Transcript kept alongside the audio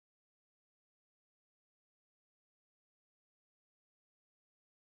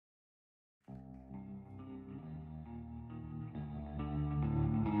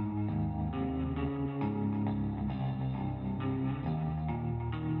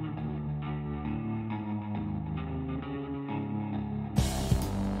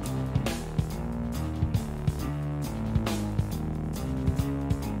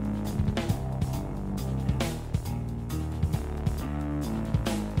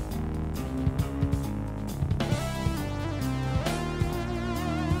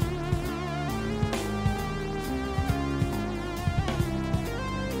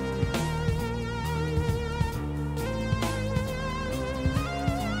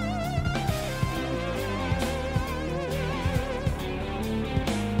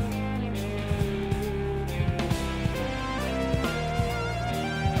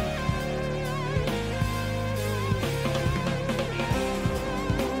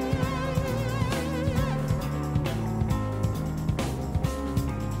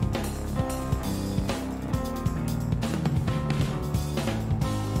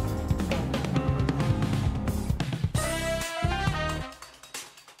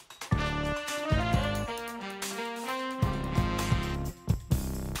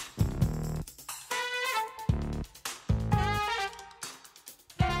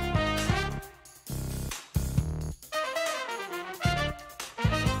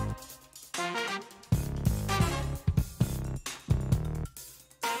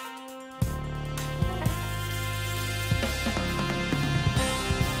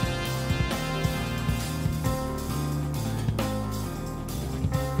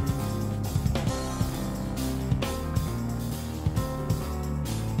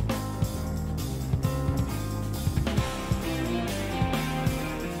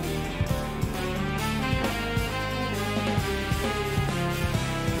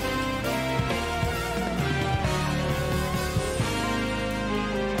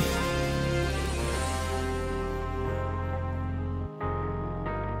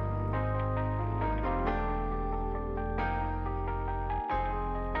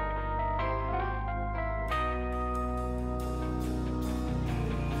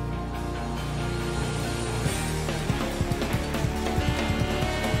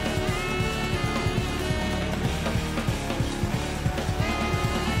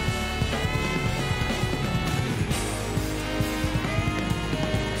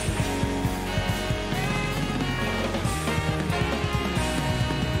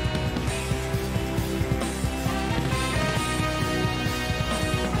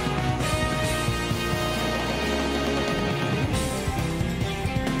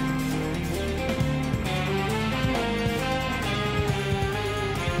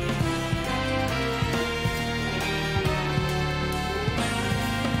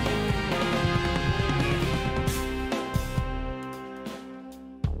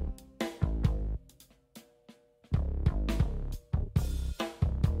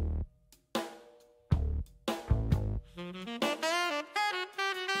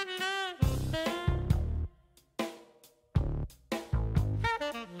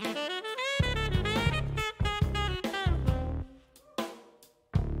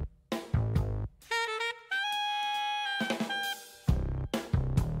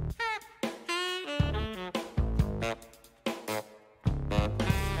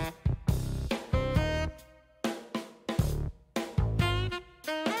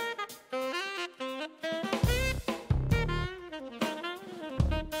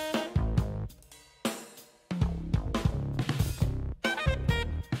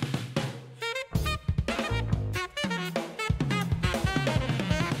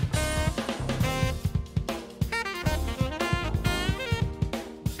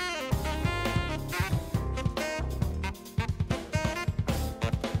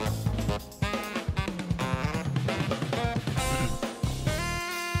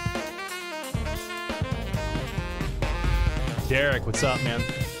Derek, what's up, man?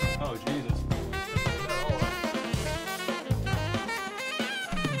 Oh, Jesus.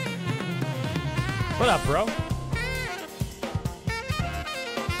 What up, bro?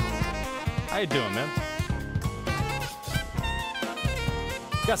 How you doing, man?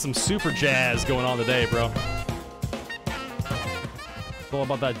 Got some super jazz going on today, bro. It's all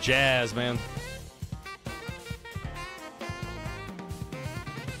about that jazz, man.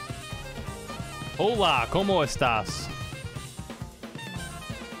 Hola, ¿cómo estás?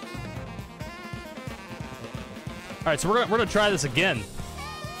 All right, so we're gonna try this again.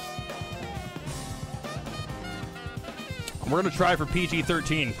 We're gonna try for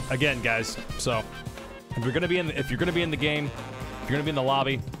PG-13 again, guys. So if you're gonna be in the game, if you're gonna be in the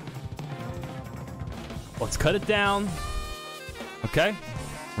lobby, let's cut it down. Okay,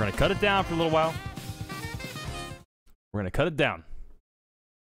 we're gonna cut it down for a little while. We're gonna cut it down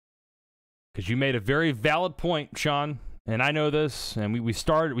because you made a very valid point, Sean, and I know this. And we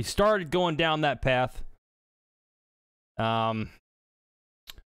started going down that path.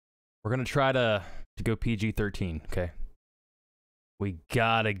 We're gonna try to go PG-13. Okay. We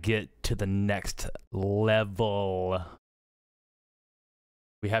gotta get to the next level.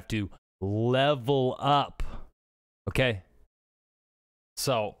 We have to level up. Okay?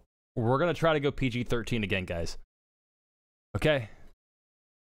 So, we're gonna try to go PG-13 again, guys. Okay?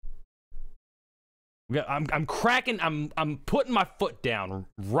 I'm putting my foot down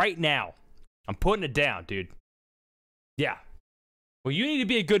right now. I'm putting it down, dude. Yeah. Well, you need to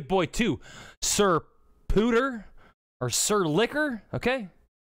be a good boy too, Sir Pooter. Or Sir Liquor, okay?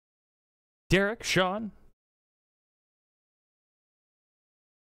 Derek, Sean.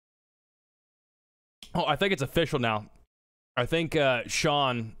 Oh, I think it's official now. I think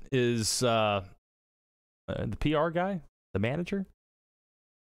Sean is the PR guy, the manager.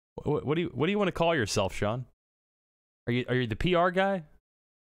 What do you want to call yourself, Sean? Are you the PR guy?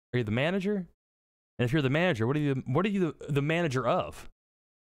 Are you the manager? And if you're the manager, what are you the manager of?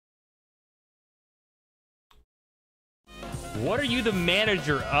 What are you the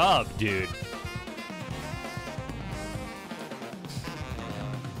manager of, dude?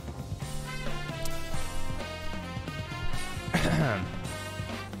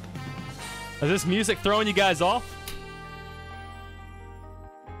 Is this music throwing you guys off?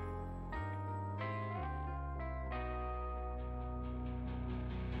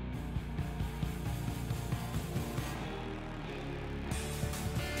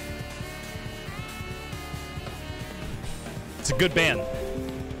 It's a good band.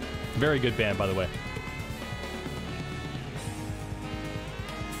 Very good band, by the way.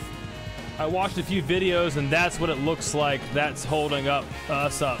 I watched a few videos, and that's what it looks like. That's holding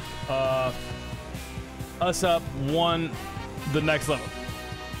us up the next level.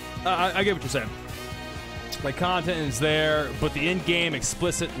 I get what you're saying. My content is there, but the in-game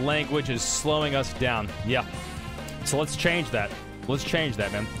explicit language is slowing us down. Yeah. So let's change that. Let's change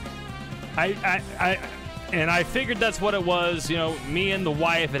that, man. And I figured that's what it was. You know, me and the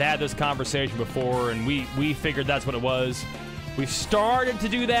wife had this conversation before, and we figured that's what it was. We started to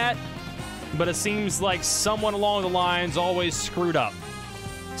do that, but it seems like someone along the lines always screwed up.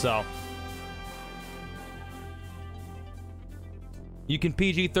 So you can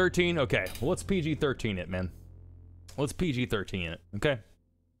PG-13? Okay, well, let's PG-13 it, man. Let's PG-13 it, okay?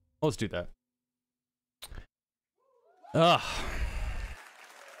 Let's do that. Ugh.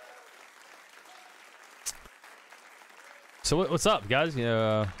 So what's up, guys?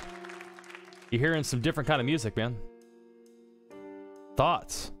 You're hearing some different kind of music, man.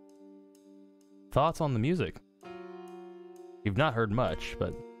 Thoughts on the music? You've not heard much,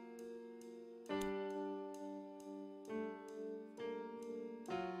 but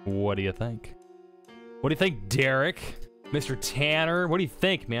what do you think? What do you think, Derek? Mr. Tanner? What do you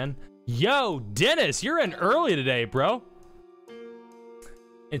think, man? Yo, Dennis, you're in early today, bro.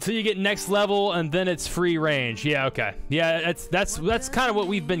 Until you get next level, and then it's free range. Yeah, okay. Yeah, that's kind of what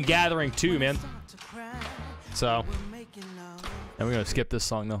we've been gathering too, man. So, and we're gonna skip this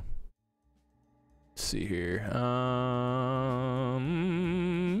song though. Let's see here.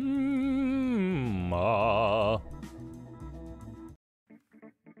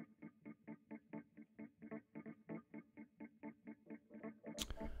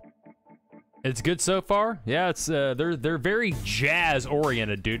 It's good so far. Yeah, it's they're very jazz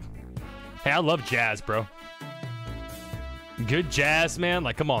oriented, dude. Hey, I love jazz, bro. Good jazz, man.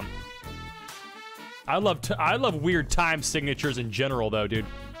 Like, come on. I love weird time signatures in general, though, dude.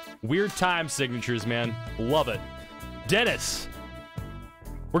 Weird time signatures, man. Love it. Dennis,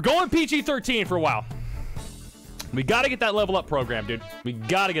 we're going PG-13 for a while. We got to get that level up program, dude. We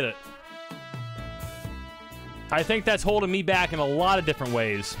got to get it. I think that's holding me back in a lot of different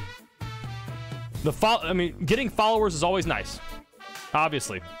ways. I mean, getting followers is always nice.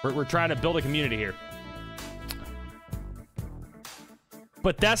 Obviously, we're trying to build a community here.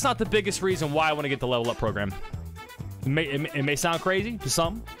 But that's not the biggest reason why I want to get the level up program. It may sound crazy to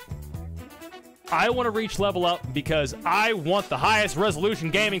some. I want to reach level up because I want the highest resolution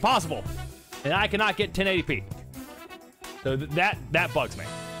gaming possible. And I cannot get 1080p. So that bugs me.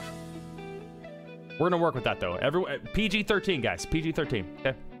 We're going to work with that, though. PG-13, guys. PG-13,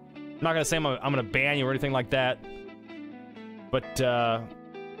 okay? I'm not going to say I'm going to ban you or anything like that. But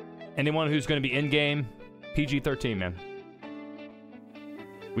anyone who's going to be in-game, PG-13, man.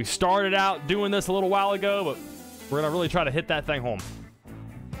 We started out doing this a little while ago, but we're going to really try to hit that thing home.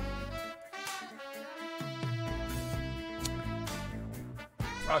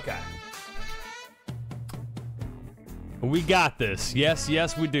 Okay. We got this.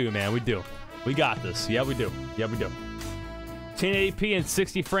 Yes, we do, man. We do. We got this. Yeah, we do. Yeah, we do. 1080p and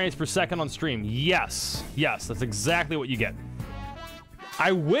 60 frames per second on stream. Yes. Yes, that's exactly what you get.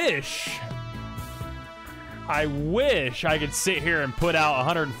 I wish I could sit here and put out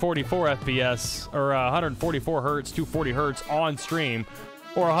 144 FPS or 144 hertz, 240 hertz on stream,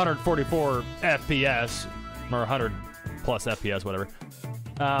 or 144 FPS or 100 plus FPS, whatever.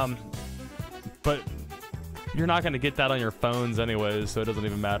 But you're not gonna get that on your phones anyways, so it doesn't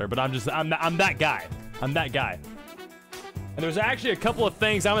even matter. But I'm that guy. I'm that guy. And there's actually a couple of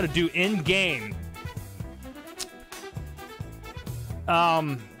things I'm gonna do in game.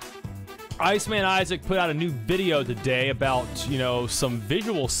 Iceman Isaac put out a new video today about, you know, some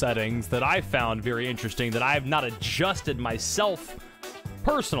visual settings that I found very interesting that I have not adjusted myself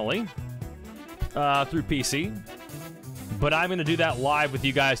personally through PC. But I'm going to do that live with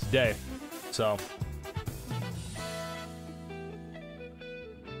you guys today. So.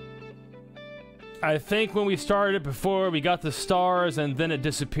 I think when we started it before, we got the stars and then it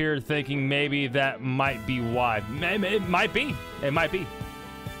disappeared, thinking maybe that might be why. It might be. It might be.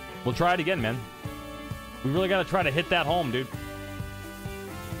 We'll try it again, man. We really got to try to hit that home, dude.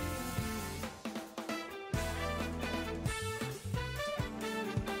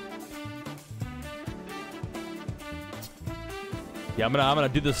 Yeah, I'm gonna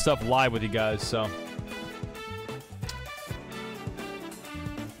do this stuff live with you guys, so.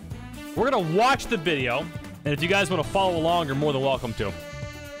 We're gonna watch the video, and if you guys want to follow along, you're more than welcome to.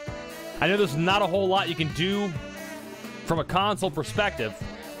 I know there's not a whole lot you can do from a console perspective,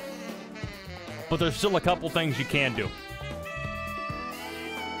 but there's still a couple things you can do.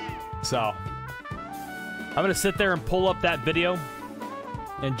 So, I'm gonna sit there and pull up that video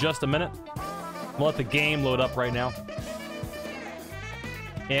in just a minute. We'll let the game load up right now.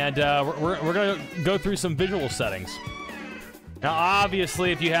 And we're gonna go through some visual settings. Now,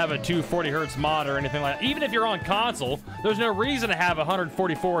 obviously, if you have a 240 hertz mod or anything like that, even if you're on console, there's no reason to have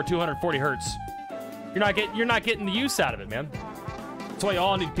 144 or 240 hertz. You're not getting the use out of it, man. That's why you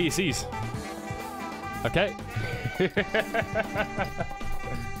all need PCs. Okay.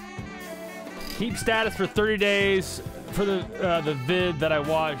 Keep status for 30 days for the vid that I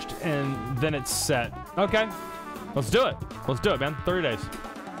watched, and then it's set. Okay. Let's do it. Let's do it, man. 30 days.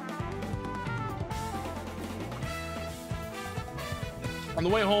 On the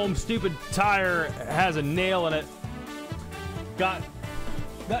way home, stupid tire has a nail in it. Got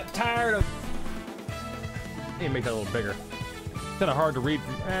tired of... I need to make that a little bigger. Kind of hard to read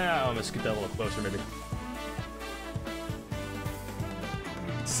from... I'm gonna scoot that a little closer, maybe.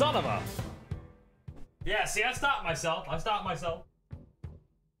 Son of a... Yeah, see, I stopped myself. I stopped myself.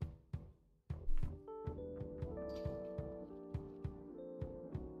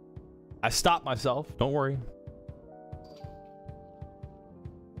 I stopped myself. Don't worry.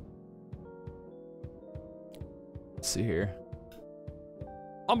 Let's see here.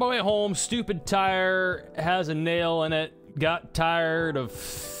 On my way home, stupid tire has a nail in it. Got tired of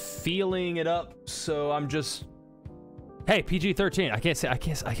feeling it up, so I'm just... Hey, PG-13. I can't say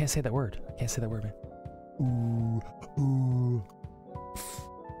that word. I can't say that word, man. Ooh.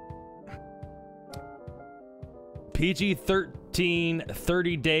 PG-13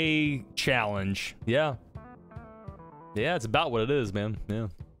 30-day challenge. Yeah. Yeah, it's about what it is, man. Yeah.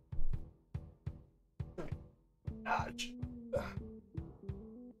 Ouch.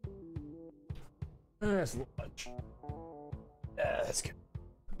 That's much. Yeah, that's good.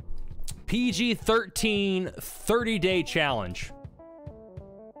 PG-13 30-day challenge.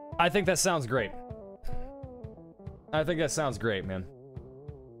 I think that sounds great. I think that sounds great, man.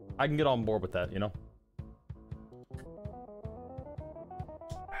 I can get on board with that, you know?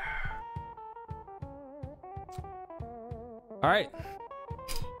 All right.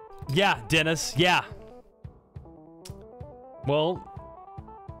 Yeah, Dennis. Yeah. Well,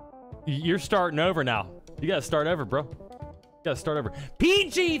 you're starting over now. You gotta start over, bro. You gotta start over.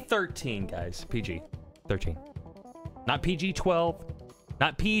 PG-13, guys. PG-13. Not PG-12.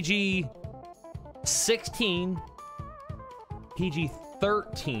 Not PG-16.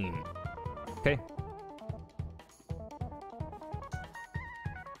 PG-13. Okay?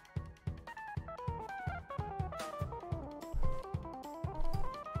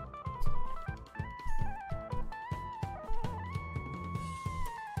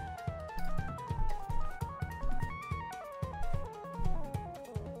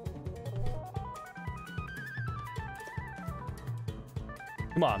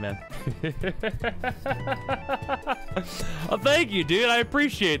 Come on, man. Oh, thank you, dude. I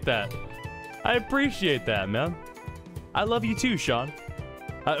appreciate that. I appreciate that, man. I love you too, Sean.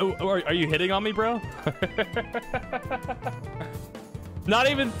 Are you hitting on me, bro? Not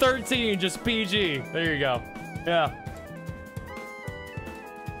even 13, just PG. There you go. Yeah.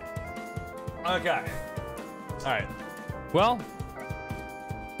 Okay. All right. Well,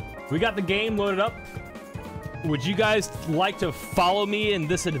 we got the game loaded up. Would you guys like to follow me in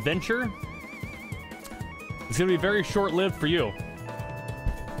this adventure? It's gonna be very short-lived for you.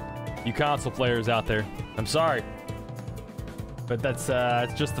 You console players out there. I'm sorry. But that's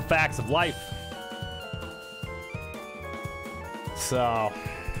it's just the facts of life. So,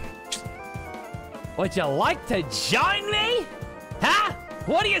 would you like to join me? Huh?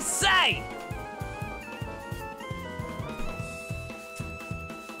 What do you say?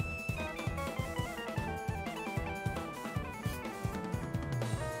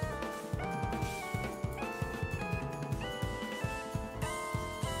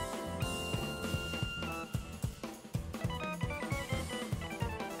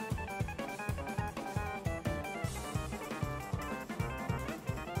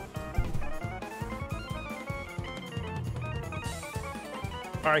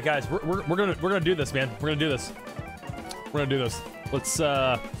 All right, guys, we're gonna do this, man. We're gonna do this. We're gonna do this. Let's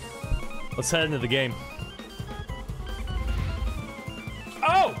head into the game.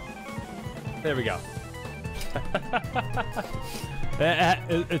 Oh, there we go.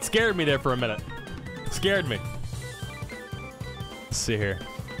 It scared me there for a minute. It scared me. Let's see here.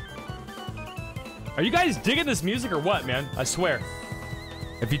 Are you guys digging this music or what, man? I swear.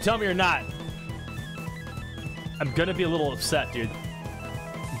 If you tell me you're not, I'm gonna be a little upset, dude.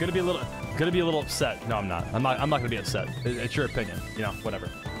 I'm gonna be a little upset. No, I'm not. I'm not gonna be upset. It's your opinion. You know, whatever.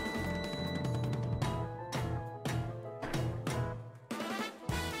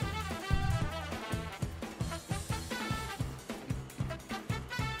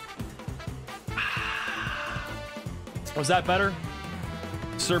 Was that better,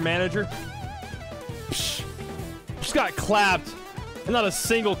 Sir Manager? Psh, just got clapped, and not a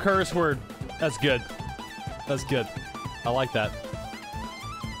single curse word. That's good. That's good. I like that.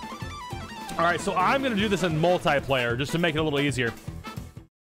 All right, so I'm gonna do this in multiplayer just to make it a little easier.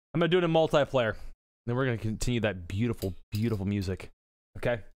 I'm gonna do it in multiplayer. Then we're gonna continue that beautiful, beautiful music.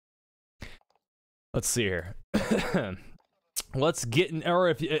 Okay. Let's see here. Let's get in. Or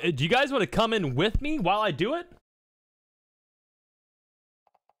if do you guys want to come in with me while I do it?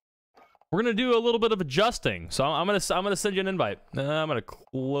 We're gonna do a little bit of adjusting. So I'm gonna send you an invite. I'm gonna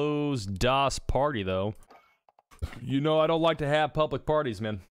close DOS party though. You know I don't like to have public parties,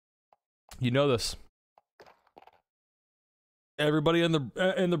 man. You know this. Everybody and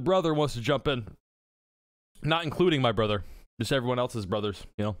the brother wants to jump in, not including my brother, just everyone else's brothers,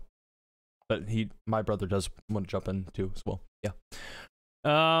 you know. But my brother does want to jump in too as well. Yeah.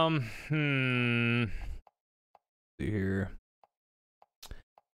 See here.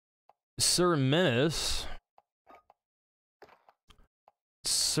 Sir Menace.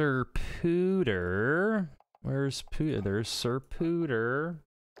 Sir Pooter. Where's Pooter? There's Sir Pooter.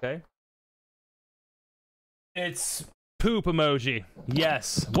 Okay. It's poop emoji.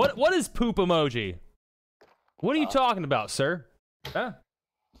 Yes. What is poop emoji? What are you talking about, sir? Huh?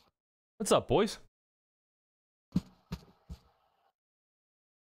 What's up, boys?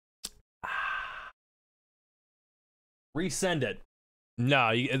 Resend it.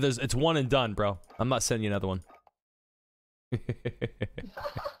 No, it's one and done, bro. I'm not sending you another one.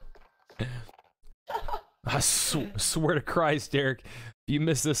 I swear to Christ, Derek, if you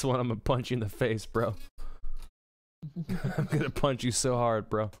miss this one, I'm gonna punch you in the face, bro. I'm gonna punch you so hard,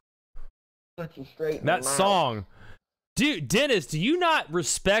 bro. Punch you straight in that the mouth. Song, dude. Dennis, do you not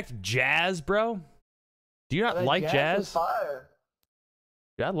respect jazz, bro? Do you not like jazz? Is fire.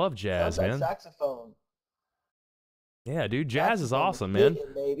 Yeah, I love jazz, Sounds man. like saxophone. Yeah, dude, jazz is awesome, man.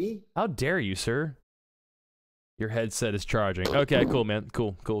 How dare you, sir? Your headset is charging. Okay, cool, man.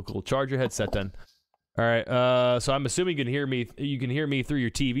 Cool. Charge your headset then. All right. So I'm assuming you can hear me. You can hear me through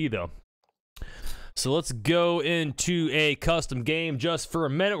your TV though. So let's go into a custom game just for a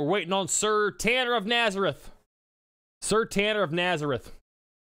minute. We're waiting on Sir Tanner of Nazareth. Sir Tanner of Nazareth.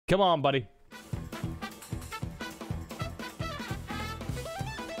 Come on, buddy.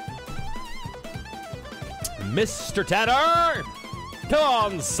 Mr. Tanner! Come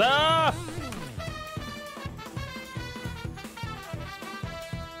on, sir!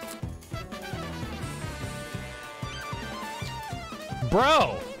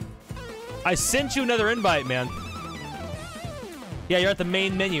 Bro! I sent you another invite, man. Yeah, you're at the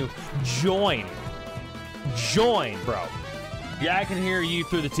main menu. Join. Join, bro. Yeah, I can hear you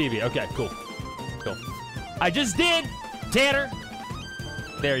through the TV. Okay, cool. Cool. I just did, Tanner.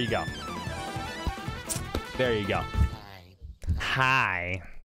 There you go. There you go. Hi.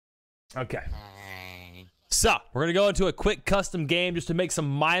 Okay. So, we're going to go into a quick custom game just to make some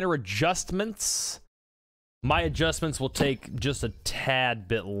minor adjustments. My adjustments will take just a tad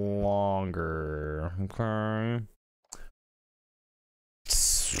bit longer. Okay.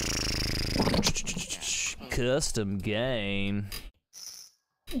 Custom game.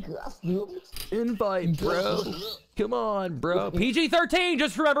 Invite, bro. Come on, bro. PG-13.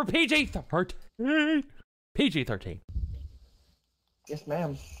 Just remember PG-13. PG-13. Yes,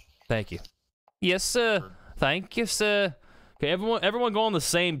 ma'am. Thank you. Yes, sir. Thank you, sir. Okay, everyone go on the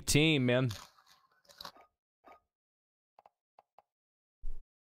same team, man.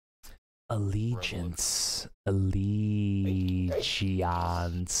 Allegiance. Allegiance.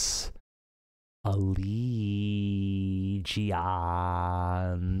 Allegiance.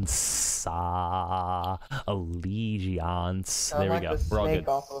 Allegiance. There we go. We're all good.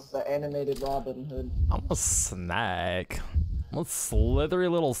 Off of the animated Robin Hood. I'm a snack. I'm a slithery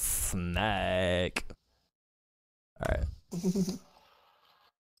little snack. All right. This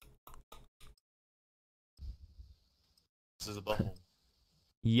is a butthole.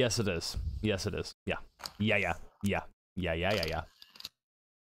 Yes, it is. Yes, it is. Yeah. Yeah, yeah. Yeah. Yeah, yeah, yeah, yeah.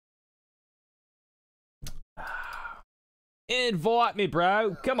 Invite me,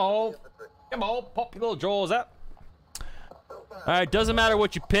 bro. Come on. Come on. Pop your little jaws up. Alright, doesn't matter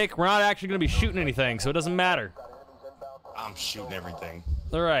what you pick. We're not actually going to be shooting anything, so it doesn't matter. I'm shooting everything.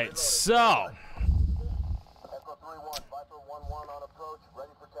 Alright, so.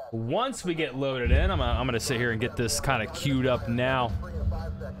 Once we get loaded in, I'm gonna sit here and get this kind of queued up now.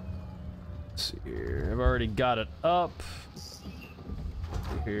 Let's see here. I've already got it up. Sit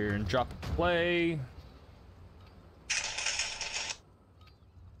here and drop a play.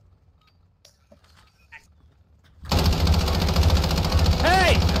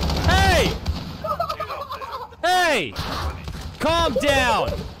 Hey! Hey! Hey! Calm down!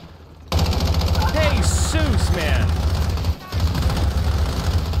 Hey, Seuss, man!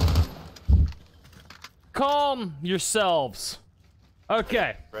 Calm yourselves.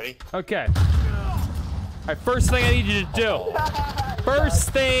 Okay. Ready? Okay. Alright, first thing I need you to do. First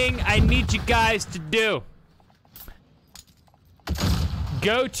thing I need you guys to do.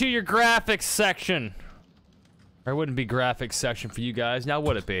 Go to your graphics section. Or it wouldn't be graphics section for you guys. Now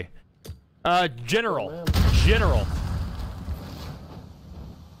would it be? General. General.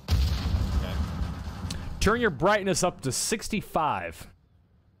 Okay. Turn your brightness up to 65.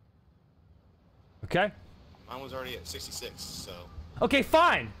 Okay? Mine was already at 66, so. Okay,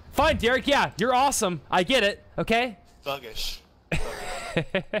 fine. Fine, Derek. Yeah, you're awesome. I get it. Okay? Thuggish.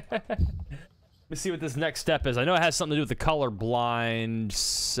 Let me see what this next step is. I know it has something to do with the colorblind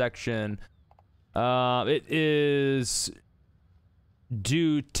section. It is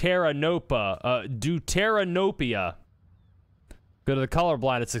deuteranopia. Go to the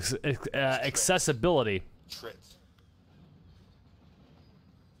colorblind. It's accessibility. Trit.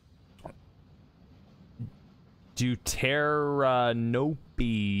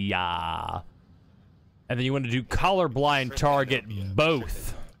 Deuteranopia. And then you want to do colorblind target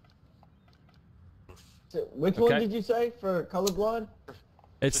both. Which one did you say for colorblind?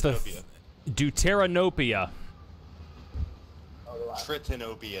 It's the Deuteranopia.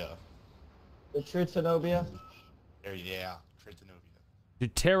 Tritanopia. The Tritanopia? There, yeah. Tritanopia.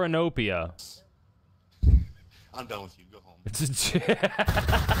 Deuteranopia. I'm done with you. Go home.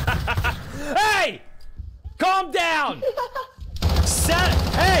 Hey! Calm down!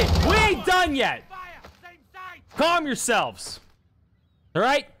 Hey, we ain't done yet! Calm yourselves.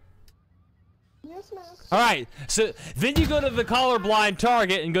 Alright? Yes, ma'am. Alright, so then you go to the colorblind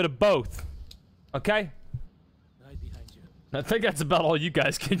target and go to both. Okay? I think that's about all you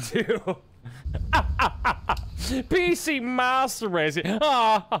guys can do. PC Master Race. Better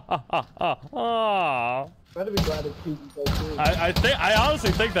be glad it's PC. I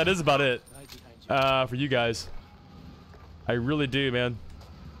honestly think that is about it. for you guys. I really do, man.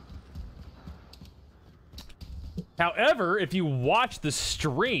 However, if you watch the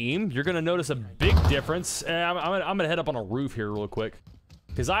stream, you're gonna notice a big difference. And I'm gonna head up on a roof here real quick,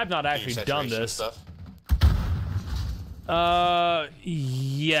 because I've not actually done this. Stuff?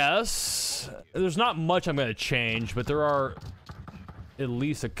 Yes. There's not much I'm gonna change, but there are at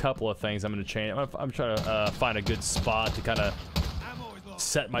least a couple of things I'm gonna change. I'm trying to find a good spot to kind of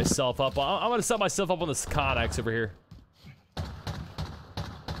set myself up. I'm gonna set myself up on this Connex over here.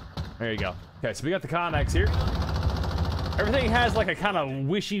 There you go. Okay, so we got the Connex here. Everything has like a kind of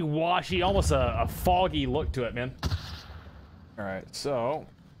wishy-washy, almost a foggy look to it, man. All right, so.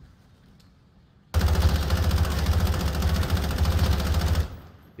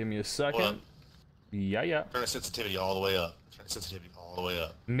 Give me a second. Yeah. Turn the sensitivity all the way up. Turn the sensitivity all the way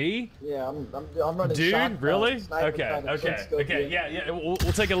up. Me? Yeah, I'm running. Dude, shotgun, really? sniping, Okay. Yeah. We'll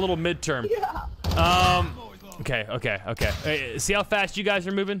take a little midterm. Yeah. Okay. Hey, see how fast you guys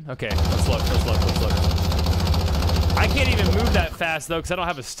are moving? Okay, let's look. I can't even move that fast though, because I don't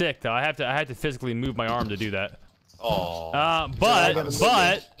have a stick though. I have to physically move my arm to do that. Oh. But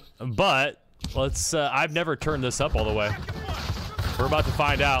let's. I've never turned this up all the way. We're about to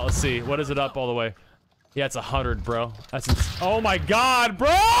find out. Let's see. What is it up all the way? Yeah, it's 100, bro. That's. Oh my god,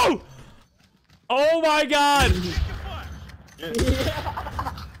 bro! Oh my god!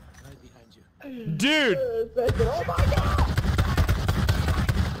 Dude! Oh my god!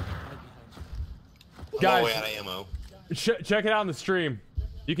 I'm all the way Guys, out of ammo. check it out on the stream.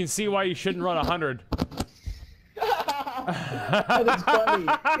 You can see why you shouldn't run 100. That is funny.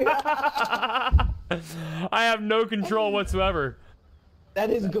 I have no control whatsoever. That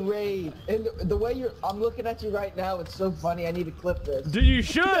is great. And the way I'm looking at you right now, it's so funny. I need to clip this. Dude, you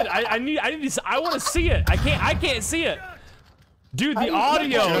should. I want to see it. I can't see it. Dude, the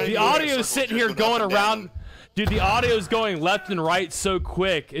audio's sitting here going around. Dude, the audio's going left and right so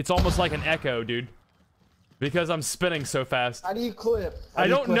quick. It's almost like an echo, dude. Because I'm spinning so fast. How do you clip? I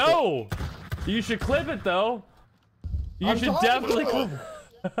don't know. You should clip it though. You should definitely clip it.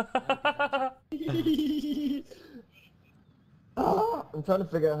 I'm trying to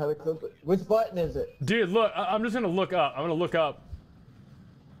figure out how to clip it. Which button is it? Dude, look, I'm just gonna look up. I'm gonna look up.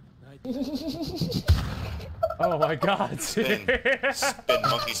 Oh my god. Spin,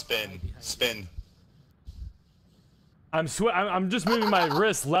 monkey spin. I'm just moving my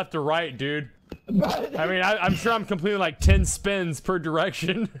wrist left to right, dude. I mean, I'm sure I'm completing like 10 spins per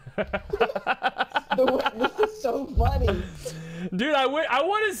direction. This is so funny. Dude, I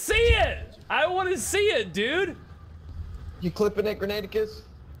want to see it. I want to see it, dude. You clipping it, Grenadicus?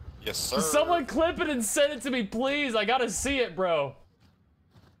 Yes, sir. Someone clip it and send it to me, please. I gotta see it, bro.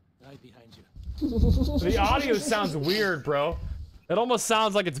 Right behind you. The audio sounds weird, bro. It almost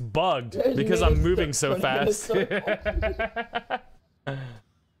sounds like it's bugged because I'm moving so fast. Right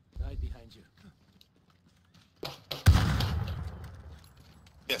behind you.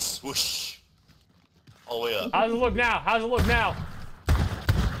 Yes, whoosh. All the way up. How's it look now? How's it look now?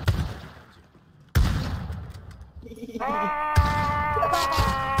 Just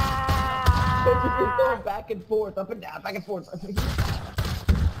going back and forth, up and down, back and forth.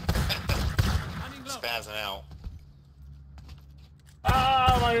 Spazzing out.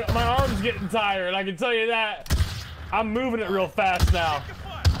 Ah, my arm's getting tired. I can tell you that. I'm moving it real fast now.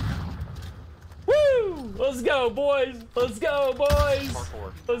 Woo! Let's go, boys. Let's go, boys.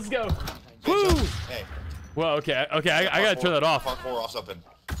 Parkour. Let's go. Hey, Woo! Joe. Hey. Well, okay. I gotta turn that off. Parkour off something.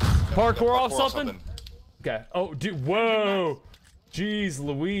 Parkour off something? Okay. Oh, dude. Whoa. Jeez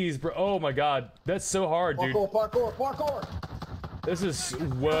Louise, bro. Oh my god. That's so hard, dude. Parkour. This is.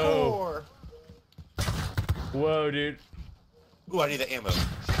 Whoa. Whoa, dude. Ooh, I need the ammo.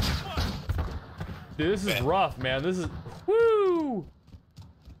 Dude, this is rough, man. This is. Woo!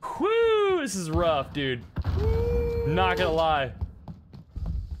 Woo! This is rough, dude. Not gonna lie.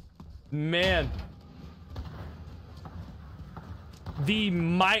 Man.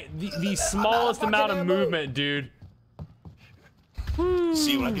 The smallest amount of movement, dude. Woo.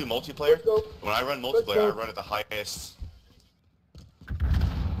 See, when I do multiplayer, when I run multiplayer, I run at the highest.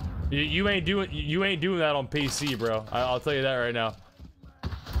 You ain't doing that on PC, bro. I'll tell you that right now.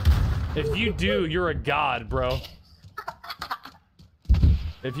 If you do, you're a god, bro.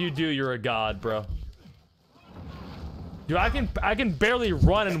 If you do, you're a god, bro. Dude, I can barely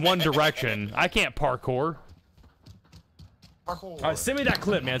run in one direction. I can't parkour. All right, send me that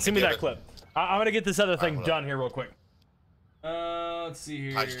clip, man. Send me that clip. I'm gonna get this other thing done here real quick. Let's see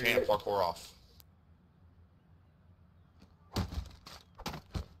here. I just can't parkour off.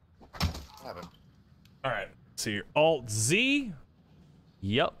 All right. See here. Alt Z.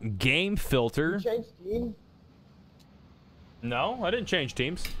 Yep. Game filter. You changed team? No, I didn't change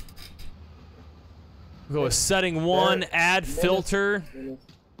teams. Go with setting 1, add filter.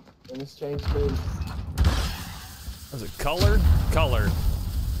 Let's change teams. Was it color? Color.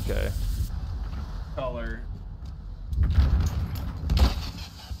 Okay. Color.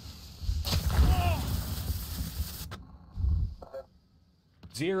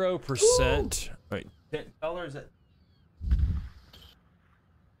 %. Wait, color is it?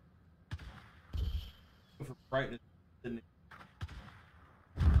 For brightness.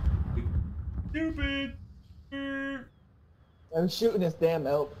 Stupid. I'm shooting this damn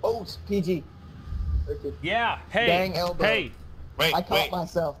elbow. Oh, it's PG. Okay. Yeah. Hey. Dang elbow. Hey. Wait, I caught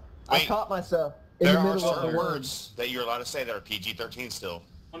myself. I caught myself in There the are middle of certain the words that you're allowed to say that are PG-13 still.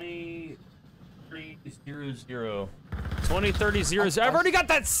 2030. 2030. I've already got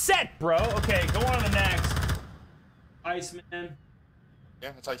that set, bro. Okay, go on to the next. Iceman.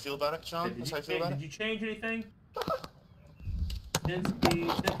 Yeah, that's how you feel about it, Sean? That's how you feel about it? Did you change anything? Density,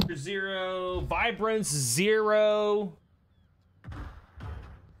 temperature 0, vibrance 0.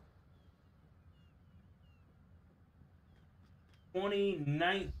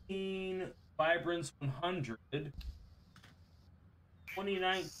 (2019) vibrance 100.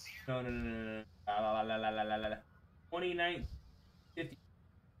 2019. No. 2019. 50.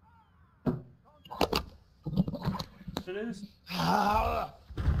 What it is?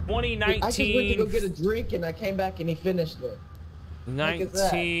 2019. I just went to go get a drink and I came back and he finished it.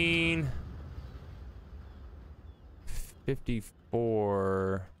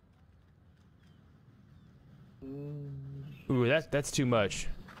 1954. Ooh, that's too much.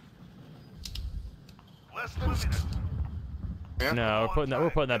 Less than a minute. Yeah. No, we're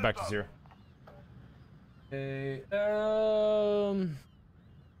putting that back to 0. Okay,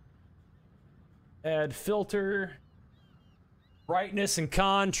 add filter, brightness and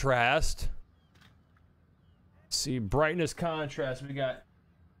contrast. Let's see, brightness, contrast. We got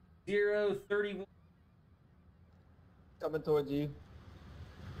 0, 31. Coming towards you.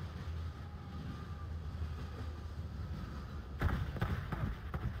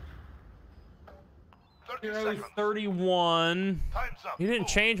 Zero, 31. Time's up. You didn't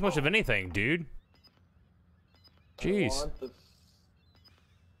change much of anything, dude. Jeez.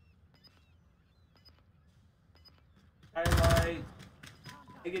 Highlight.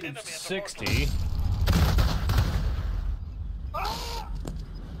 Negative 60.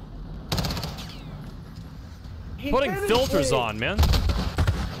 Putting filters on, man.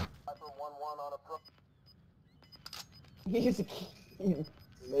 He's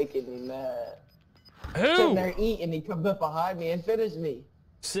making me mad. Who? Sitting there eating, he comes up behind me and finishes me.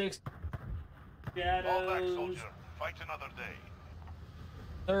 6. Fall back, Shadows. soldier. Fight another day.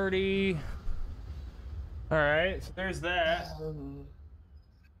 30. Alright, so there's that.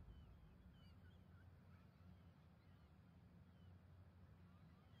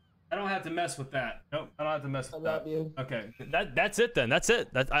 I don't have to mess with that. Nope, I don't have to mess with I that. love you. Okay, that's it then. That's it.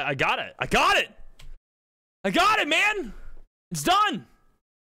 I got it. I got it. I got it, man. It's done.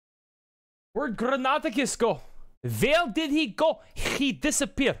 Where'd Granaticus go? Where did he go? He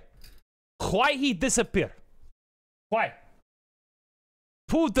disappeared. Why he disappeared? Why?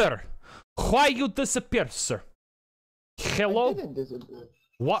 Pooter, why you disappear, sir? Hello? I didn't disappear.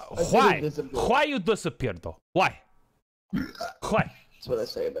 What? I didn't Why? disappear. Why you disappeared though? Why? Why? That's what I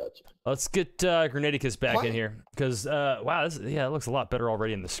say about you. Let's get Granaticus back What? in here, because wow, it looks a lot better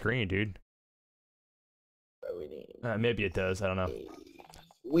already in the screen, dude. What we need. Maybe it does. I don't know.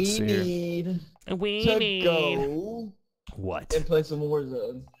 We see here. need We to need go what? and play some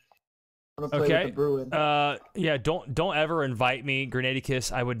Warzone. I'm gonna play with the Bruin. Yeah. Don't ever invite me,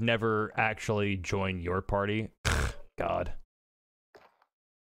 Granaticus. I would never actually join your party. God.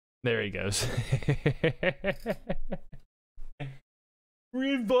 There he goes.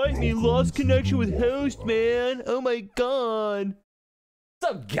 Re-invite me. Lost connection with host, man. Oh my god.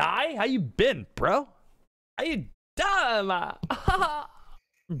 What's up, guy? How you been, bro? How you doing,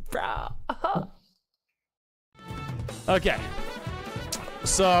 bro? Okay.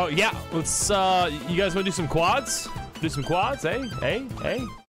 So yeah, let's. You guys want to do some quads? Do some quads, eh? Hey.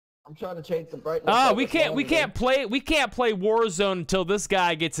 I'm trying to change the brightness. Oh, up we with can't longer. play Warzone until this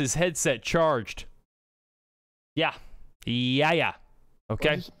guy gets his headset charged. Yeah. Okay.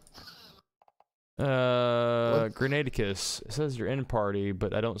 Granaticus. It says you're in party,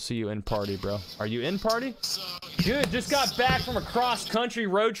 but I don't see you in party, bro. Are you in party? Good. Just got back from a cross-country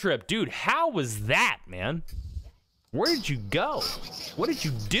road trip. Dude, how was that, man? Where did you go? What did you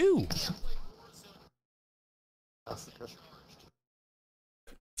do?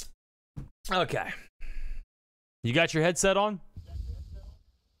 Okay. You got your headset on?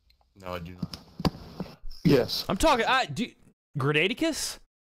 No, I do not. Yes. I'm talking. Grenadicus?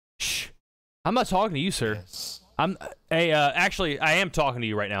 Shh. I'm not talking to you, sir. Yes. Actually, I am talking to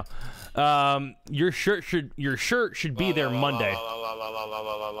you right now. Your shirt should be there Monday.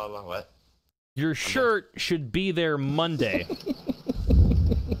 What? Your shirt should be there Monday.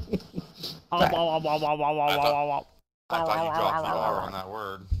 I thought you dropped the R on that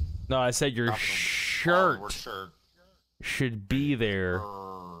word. No, I said your shirt Word shirt. should be there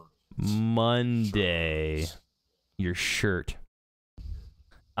Monday. Your shirt.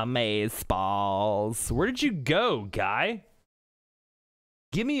 Amazeballs. Where did you go, guy?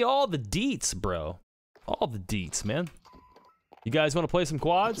 Give me all the deets, bro. All the deets, man. You guys want to play some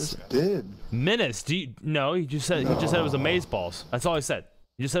quads? Just did. Menace, no, he just said it was amazeballs. That's all I said.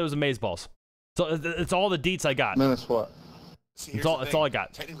 He just said it was amazeballs. So it's all the deets I got. Menace what? See, It's all I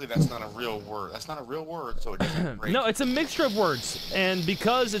got. Technically, that's not a real word. That's not a real word, so it doesn't break. No, it's a mixture of words, and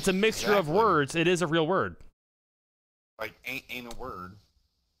because it's a mixture of Exactly. words, it is a real word. Like, ain't a word.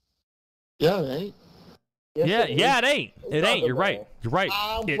 Yeah, it ain't. Yes, Yeah, it ain't. It not ain't. a You're right. word. You're right.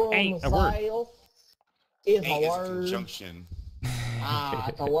 I'm It from ain't the a word. South. It's Ain't a is a word. conjunction.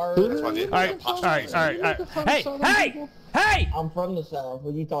 It's a word. That's why they All right, all right, all right. Hey! I'm from the South.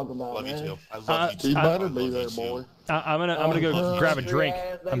 What are you talking about, Love you man? too. I love you too. You I better love be you there, too. boy. I'm gonna go grab a drink.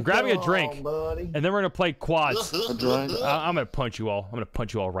 I'm grabbing a drink, buddy. and then we're gonna play quads. A drink. I'm gonna punch you all. I'm gonna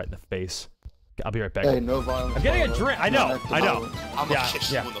punch you all right in the face. I'll be right back. Hey, no violence. I'm getting a drink. I know. I know. I'm gonna Yeah,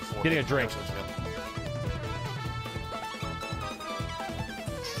 kiss yeah. you in the forehead. Getting a drink.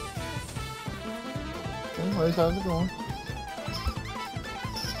 Anyways, how's it going?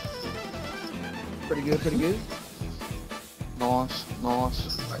 Pretty good, pretty good. Nice,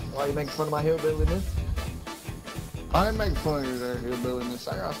 nice. Why are you making fun of my hillbilliness? I ain't making fun of your there hillbilliness.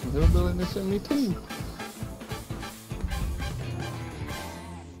 I got some hillbilliness in me too.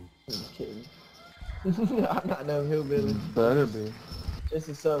 Just kidding. I'm not no hillbilly. Better be. This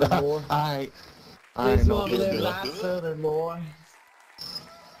is Southern boy. I This ain't no one of them hillbilly. nice Southern boy.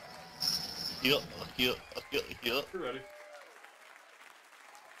 Yup. You're ready.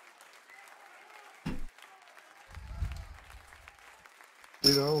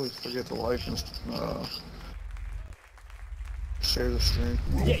 Dude, I always forget to like and share the stream.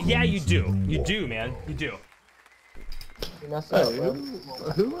 Yeah, you do. You do, man. You do. You messed up, Hey, bro.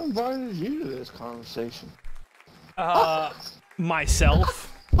 who invited you to this conversation?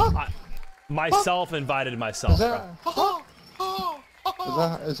 Myself. Myself invited myself. Is bro.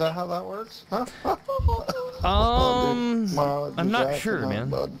 that is that how that works? Huh? I'm not sure, man.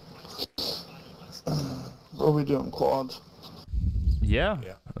 Bud. What are we doing, quads? Yeah.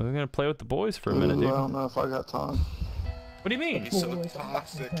 Yeah. We're gonna play with the boys for a Ooh, minute, I dude. don't know if I got time. What do you mean? He's so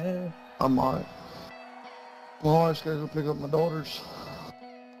toxic. I might. Well, I just gotta go pick up my daughters.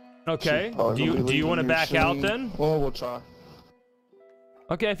 Okay. She's probably Do gonna be you want to leaving here back out soon. then? Well, we'll try.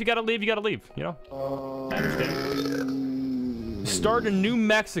 Okay, if you gotta leave, you gotta leave. You know. I understand. Start in New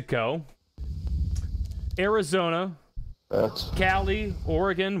Mexico, Arizona, That's Cali,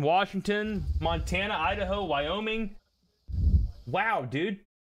 Oregon, Washington, Montana, Idaho, Wyoming. Wow, dude.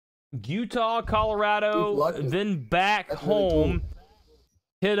 Utah, Colorado, He's lucky. then back That's really home.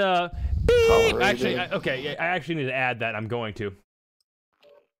 Hit a beep. Colorado. Actually, okay, I actually need to add that. I'm going to.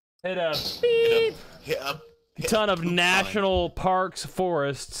 Hit a beep. Hit up. Ton of national parks,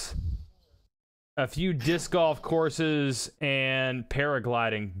 forests, a few disc golf courses, and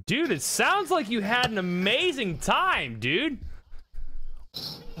paragliding. Dude, it sounds like you had an amazing time, dude.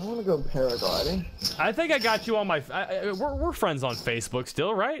 I want to go paragliding. I think I got you on my... we're friends on Facebook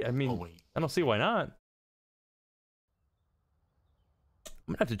still, right? I mean, Oh, wait. I don't see why not.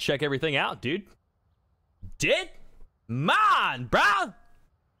 I'm gonna have to check everything out, dude. Man, bro! All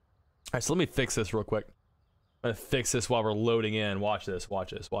right, so let me fix this real quick. I'm gonna fix this while we're loading in. Watch this,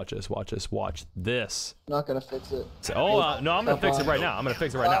 watch this, watch this, watch this, watch this. Not gonna fix it. So, no, I'm gonna fix it right now. I'm gonna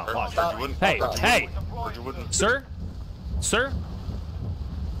fix it right now. Watch. Hey, hey, sir, sir,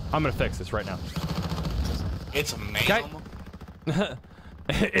 I'm gonna fix this right now. It's a man. Okay.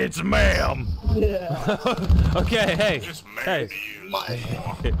 It's ma'am. Yeah. Okay, hey, It's man hey. to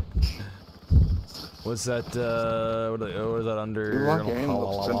you. What's that? What is that under? my game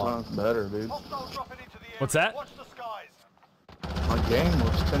looks 10 times better, dude. What's that? Watch the skies. My game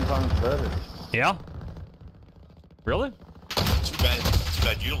looks 10 times better. Yeah. Really? Too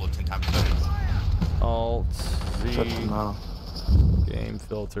bad you don't look 10 times better. Alt Shut Z your mouth. game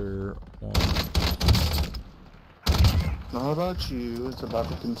filter 1. Not about you, it's about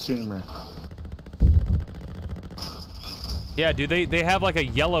the consumer. Yeah, dude, they have like a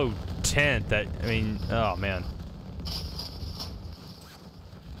yellow tint that, I mean, oh man.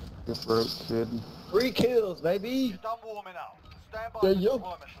 This rope kid. 3 kills, baby. You're done warming up. Stand by Yeah, for yo.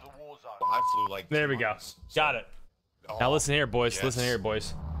 deployment to the war zone. I flew like. There 2 we go. months. Got it. Oh, Now listen here, boys. yes. Listen here,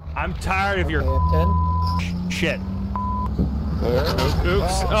 boys. I'm tired of your Okay, 10. shit. There.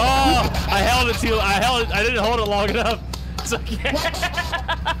 Oops. Oh, I held it too. I didn't hold it long enough. It's okay.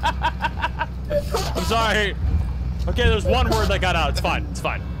 I'm sorry. Okay, there's one word that got out. It's fine. It's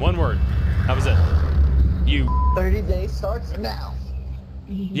fine. One word. That was it. You. 30 days starts now.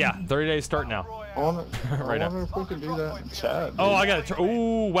 Yeah. 30 days start now. I wonder Right if we can do that in chat. Oh, I gotta.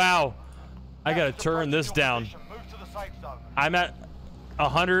 Ooh, wow. I gotta turn this down. Move to the safe zone. I'm at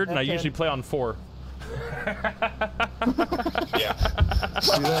 100, and I Okay. usually play on 4. Yeah.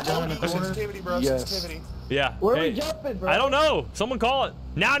 See that guy in the corner? Sensitivity, bro. Yes. Sensitivity. Yeah. Where are Hey, we jumping, bro? I don't know. Someone call it.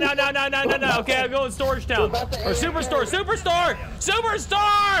 No. Okay, I'm going storage town. We're about to Or air superstore. carry.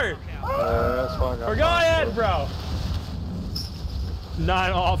 Superstore. That's why I got We're going in, bro.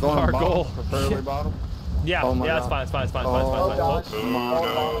 9 off Going our bottom, goal. preferably bottom. Yeah, Oh my yeah, it's God. fine. It's fine. Oh, God. Oh,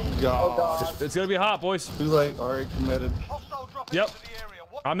 Oh, no. God. Oh, God. It's gonna be hot, boys. Too late. Already committed. Hostile dropping Yep. into the area.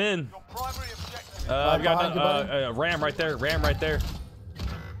 What I'm in. your primary objective? We got behind you, buddy. a ram right there. Ram right there.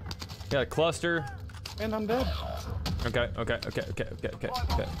 Got a cluster. And I'm dead. Okay. Yeah, this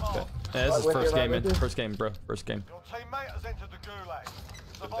is Right with first you, right game, man. with you. First game, bro. First game. Your teammate has entered the gulag.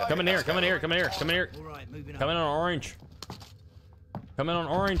 Survive Come in here. Come in on orange. Come in on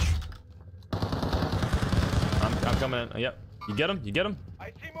orange. I'm coming in. Yep. You get him?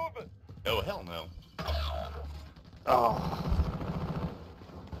 AT movement. Oh, hell no. Oh.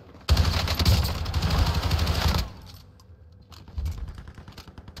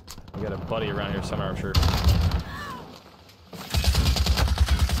 We got a buddy around here somewhere, I'm sure.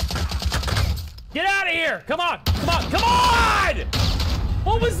 Get out of here! Come on!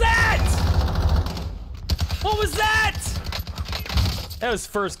 What was that? That was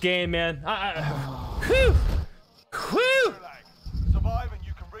first game, man. Whew! Gulag. Survive and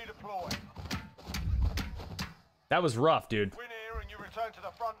you can redeploy. That was rough, dude. Win here and you return to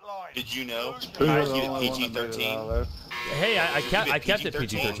the front line. Did you know? Who's I the was only getting one that made it PG-13. out of there? Hey, I You kept get it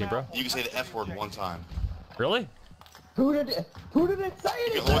PG-13, bro. You can say the F word one time. Really? Who did it say You can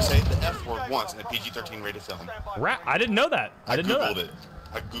anything? only say the F word once in a PG-13 rated film. I didn't know that. I didn't know Googled that. it.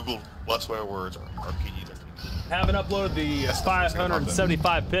 I googled what swear words are PG-13. Haven't uploaded the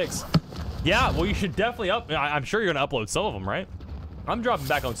 575 pics. Yeah, well, you should definitely I'm sure you're gonna upload some of them, right? I'm dropping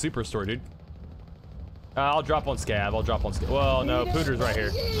back on Superstore, dude. I'll drop on Scab. Well, no, Pooter's right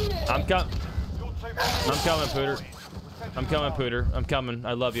here. I'm coming, Pooter. I'm coming.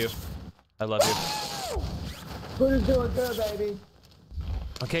 I love you. Who's doing good, baby?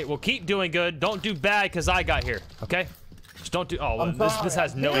 Okay, well, keep doing good. Don't do bad because I got here. Okay? Just don't do. Oh, well, I'm this sorry.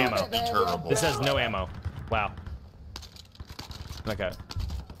 has no Damn ammo. it, man. Terrible. This has no ammo. Wow. Okay.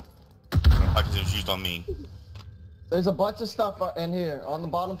 Like it was used on me. There's a bunch of stuff in here on the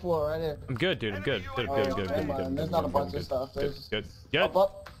bottom floor right here. I'm good, dude. I'm good. Good. There's not a bunch of stuff. There's Good.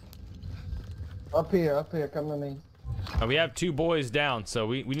 up here. Come to me. We have 2 boys down, so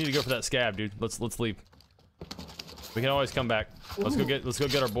we need to go for that Scab, dude. Let's leave. We can always come back. Let's go get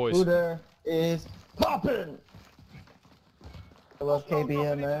our boys. Who there is popping? I love Hostile dropping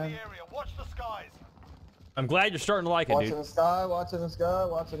KBM, into the man. area. Watch the skies. I'm glad you're starting to like it, Watching dude. the sky.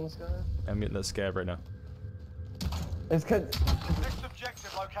 I'm getting that Scab right now. It's cause Next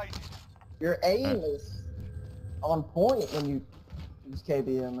objective located. your aim is on point when you use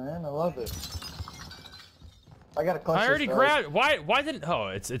KBM, man. I love it. I got a clutch. I already this, grabbed. Why didn't? Oh,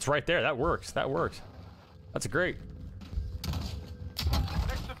 it's right there. That works. That's great.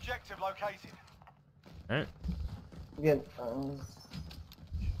 Next objective located. All right.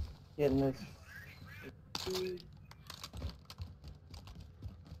 Getting this.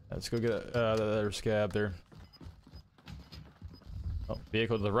 Let's go get their Scab there. Oh,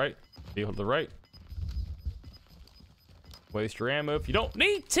 vehicle to the right. Waste your ammo if you don't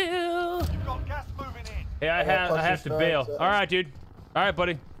need to. You've got gas moving in. Hey, I have to bail. All right, dude. All right,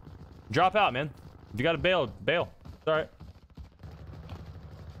 buddy. Drop out, man. If you gotta bail. It's all right.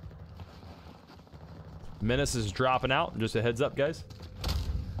 Menace is dropping out. Just a heads up, guys.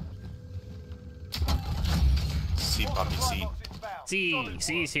 C, Puppy, C.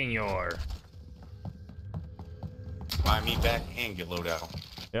 Si, senor. Buy me back and get load out.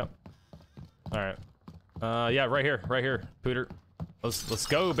 Yep. All right. Yeah, right here, Pooter. Let's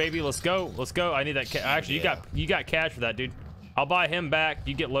go, baby. Let's go. I need that. Actually, you got cash for that, dude. I'll buy him back.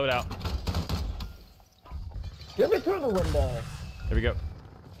 You get load out. Get me through the window. There we go.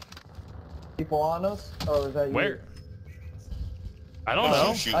 People on us, or is that you? Where? I don't Oh,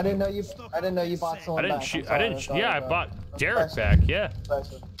 know. shoot. I didn't know you bought someone I didn't back. shoot. I'm sorry, Yeah, I bought. Derek back, yeah.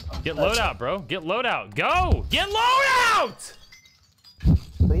 Get loadout, bro. Get loadout. Go! Get loadout!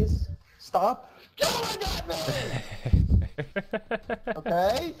 Please stop.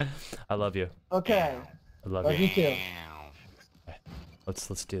 Okay. I love you. Okay. I love Love you. you too.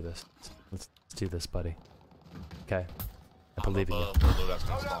 Let's do this. Let's do this, buddy. Okay. I believe in you. Loadout's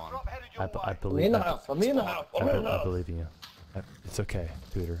gonna spawn. I I'm in believe. the house. I'm in the house. I'm in the I house. believe in you. It's okay,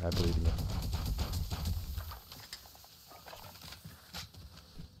 Peter. I believe in you.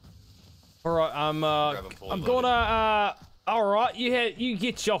 All right, I'm gonna all right, you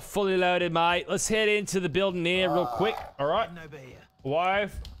get your fully loaded, mate. Let's head into the building here real quick. All right. Over here. Why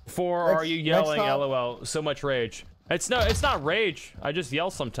are you yelling? time- LOL. So much rage. It's not rage. I just yell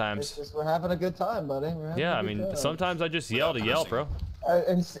It's sometimes. just we're having a good time, buddy. We're having Yeah, a I good mean time. sometimes I just yell to yell, bro.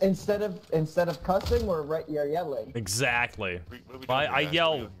 Instead of cussing, you're yelling. Exactly. What are we doing I here, guys? What are we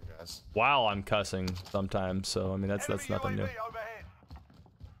yell doing here, guys? while I'm cussing sometimes, so I mean that's Enemy nothing new. UAV overhead.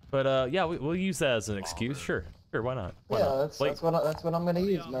 But yeah, we'll use that as an excuse. Sure, why not? Why Yeah, not? Like, that's what I'm gonna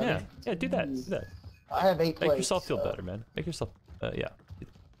use, man. yeah, do that. Do that. I have 8 Make plates. yourself feel so- better, man. Make yourself, yeah.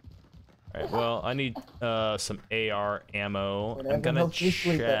 All right. Well, I need some AR ammo. Whatever I'm gonna helps you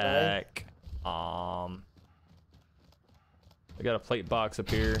sleep at night. check. I got a plate box up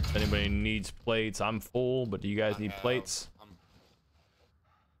here. If anybody needs plates, I'm full. But do you guys need plates? I'm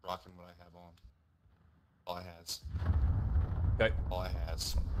rocking what I have on. All I has. Okay. All I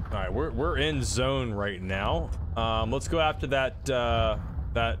has. All right, we're in zone right now. Let's go after that All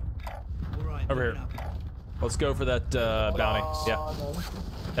right. over here. moving up. Let's go for that bounty. Yeah, Oh, no.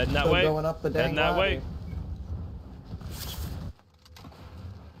 heading that Still way. going up the dang Heading that way.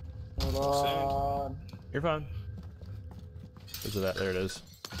 ladder. Hold on. You're fine. Where's that? There it is.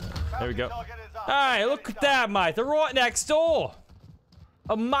 There we go. Target is up. Hey, look at that, mate. They're right next door.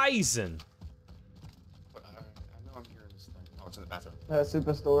 Amazing. What, I know I'm hearing this thing. Oh, it's in the bathroom.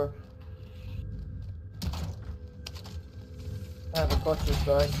 Superstore. I have a cluster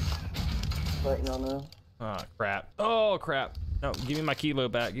strike. Waiting on them. Oh, crap. Oh, crap. No, give me my kilo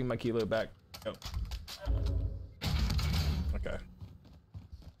back. Give me my kilo back. Oh. Okay.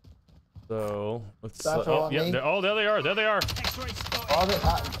 So, let's... Satchel oh, on yeah. me. There they are. There they are. X-ray spotted.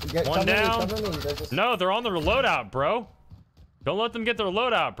 Oh, One come to me, down. come to me. There's a- No, they're on their loadout, bro. Don't let them get their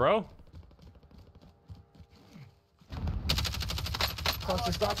loadout, bro.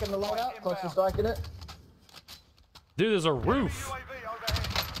 Cluster striking the loadout. Cluster striking it. Dude, there's a roof. UAV overhead.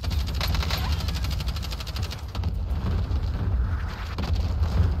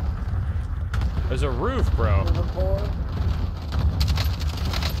 There's a roof, bro. Moving forward.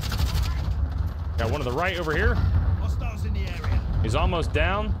 Got one to the right over here. Hostiles in the area. He's almost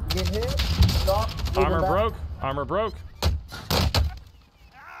down. Get hit. Stop. Moving Armor back. broke. Armor broke. Over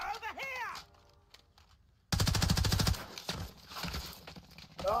here.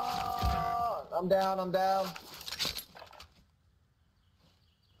 Ah, I'm down. I'm down.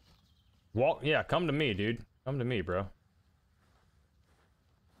 Walk. Yeah, come to me, dude. Come to me, bro.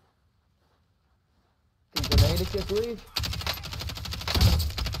 Can grenade it just leave?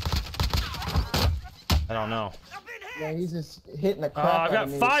 I don't know. Yeah, he's just hitting the crap I've out got of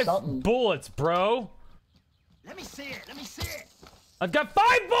me with 5 something. bullets, bro. Let me see it. Let me see it. I've got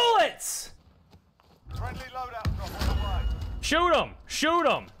 5 bullets. Friendly loadout drop on the way. Shoot him. Shoot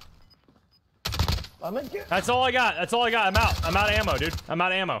him. I'm in. That's all I got. That's all I got. I'm out. I'm out of ammo, dude. I'm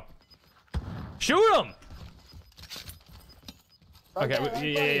out of ammo. Shoot him.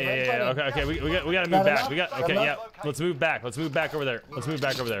 Okay. Yeah. Okay. We gotta move back. We got. Okay. Yeah. Let's move back. Let's move back over there. Let's move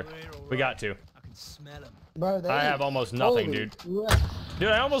back over there. We got to. I can smell them. Bro, I have almost nothing, Holy dude. crap. Dude,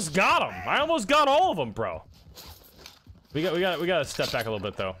 I almost got him. I almost got all of them, bro. We gotta step back a little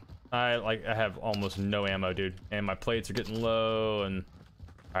bit though. I have almost no ammo, dude, and my plates are getting low. And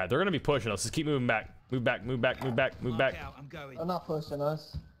all right, they're gonna be pushing us. Just keep moving back. Move back. Move back. Move back. Move Mark back. out. I'm going. They're not pushing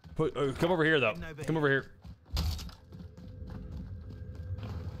us. Come over here though. Come over here.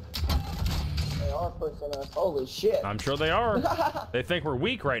 They are pushing us. Holy shit. I'm sure they are. They think we're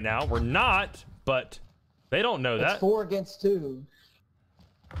weak right now. We're not, but they don't know It's that. 4 against 2.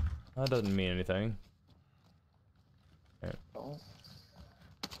 That doesn't mean anything. Oh.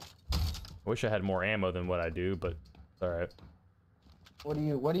 I wish I had more ammo than what I do, but it's all right. What are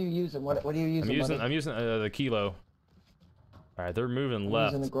you using? What are you using? I'm using the kilo. All right, they're moving I'm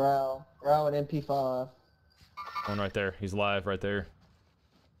left. using the growl. Growl and MP5. One right there. He's live right there.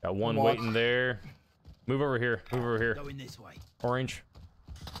 Got one Watch. waiting there. Move over here. Move over here. Going this way. Orange.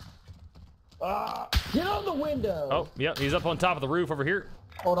 Ah! Get on the window. Oh, yep. He's up on top of the roof over here.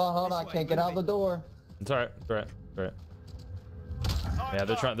 Hold on. I can't get out the door. It's all right. It's all right. It's all right. Yeah,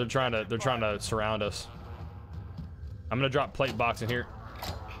 they're trying to surround us. I'm gonna drop plate box in here.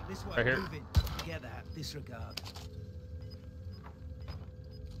 This way, Right here. moving. Get that. Disregard.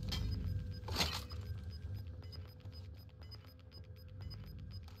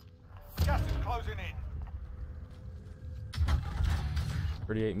 Gas is closing in.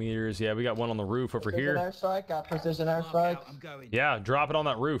 38 meters. Yeah, we got one on the roof over Precision here. airstrike, got precision airstrike. Mark out, I'm going. Yeah, drop it on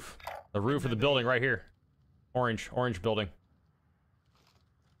that roof. The roof of the building right here. Orange building.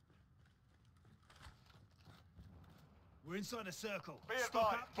 We're inside a circle. Be Stock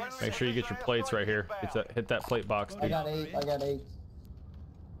advised, up, get friendly Make sure you get your plates right here. Hit that plate box, I dude. got 8. I got 8.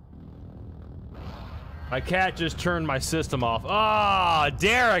 My cat just turned my system off. Ah,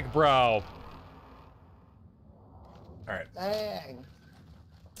 Derek, bro. All right. Dang.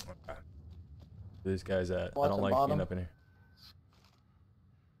 Where these guys at? I Watch don't the like bottom. being up in here.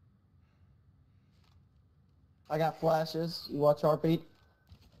 I got flashes. You watch heartbeat.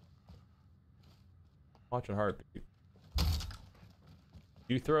 Watching heartbeat.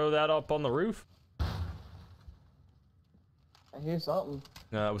 You throw that up on the roof? I hear something.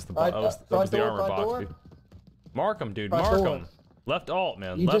 No, that was the Right, that was front the door, armor front box, door. dude. Mark them, dude. Front Mark door. them. Left alt,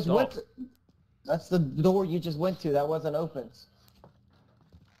 man. You Left just went. alt. To, that's the door you just went to. That wasn't open.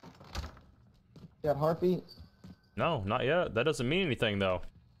 You got heartbeat. No, not yet. That doesn't mean anything though.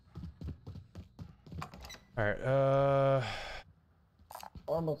 All right.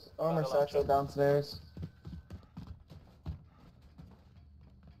 Armor satchel downstairs.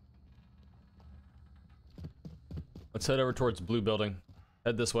 Let's head over towards blue building.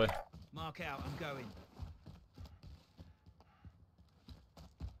 Head this way. Mark out, I'm going.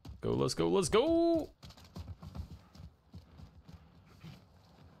 Go. Let's go. Let's go.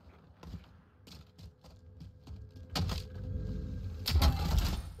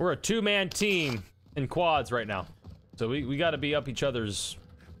 We're a 2-man team in quads right now. So we got to be up each other's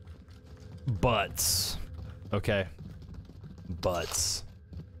butts. Okay. Butts.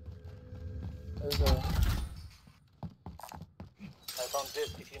 There's a. I found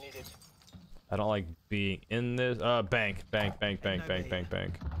this if you need it. I don't like being in this. Bank. Bank.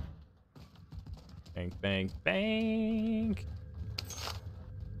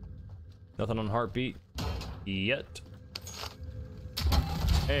 Nothing on heartbeat yet.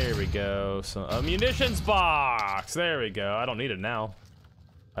 There we go. So a munitions box. There we go. I don't need it now.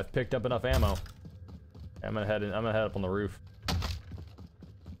 I've picked up enough ammo. I'm gonna head up on the roof.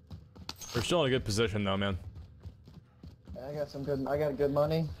 We're still in a good position though, man. I got some good. I got good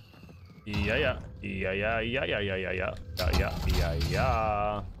money. Yeah.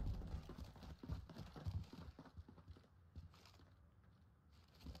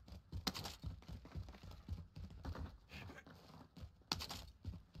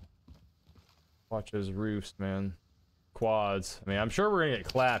 Watch those roofs, man. Quads. I mean, I'm sure we're gonna get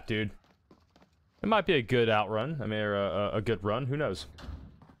clapped, dude. It might be a good outrun. I mean, or a good run. Who knows?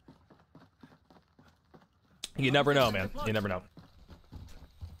 You never know, man. You never know.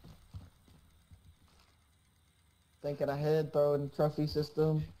 Thinking ahead, throwing trophy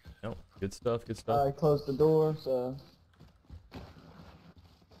system. No, good stuff. Good stuff. I closed the door, so.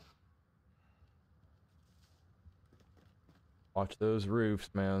 Watch those roofs,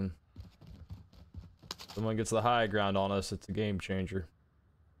 man. Someone gets the high ground on us, it's a game changer.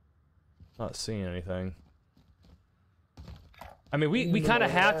 Not seeing anything. I mean, we kind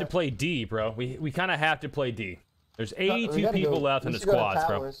of have to play D, bro. We kind of have to play D. There's 82 people left in the squads,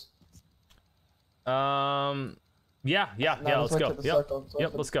 bro. Yeah, let's go.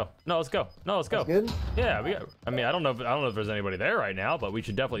 Yep, let's go. No, let's go. Let's go. Good? Yeah, we got, I mean, I don't know if there's anybody there right now, but we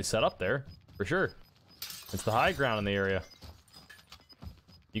should definitely set up there for sure. It's the high ground in the area.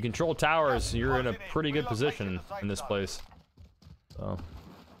 You control towers, you're in a pretty good position in this place. So.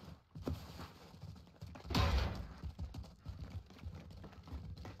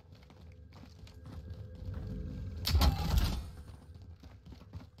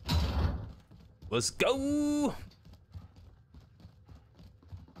 Let's go!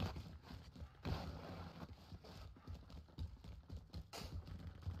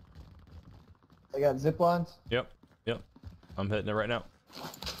 I got zip lines. Yep. I'm hitting it right now.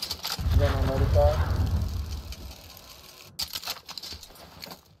 Then on the other side.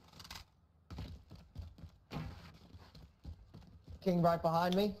 King right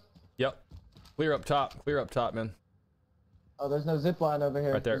behind me. Yep. Clear up top, man. Oh, there's no zip line over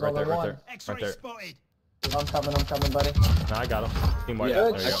here. Right there, There's right there, only right one. there. X-ray Right there. spotted. I'm coming, buddy. No, I got him. Team white. Yeah,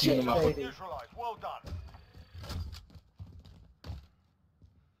 There Good you I go. seen him out. shit. Neutralized. Well done.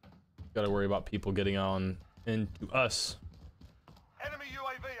 Gotta worry about people getting on into us. Enemy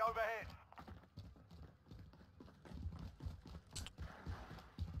UAV overhead.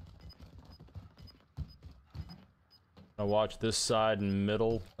 I'll watch this side and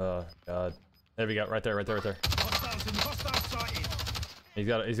middle. God. There we go. Right there, right there, right there. Hostile sighted. He's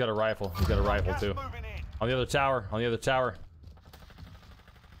got a rifle. He's got a rifle too. Moving in. On the other tower. On the other tower.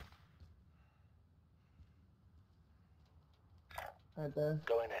 Right there.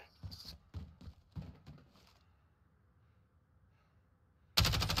 Going in.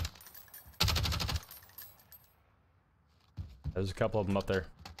 There's a couple of them up there.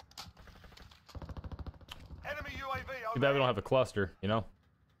 Enemy UAV Too bad we don't have a cluster, you know?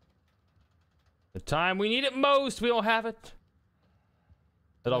 The time we need it most, we don't have it.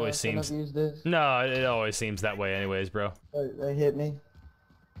 It always seems. Used this. No, it always seems that way anyways, bro. They hit me.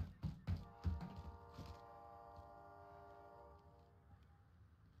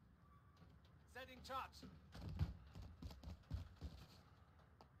 Sending touch.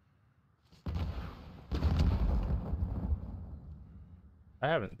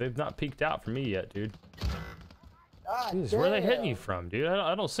 They've not peeked out for me yet, dude. God Jesus, where are they hitting damn. you from, dude?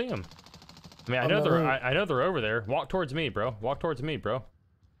 I don't see them. I mean, I On know the they're roof. I know they're over there. Walk towards me, bro. Walk towards me, bro.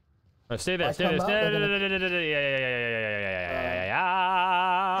 No, stay there. I Stay there. come up, Stay they're gonna-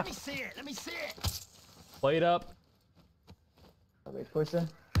 yeah. Let me see it. Let me see it. Play it up. Are they pushing?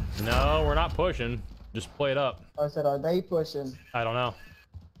 No, we're not pushing. Just play it up. I said, are they pushing? I don't know.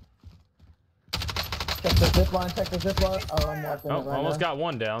 Check the zip line. Check the zip line. Oh, I'm watching Oh, it right almost now. got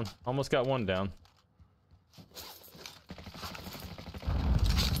one down. Almost got one down.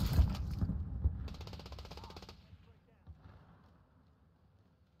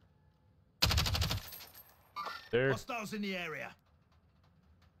 There. Hostiles in the area.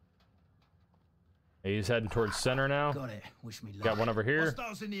 He's heading towards center now. Got it. Wish me luck. Got one over here.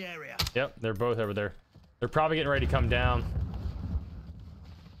 Hostiles in the area. Yep, they're both over there. They're probably getting ready to come down.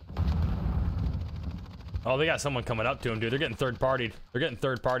 Oh, they got someone coming up to him, dude. They're getting third partied. They're getting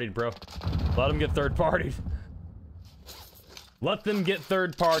third partied, bro. Let them get third partied. Let them get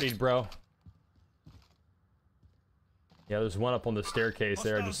third partied, bro. Yeah, there's one up on the staircase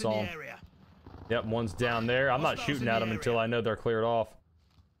there. I just saw Hostiles in him. the area. Yep, one's down there. I'm not Hostiles shooting in at the them until area. I know they're cleared off.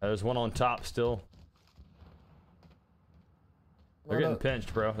 There's one on top still. They're Right getting up-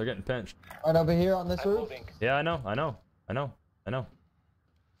 pinched, bro. They're getting pinched. Right over here on this I'm roof. moving. Yeah, I know. I know. I know. I know.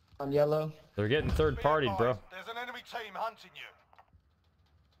 On yellow. They're getting third Be partied, bro. advised, there's an enemy team hunting you.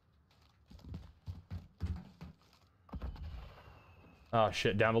 Oh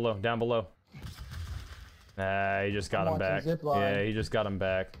shit, down below, down below. Nah, he just got I'm him back. watching zip line. Yeah, he just got him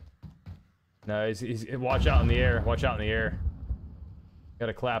back. No, he's watch out in the air. Watch out in the air.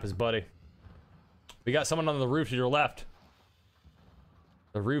 Gotta clap his buddy. We got someone on the roof to your left.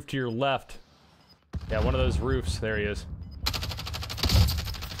 The roof to your left. Yeah, one of those roofs. There he is.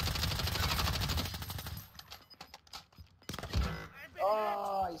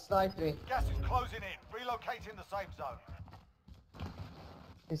 Oh, he sniped me. Gas is closing in. Relocating the safe zone.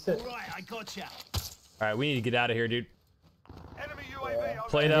 He said, All right, I gotcha. All right, we need to get out of here, dude. Enemy UAV over.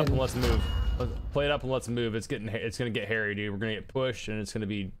 Play it up and let's move. Play it up and let's move. It's gonna get hairy, dude. We're gonna get pushed and it's gonna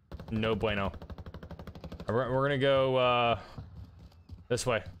be no bueno. We're gonna go this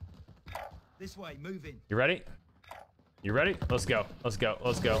way. This way, moving. You ready? You ready? Let's go. Let's go.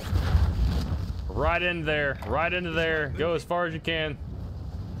 Let's go. Right into there. Right into there. Go as far as you can.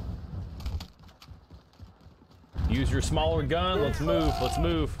 Use your smaller gun. Let's move. Let's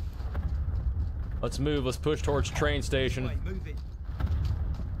move. Let's move. Let's push towards train This station. way, moving.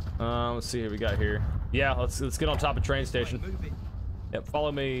 Let's see what we got here. Yeah, let's get on top of train This way, station. moving. Yep,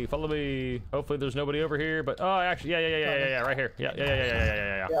 follow me. Follow me. Hopefully there's nobody over here, but oh, actually, yeah, right here. Yeah.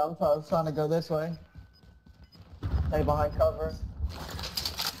 yeah, I'm trying to go this way. Stay behind cover.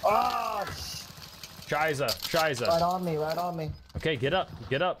 Oh, Shiza. right on me, right on me. Okay, get up.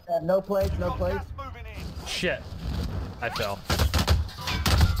 Get up. Yeah, no plates, no plates. Gas moving in. Shit. I fell.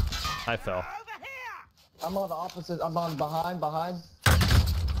 I fell. Over here. I'm on the opposite. I'm on behind.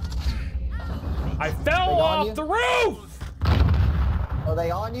 I fell They on off you? the roof! Are they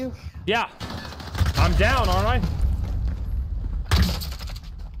on you? Yeah. I'm down, aren't I?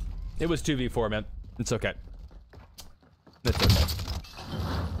 It was 2v4, man. It's okay. It's okay.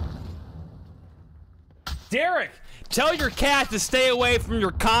 Derek, tell your cat to stay away from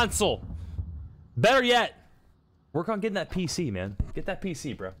your console. Better yet, work on getting that PC, man. Get that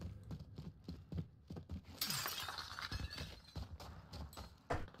PC, bro.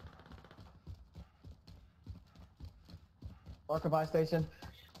 Marker by station.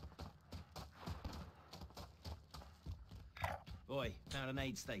 Boy, found an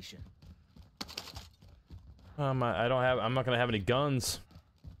aid station. I don't have. I'm not gonna have any guns.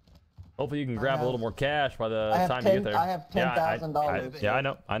 Hopefully, you can grab a have- little more cash by the I have time you get there. I have $10,000. Yeah,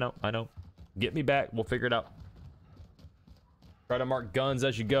 I know. Get me back. We'll figure it out. Try to mark guns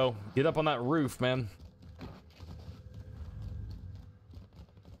as you go. Get up on that roof, man.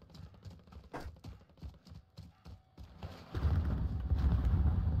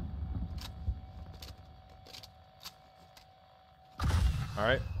 All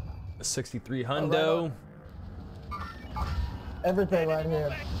right, a 63 hundo. Everything right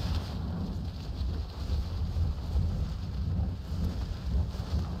here.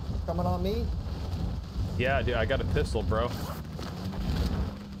 Coming on me? Yeah, dude, I got a pistol, bro.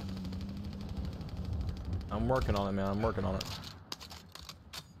 I'm working on it, man. I'm working on it.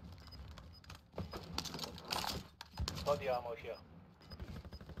 Body ammo here.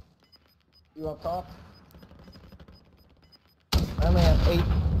 You up top? I only have 8.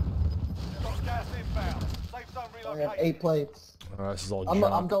 Got gas inbound. Safe zone I only have relocated. 8 plates. This is all I'm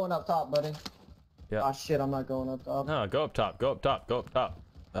junk. going up top, buddy. Yeah. Oh shit, I'm not going up top. No, go up top. Go up top. Go up top.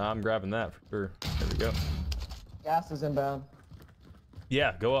 I'm grabbing that for sure. There we go. Gas is inbound.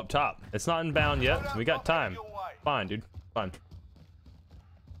 Yeah, go up top. It's not inbound yet. We got time. Fine, dude. Fine.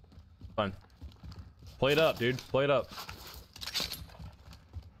 Fine. Play it up, dude. Play it up.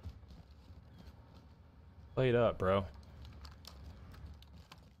 Play it up, bro.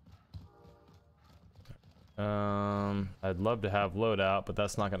 I'd love to have loadout, but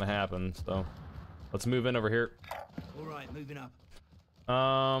that's not gonna happen. So, let's move in over here. All right, moving up.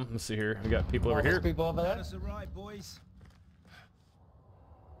 Let's see here. We got people over There's here. people over there. That's all right, boys.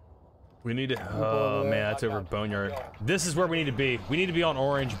 We need to. over Oh there. man, that's over Boneyard. This is where we need to be. We need to be on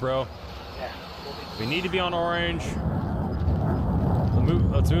orange, bro. We need to be on orange.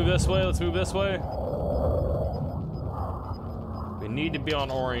 Let's move this way. Let's move this way. We need to be on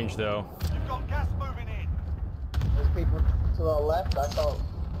orange, though. You've got gas moving in. There's people to the left. I thought.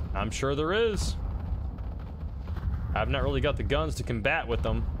 I'm sure there is. I've not really got the guns to combat with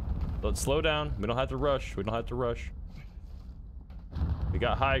them. Let's slow down. We don't have to rush. We don't have to rush. We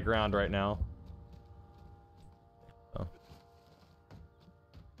got high ground right now. Oh.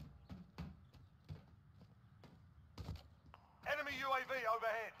 Enemy UAV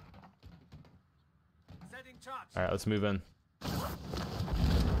overhead. Setting touch. All right, let's move in.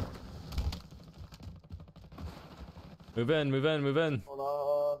 Move in, move in, move in. Hold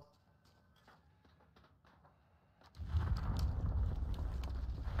on.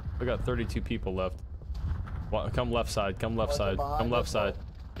 We got 32 people left. Come left side, come left side, come left side.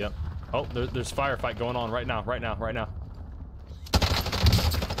 Yep. Oh, there's firefight going on right now, right now, right now.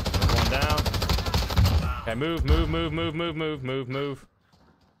 One down. Okay, move, move, move, move, move, move, move, move.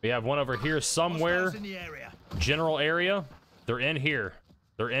 We have one over here somewhere. Hostiles in the area. General area. They're in here.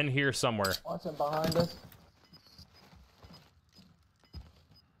 They're in here somewhere. Watching behind us.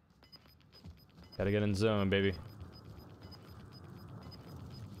 Gotta get in zone, baby.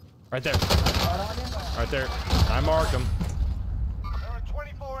 Right there. Right there. I marked him. There are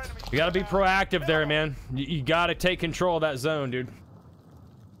 24 enemies. You gotta be proactive there, man. You gotta take control of that zone, dude.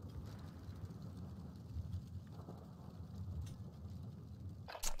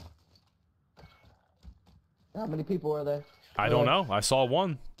 How many people are there? I don't know. I saw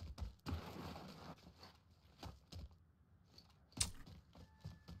one.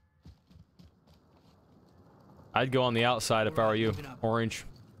 I'd go on the outside if I were you. Orange.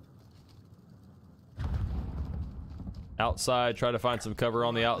 Outside, try to find some cover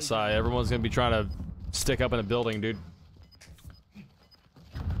on the outside. Everyone's gonna be trying to stick up in a building, dude.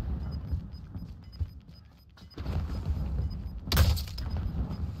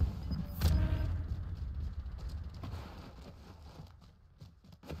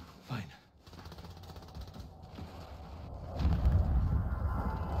 Fine.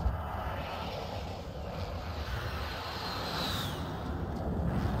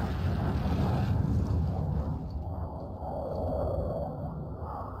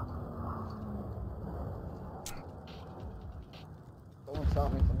 Someone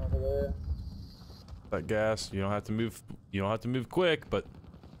shot me from over there. That gas, you don't have to move. You don't have to move quick, but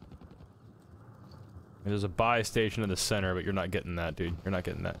there's a buy station in the center, but you're not getting that, dude. You're not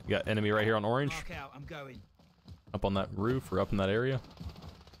getting that. You got enemy right here on orange, Mark out. I'm going. up on that roof or up in that area.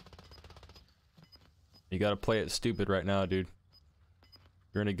 You gotta play it stupid right now, dude.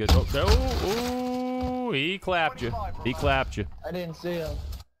 You're in a good. Oh no! Ooh, he clapped you. He clapped you. I didn't see him.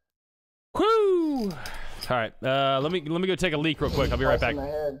 Whoo! All right, let me go take a leak real quick. I'll be right back. In the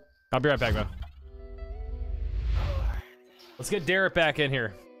head. I'll be right back, man. Let's get Derek back in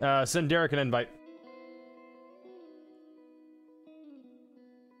here. Send Derek an invite.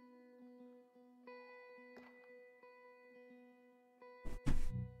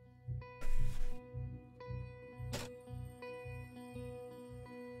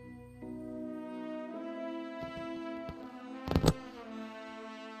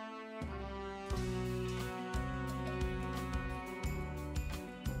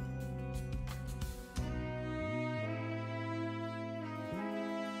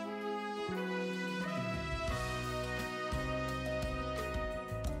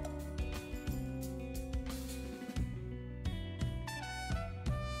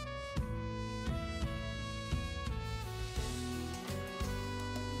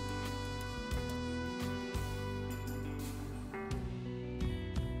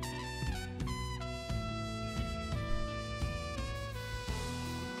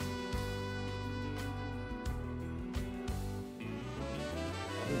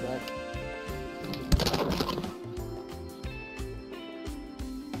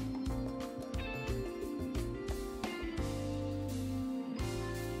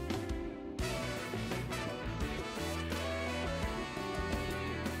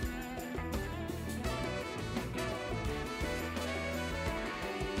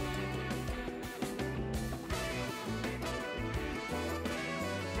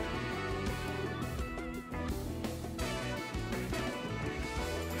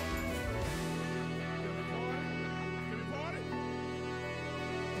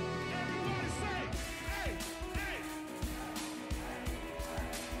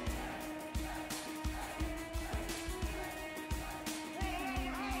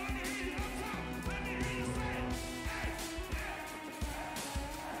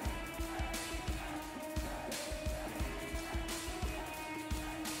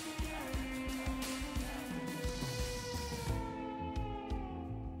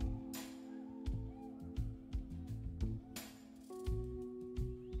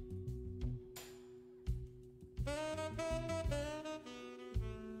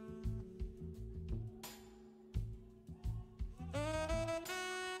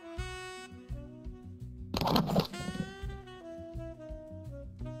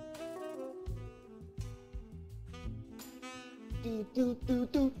 Do do do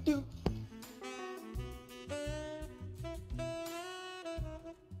do do.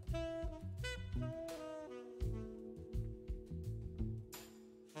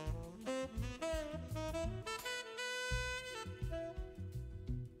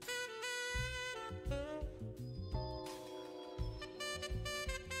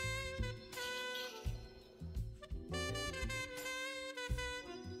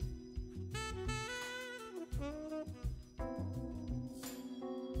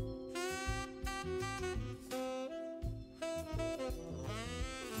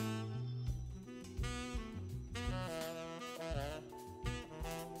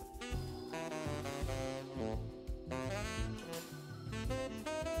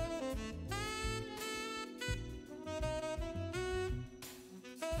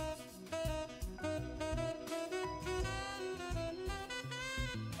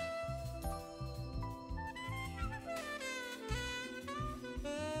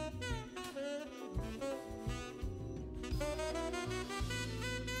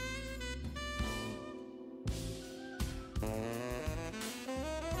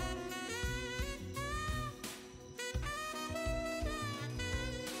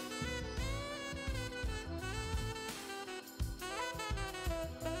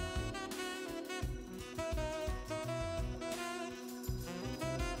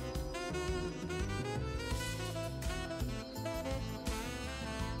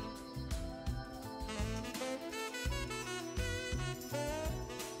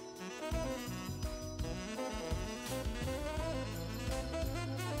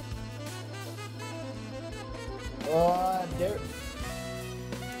 There.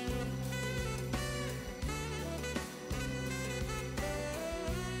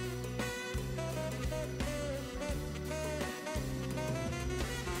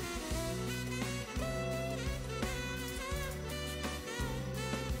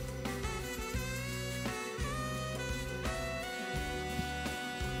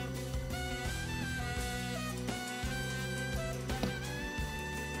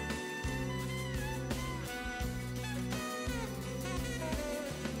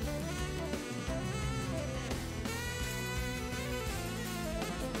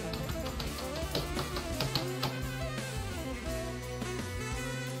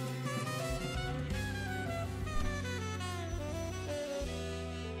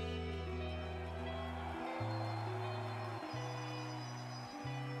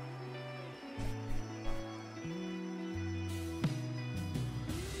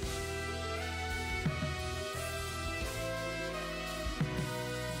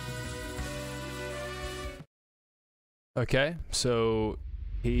 Okay, so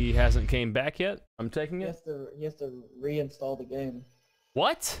he hasn't came back yet. I'm taking He it. has to reinstall the game.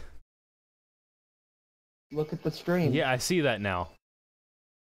 What? Look at the stream. Yeah, I see that now.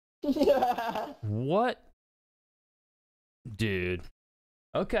 Yeah. What? Dude.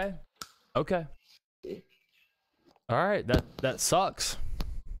 Okay. Okay. All right, that sucks.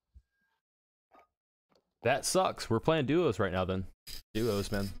 That sucks. We're playing duos right now then.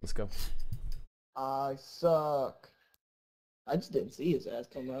 Duos, man. Let's go. I suck. I just didn't see his ass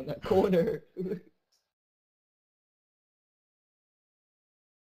come around that corner.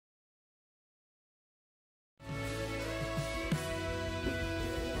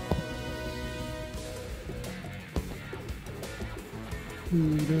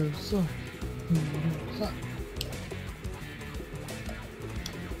 Who suck? Who suck?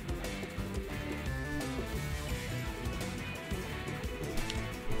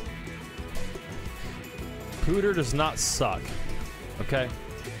 Pooter does not suck. Okay?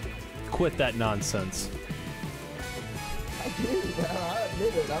 Quit that nonsense. I do, bro. I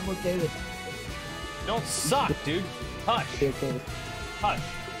admit it. I'm okay with Don't suck, dude. Hush. it. Okay. Hush.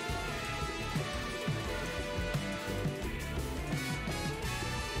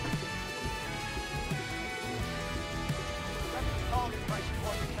 Target base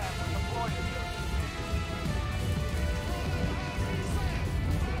what you can and deploy yourself.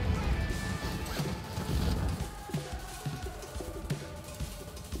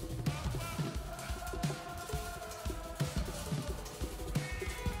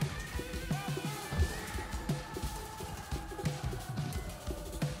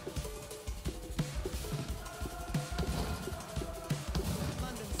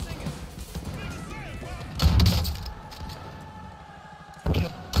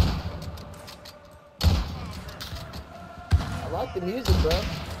 I like the music, bro.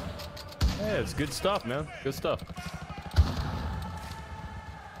 Yeah, it's good stuff, man. Good stuff.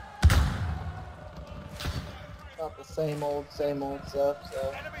 same old stuff.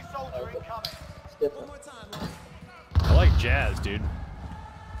 So Enemy soldier incoming. it's different. I like jazz, dude.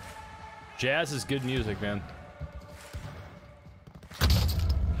 Jazz is good music, man.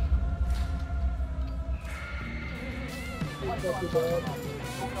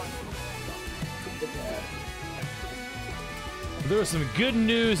 There was some good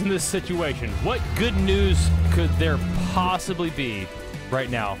news in this situation. What good news could there possibly be right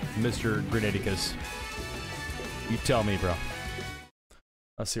now, Mr. Grenadicus? You tell me, bro.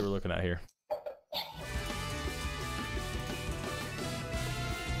 Let's see what we're looking at here.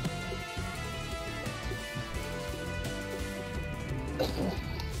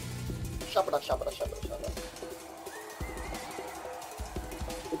 Shabba.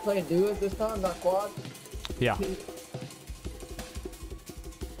 We playing duos this time, not quad? Yeah.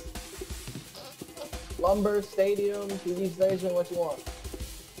 Lumber, stadium, TV station, what you want?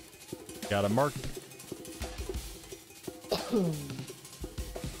 Got a mark.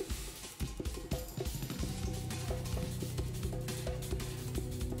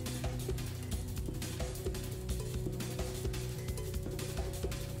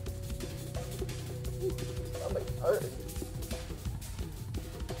 Somebody's hurt.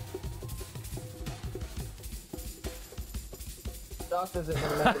 Doctor's isn't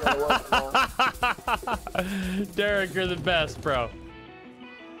gonna make it gonna work tomorrow. Derek, you're the best, bro.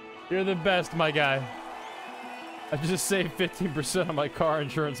 You're the best, my guy. I just saved 15% on my car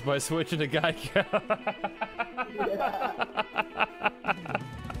insurance by switching to Geico.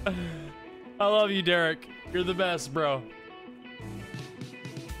 I love you, Derek. You're the best, bro.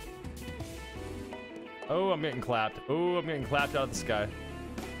 Oh, I'm getting clapped. Oh, I'm getting clapped out of the sky.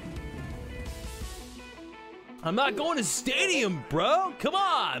 I'm not going to stadium, bro. Come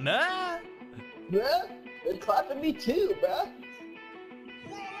on, man. Bruh, they're clapping me too, bruh.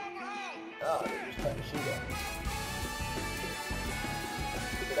 Oh, they're just trying to shoot at me.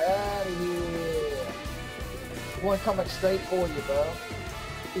 Get out of here. One coming straight for you, bro.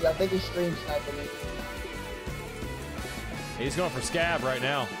 Dude, I think he's stream sniping me. He's going for scab right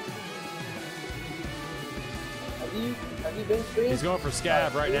now. Have you been streaming? He's going for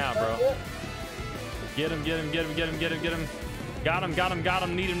scab right now, bro. Yet? Get him. Got him, need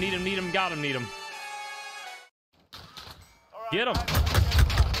him, got him, need him. Get him.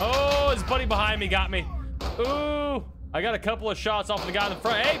 Oh, his buddy behind me got me. Ooh, I got a couple of shots off the guy in the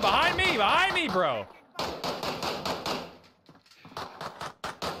front. Hey, behind me, bro.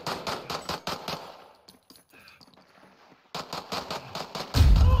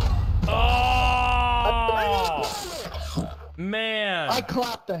 Oh, man. I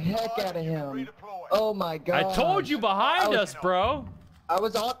clapped the heck out of him. Oh my god. I told you behind us, bro. I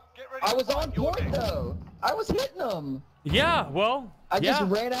was on point though. I was hitting him. Yeah, well, I just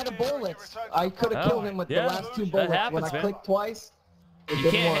ran out of bullets. I could have killed him with the last two bullets. happens, When I man. clicked twice, it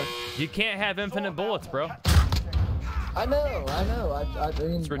didn't work. You can't have infinite bullets, bro. I know. I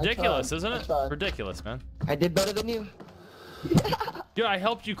mean, It's ridiculous, I tried. isn't I it? tried. Ridiculous, man. I did better than you. Dude, I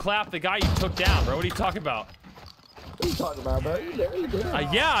helped you clap the guy you took down, bro. What are you talking about? What are you talking about, bro? You literally did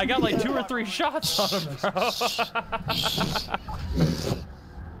it. Yeah, I got like 2 or 3 shots on him, bro.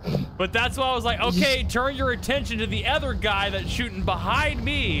 But that's why I was like, okay, turn your attention to the other guy that's shooting behind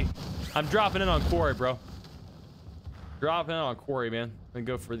me. I'm dropping in on Quarry, bro. Dropping in on Quarry, man. Then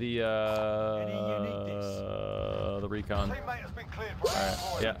go for the recon. Teammate has been cleared. All right,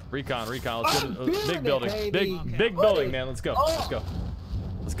 yeah, recon. Let's go. Big it, building, baby. big building, man. Let's go.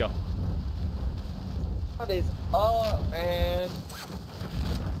 Let's go. What is up, man?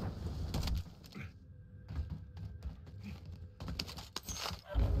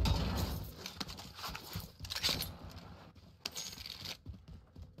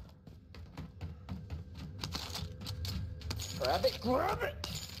 Grab it!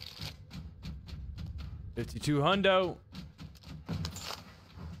 52 hundo.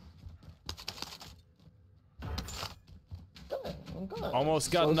 I'm good.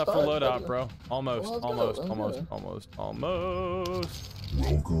 Almost got Slow enough for start, loadout, buddy. bro. Almost.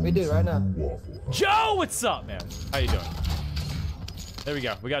 We do right now. Joe, what's up, man? How you doing? There we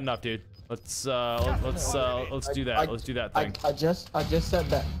go. We got enough, dude. Let's do that. Let's do that thing. I just said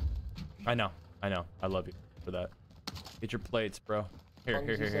that. I know. I love you for that. Get your plates, bro. Here.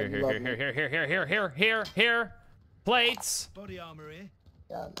 Plates. Body armor here.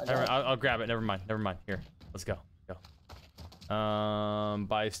 Yeah, I'll grab it. Never mind. Here. Let's go.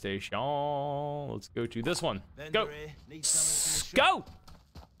 Buy station. Let's go to this one. Go. Vendor here. Need someone from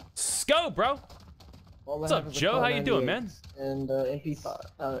the Go, bro. What's up, Joe? How you doing, man? And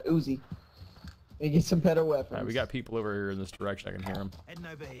MP5, Uzi. We get some better weapons. All right, we got people over here in this direction. I can hear them. Heading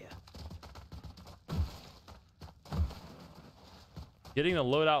over here. Getting the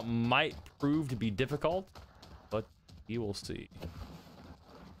loadout might prove to be difficult, but we will see.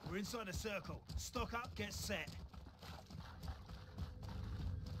 We're inside a circle. Stock up, get set.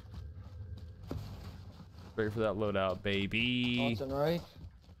 Ready for that loadout, baby. Watching right.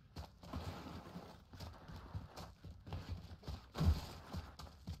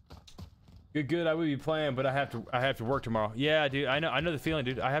 Good. I would be playing, but I have to work tomorrow. Yeah, dude. I know the feeling,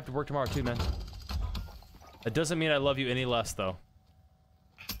 dude. I have to work tomorrow too, man. That doesn't mean I love you any less, though.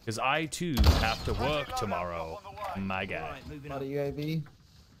 Because I too have to work tomorrow, my guy. Right, moving Not up. a UAV.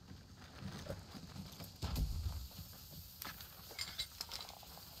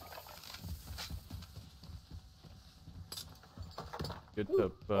 Good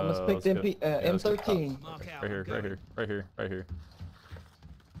up. Almost picked let's go. MP, Yeah, let's go. M13. Mark out. Right here, I'm right going. here, right here, right here.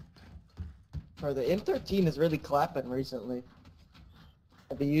 Bro, the M13 is really clapping recently.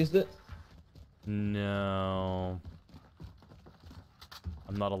 Have you used it? No.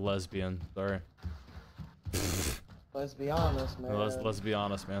 I'm not a lesbian. Sorry. Let's be honest, man. Let's be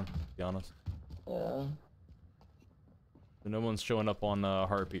honest, man. Be honest. Yeah. No one's showing up on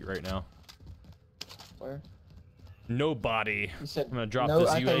Heartbeat right now. Where? Nobody. You said I'm gonna drop no, this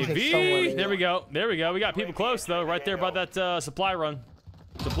I thought you said somewhere UAV. there. There we go. There we go. We got people close though, right there by that supply run.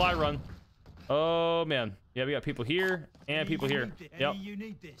 Supply run. Oh man. Yeah, we got people here and people here. Yep. You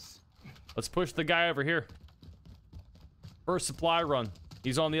need this. Let's push the guy over here. First supply run.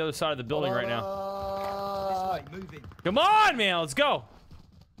 He's on the other side of the building right now. This way, moving. Come on, man. Let's go.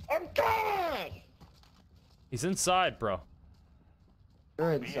 I'm dead! He's inside, bro.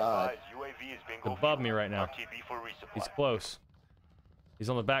 You're Be inside. advised, UAV is being He's above me right now. RTB for resupply. He's close. He's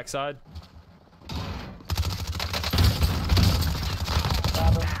on the back side.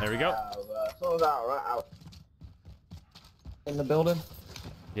 There we go. Sold out, right out. In the building?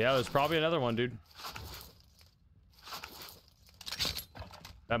 Yeah, there's probably another one, dude.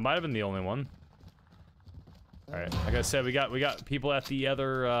 That might have been the only one. All right, like I said, we got people at the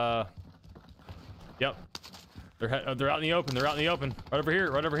other. Yep, they're out in the open. They're out in the open. Right over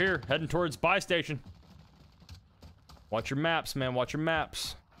here. Right over here. Heading towards buy station. Watch your maps, man. Watch your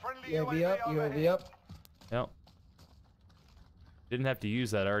maps. Friendly UAV up, UAV up. Yep. Didn't have to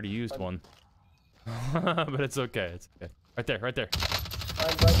use that. I already used one. But it's okay. It's okay. Right there. Right there.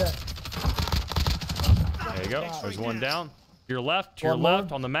 Right there. There you go. There's one down. To your left. To your One more.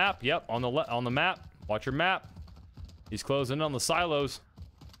 left on the map. Yep. On the map. Watch your map. He's closing in on the silos.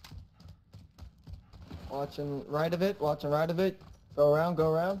 Watching right of it, watching right of it. Go around,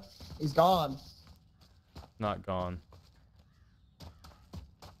 go around. He's gone. Not gone.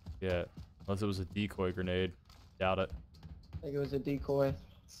 Yeah. Unless it was a decoy grenade. Doubt it. I think it was a decoy.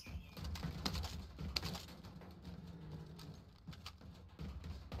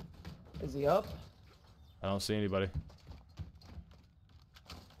 Is he up? I don't see anybody.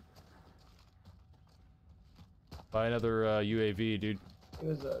 Buy another UAV, dude. He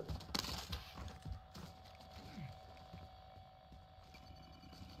was a...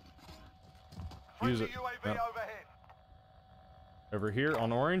 Use Friendly it. UAV Yep. overhead. Over here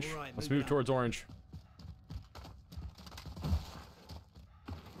on orange. All right, Let's move move out. towards orange.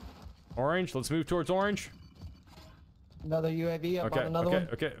 Orange. Let's move towards orange. Another UAV up Okay. on another one.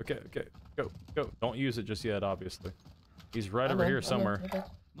 Okay. Go. Don't use it just yet, obviously. He's right I'm over in, here I'm in, somewhere. okay.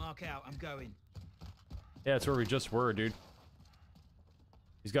 Mark out. I'm going. Yeah, that's where we just were, dude.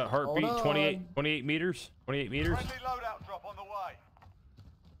 He's got heartbeat Hold on. 28 meters. 28 meters. Friendly loadout drop on the way.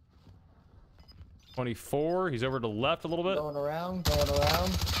 24. He's over to the left a little bit. Going around, going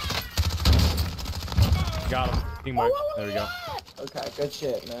around. Got him. Teamwork. There we go. Okay, good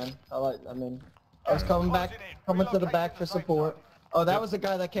shit, man. I was coming back, coming to the back for support. Oh, that was the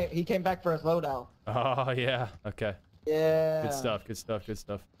guy that he came back for his loadout. Oh, yeah. Okay. Yeah. Good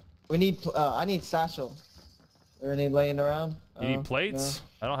stuff. We need, I need satchel. There any laying around? You need plates?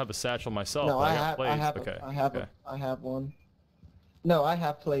 I don't have a satchel myself. No, but I got have, plates. I have, Okay. I have, okay. I have one. No, I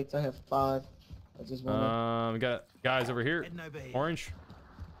have plates. I have 5. I just want We got guys over here. Heading over here. Orange.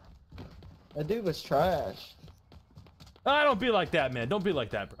 that dude was trash. Ah, don't be like that, man. Don't be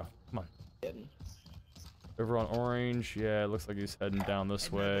like that, bro. Come on. Kidding. Over on orange. Yeah, it looks like he's heading down this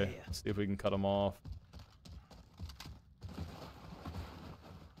Heading over way. here. Let's see if we can cut him off.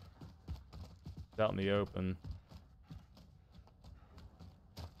 He's out in the open.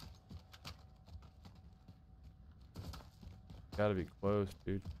 Gotta be close,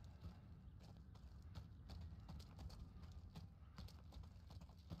 dude.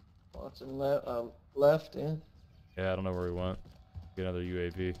 Watching left in. Yeah, I don't know where he went. Get another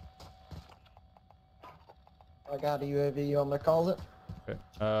UAV. I got a UAV. You want me to call it?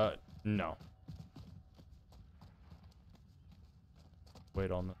 Okay. No.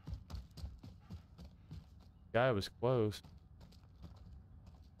 wait on the guy was close.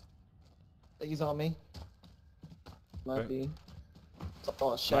 He's on me. Might Okay. be. Up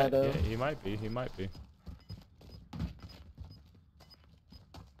on shadow. Yeah, he might be. He might be.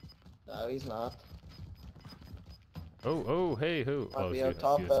 No, he's not. Oh, hey, who? Might Oh, be it's up you,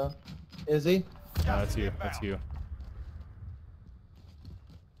 top it's you. though. Is he? No, that's you. That's you.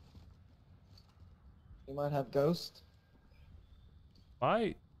 He might have ghost.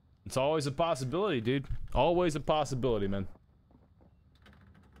 Might. It's always a possibility, dude. Always a possibility, man.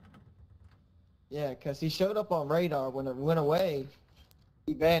 Yeah, cause he showed up on radar when it went away.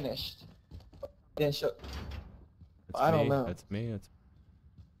 He vanished. Didn't show. That's I don't me. know. That's me. It's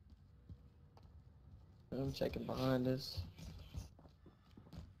I'm checking behind us.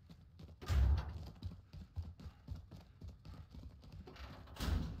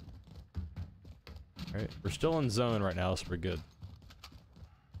 all right. We're still in zone right now, so we're good.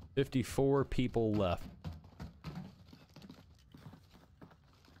 54 people left.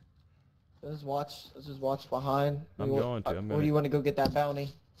 Let's just watch behind. I'm going to. Or you want to go get that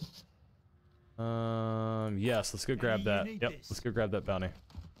bounty? Yes. Let's go grab you that. need Yep. this. Let's go grab that bounty.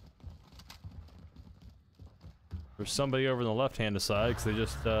 There's somebody over on the left-hand side because they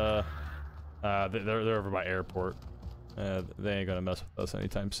just they're over by airport. They ain't gonna mess with us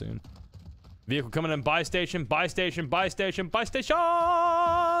anytime soon. Vehicle coming in. Buy station. Buy station. Buy station. Buy station.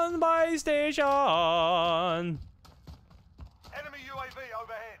 Buy station. Enemy UAV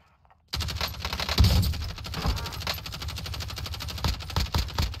overhead.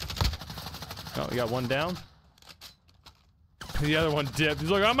 Oh, we got one down. The other one dipped. He's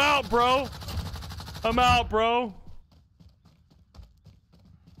like, I'm out, bro. I'm out, bro.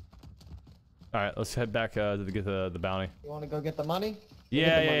 All right, let's head back to get the bounty. You want to go get the money?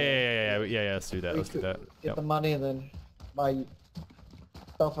 Yeah. Let's do that. Let's do that. Get the money and then buy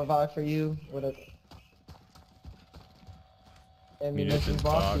self-revive for you with a ammunition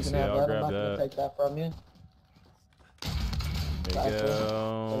box. You can yeah, have I'll that. I'm grab not gonna that. take that from you. There you Take the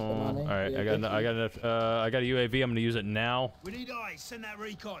go. money. All right, Yeah, I got enough. I got a UAV. I'm gonna use it now. We need eyes. Send that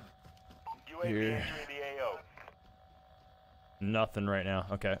recon. UAV Here. entering the AO. Nothing right now.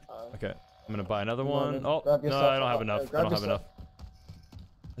 Okay. Alright. Okay. I'm gonna buy another Come on, one. man. Oh Grab no, yourself I don't have a- enough. I grab don't have yourself- enough.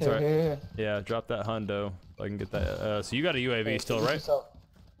 That's all right. Here. Yeah, drop that hundo so I can get that. So you got a UAV Hey, still, get right? yourself-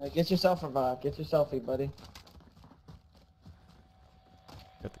 hey, get yourself revive. Get your selfie, buddy.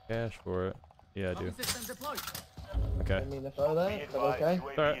 Got the cash for it. Yeah, I do. I Okay. mean to throw Be that, but advised, okay.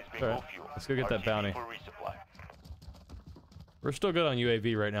 UAV Alright, is being alright. fuel. Let's go get that RTB bounty. for resupply. We're still good on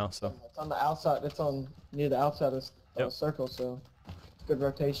UAV right now, so. It's on the outside. It's on near the outside of the Yep. circle, so it's good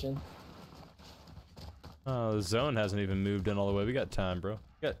rotation. Oh, the zone hasn't even moved in all the way. We got time, bro.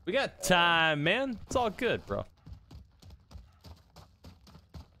 We got time, man. It's all good, bro.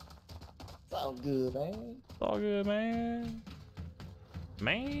 Sound good, man. It's all good, man.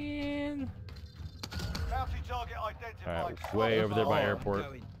 Man. Bounty target identified. All right, way over there by Oh, airport.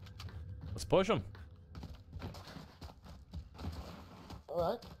 Going. Let's push them. All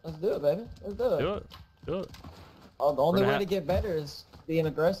right, let's do it, baby. Let's do it. Do it. Do it. Oh, the only gonna way ha- to get better is being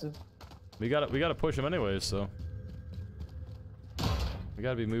aggressive. We gotta push them anyways, so. We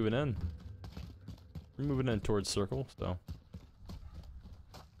gotta be moving in. We're moving in towards circle, so.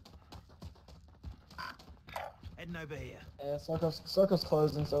 Heading over here. Yeah, circle's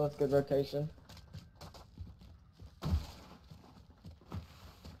closing, so that's good rotation.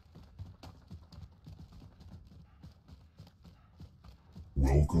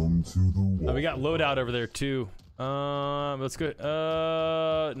 Welcome to the wall. Oh, we got loadout over there too. Let's go.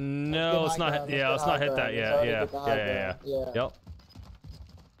 No, let's not. Yeah, let's not hit that. Yeah. Yep.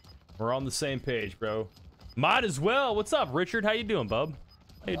 We're on the same page, bro. Might as well. What's up, Richard? How you doing, bub?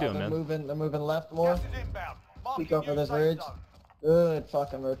 How you doing, they're man? They're moving left more. Gas is inbound. Peek Marking over new this safe ridge. zone. Good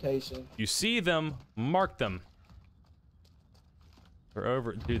fucking rotation. You see them, mark them. They're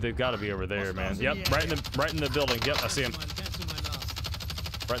over. Dude, they've got to be over there, man. Yep, right in the building. Yep, I see him. Cancel my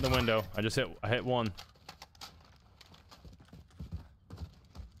last. Right in the window. I hit one.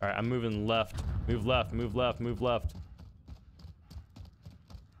 All right, I'm moving left. Move left. Move left. Move left.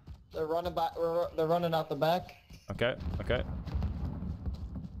 They're running back. They're running out the back. Okay. Okay.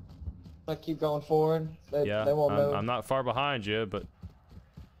 I keep going forward. They won't move. I'm not far behind you, but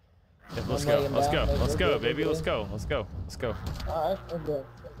yeah, let's I'm go. laying Let's down. go. They're Let's go, good, baby. they're Let's good. go. Let's go. Let's go. All right, we're good.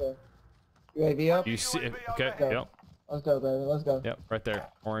 We're good. UAV up. You see? UAV Okay. overhead. Yep. Let's go, baby. Let's go. Yep. Right there.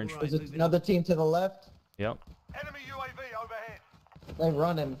 Orange. Right. There's another team to the left. Yep. Enemy UAV overhead. They're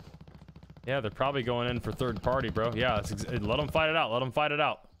running. Yeah, they're probably going in for third party, bro. Yeah, let them fight it out. Let them fight it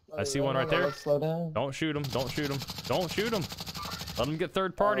out. I see one right there. Let's slow down. Don't shoot him. Don't shoot him. Don't shoot him. Let him get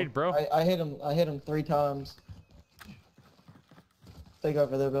third partied, bro. I hit him. I hit him 3 times. Take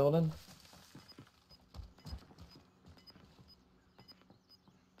over their building.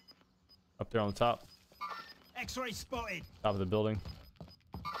 Up there on the top. X-ray spotted. Top of the building.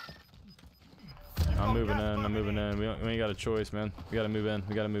 I'm moving in. I'm moving in. We ain't got a choice, man. We gotta move in.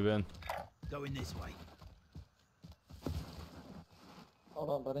 We gotta move in. Going this way.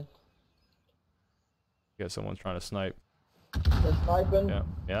 Hold on, buddy. Got someone trying to snipe. They're sniping. Yeah.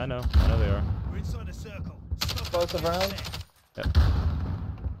 Yeah, I know. I know they are. We're inside a circle. Stop Both and around. get set. Yep.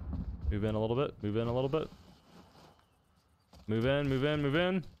 Move in a little bit. Move in a little bit. Move in. Move in. Move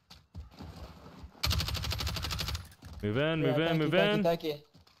in. Move in. Move in. Move in. Thank you.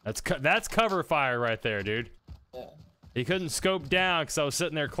 That's cover fire right there, dude. Yeah. He couldn't scope down because I was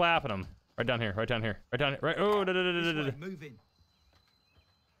sitting there clapping him. Right down here. Right down here. Right down here. Right. Oh. This way, moving.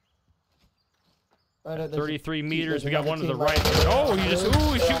 Right, there's 33 a- meters. We there's got one to the another right. team Oh, he just.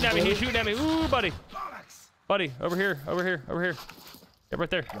 Ooh, he's Yeah, shooting at me. dude. He's shooting at me. Ooh, buddy. Bollocks. Buddy, over here. Over here. Over here. Yeah, right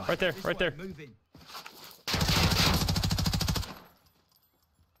there. Right there. This Right way, there. moving.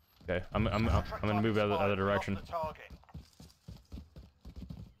 Okay, I'm gonna move out of the other direction. The target.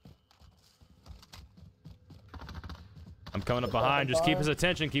 I'm coming up behind. Just keep his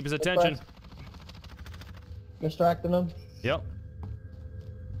attention. Keep his attention. Distracting them. Yep.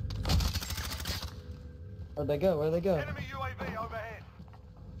 Where'd they go? Where'd they go? Enemy UAV overhead.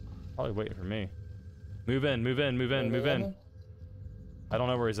 Probably waiting for me. Move in. Move in. Move in. Move in. I don't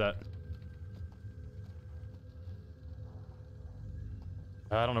know where he's at.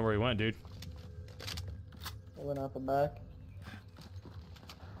 I don't know where he went, dude. They went out the back.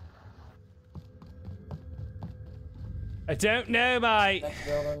 I don't know, mate. Next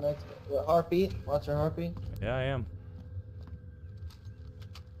building, next. Heartbeat. Watch your heartbeat. Yeah, I am.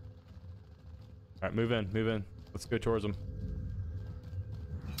 All right, move in. Move in. Let's go towards him.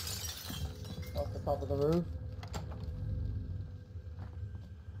 Off the top of the roof.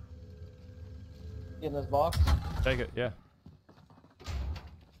 Get in this box. Take it. Yeah.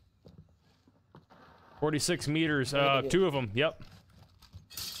 46 meters. 2 of them. Yep.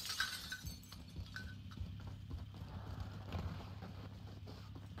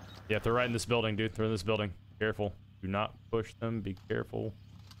 Yeah, they're right in this building, dude. They're in this building. Careful. Do not push them. Be careful.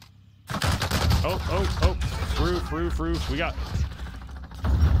 Oh. Roof. We got...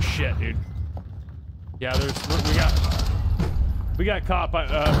 Shit, dude. Yeah, we got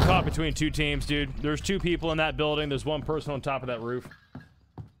caught between 2 teams, dude. There's 2 people in that building. There's 1 person on top of that roof.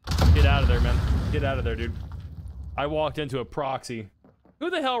 Get out of there, man. Get out of there, dude. I walked into a proxy. Who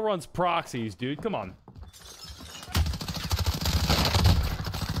the hell runs proxies, dude? Come on.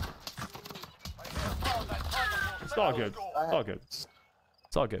 It's all good. It's all good.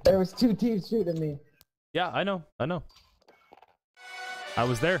 It's all good. There was 2 teams shooting me. Yeah, I know. I know. I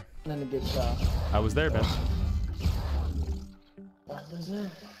was there. And then a good shot. I was there, man. That was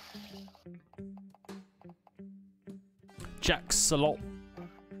it. Jack Salot.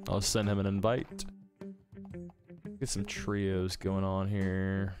 I'll send him an invite. Get some trios going on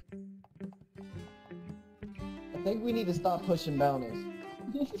here. I think we need to stop pushing bounties.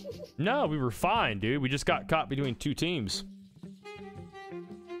 No, we were fine, dude. We just got caught between 2 teams.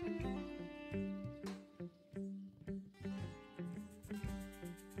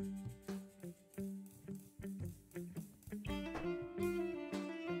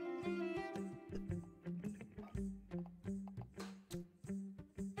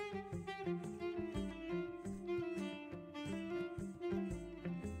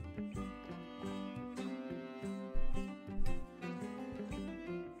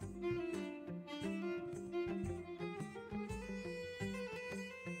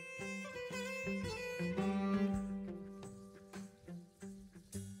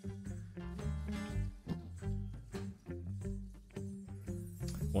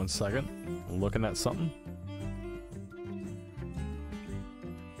 One second. Looking at something.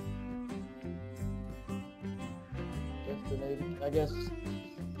 I guess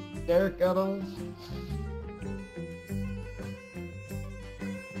Derek got on.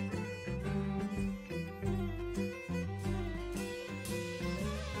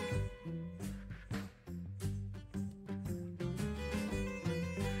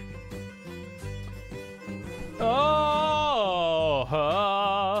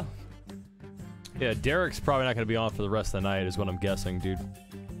 Yeah, Derek's probably not going to be on for the rest of the night is what I'm guessing, dude.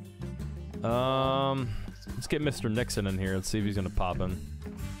 Let's get Mr. Nixon in here. Let's see if he's going to pop in.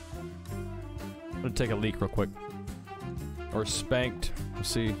 I'm going to take a leak real quick. Or spanked. We'll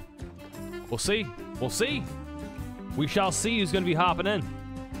see. We'll see. We'll see. We shall see who's going to be hopping in.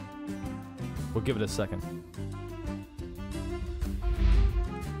 We'll give it a second.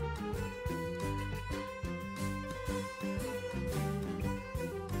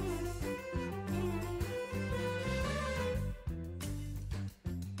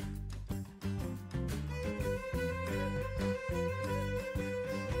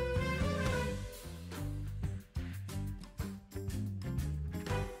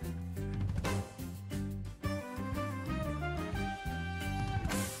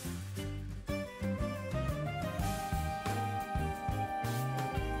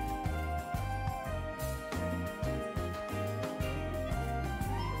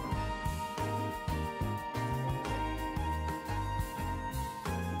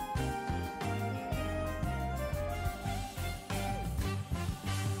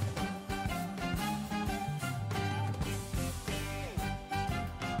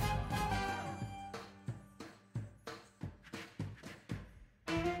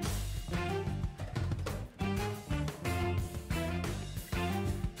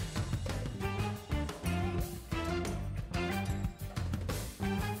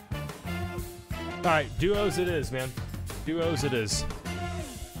 All right, duos it is, man. Duos it is.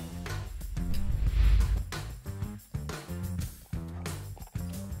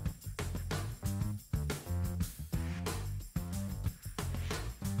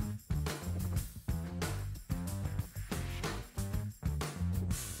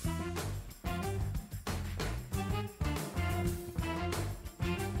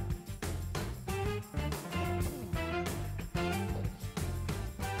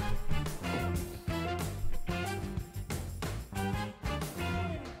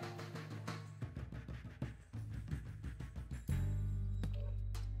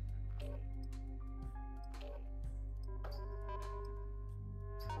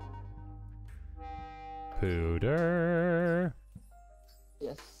 Pooter.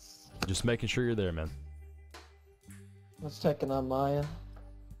 Yes. Just making sure you're there, man. Let's check in on Maya.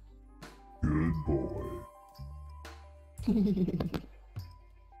 Good boy.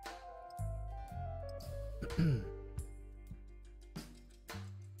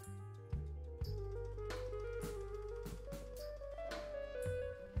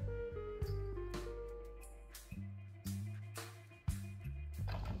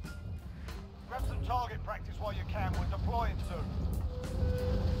 Grab some target practice while you can. We're deploying soon.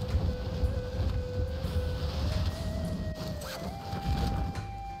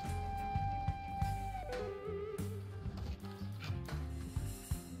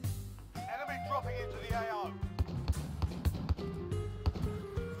 Enemy dropping into the AO.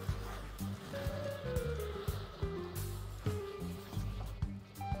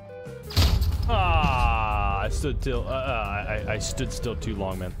 Ah, I stood still. I stood still too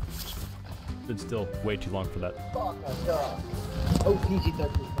long, man. Stood still way too long for that. Fuck, I got. Oh,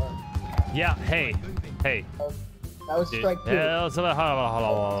 PG-13. Yeah. Hey. Hey. That was strike two. Yeah,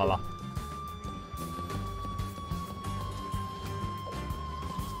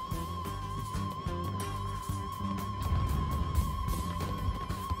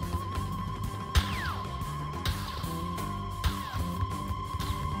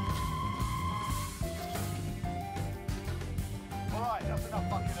 Alright, that's enough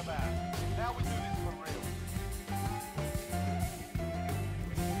fucking about. Now we do this for real.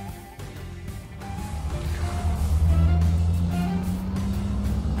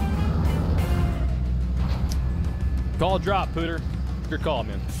 Call drop, Pooter. Your call,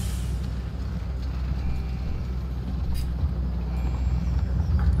 man.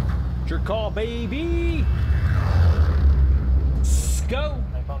 Your call, baby. Go.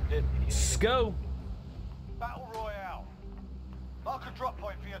 Go. Battle Royale. Mark a drop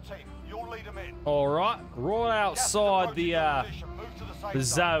point for your team. You'll lead them in. All right. Roll outside the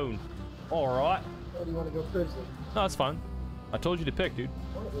zone. All right. Or do you want to go prison? No, that's fine. I told you to pick, dude.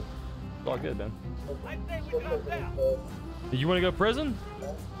 It's all good, man. You want to go prison?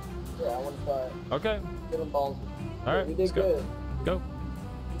 Yeah, I want to try it. Okay. Get them balls. All right. We Let's did go. good. Go.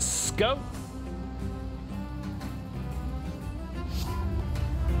 Go.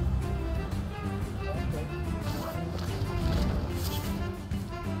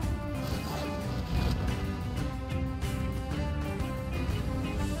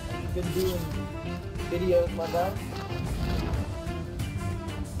 Been doing videos, my guy.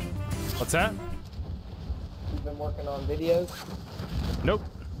 What's that? You've been working on videos. Nope.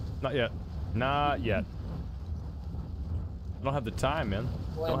 Not yet. Not yet. I don't have the time, man.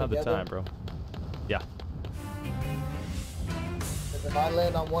 Land Don't have the together. time, bro. Yeah. Because if I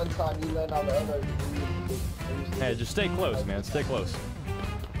land on one side, you land on the other. Hey, just stay close, man. Stay close.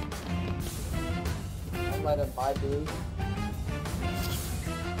 I'm letting buy blue.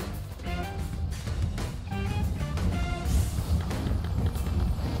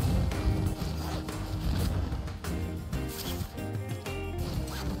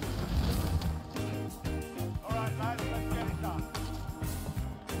 Alright, lads, let's get it done.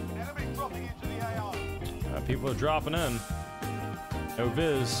 Enemy dropping into the AO. People are dropping in. No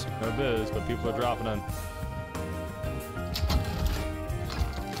viz, but people are dropping in.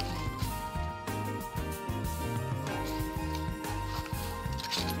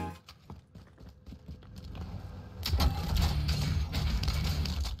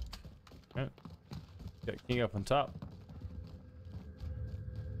 Alright. Got King up on top.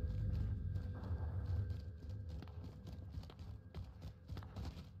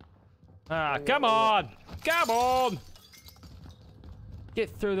 Ah, come on! Come on! Get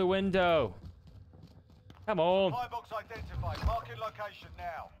through the window. Come on. Buy box identified. Marking location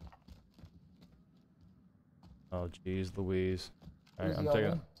now. Oh, jeez, Louise. All right, Who's I'm going?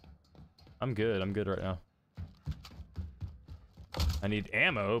 taking. I'm good. I'm good right now. I need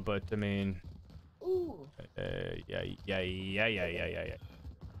ammo, but I mean, Ooh. yeah.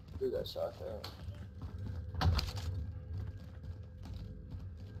 Dude, that shot there.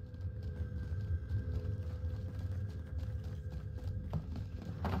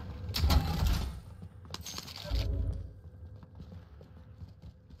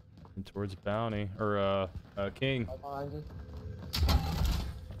 And towards bounty or king. Behind you.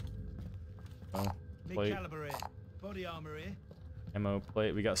 Oh, Big plate, caliber here. Body armor here. ammo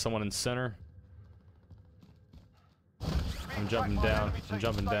plate. We got someone in center. I'm Being jumping tracked by down. enemy I'm team.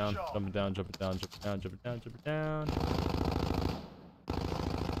 jumping Stay down. sharp. Jumping down. Jumping down. Jumping down. Jumping down. Jumping down.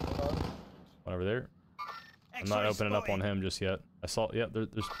 One over there. I'm not X-ray opening up on spotted. him just yet. I saw. Yeah,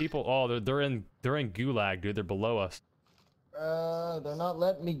 there's people. Oh, they're in gulag, dude. They're below us. They're not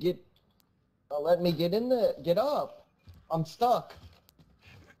letting me get. Not letting me get in there. Get up. I'm stuck.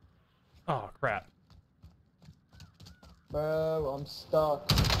 Oh crap. Bro, I'm stuck.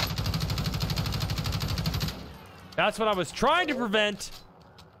 That's what I was trying to prevent,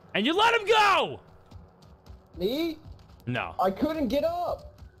 and you let him go. Me? No, I couldn't get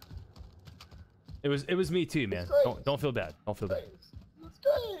up. it was me too, man. great. Don't feel bad. Don't feel bad. It's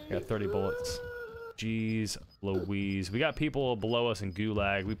great. Got 30 bullets. Jeez Louise. We got people below us in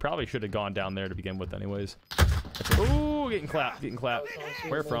gulag. We probably should have gone down there to begin with anyways. Ooh, getting clapped, getting clapped.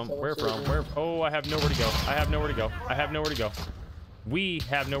 Where from? Where from? Where? Oh, I have nowhere to go. I have nowhere to go. I have nowhere to go. We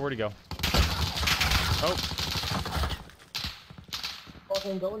have nowhere to go. Oh,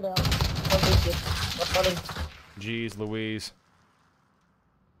 Fucking going down. I'm running. jeez Louise.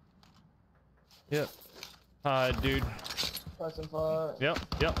 Yep. Hi, dude. Pressing fire. Yep,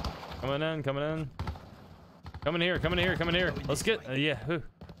 yep. Coming in, coming in. Coming here, coming here, coming here. Let's get, yeah. Whew.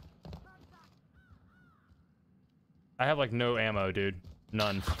 I have like no ammo, dude.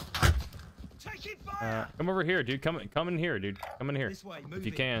 None. Taking fire. Come over here, dude. Come in here, dude. Come in here. This way, If move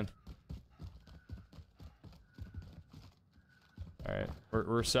you it. can. All right,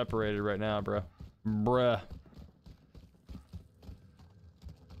 we're separated right now, bro. Bruh.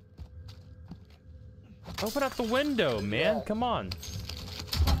 Open up the window, man. Come on.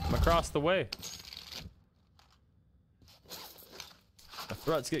 I'm across the way. The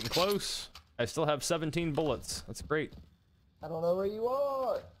threat's getting close. I still have 17 bullets. That's great. I don't know where you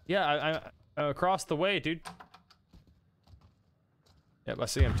are. Yeah, I'm across the way, dude. Yep, I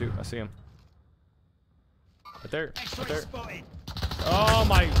see him too. I see him. Right there. Right X-ray there. spotted. Oh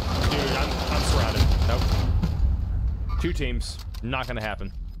my, dude, I'm surrounded. Nope. 2 teams. Not gonna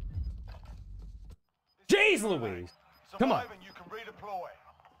happen. Jeez Louise. Come on. Survive and you can redeploy.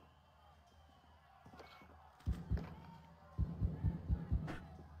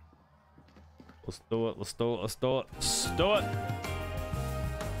 Let's do it. Let's do it. Let's do it. Let's do it.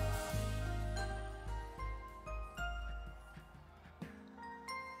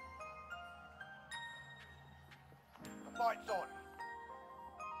 The fight's on.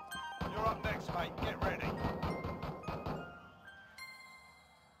 You're up next, mate. Get ready.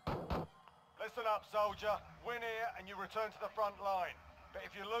 Listen up, soldier. Win here and you return to the front line. But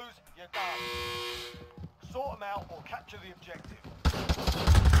if you lose, you're done. Sort them out or capture the objective.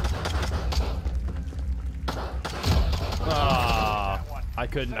 Ah, I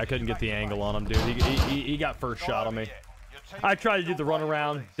couldn't get the angle on him, dude. He got first shot on me. I tried to do the run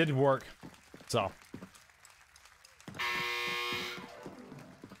around, didn't work. So.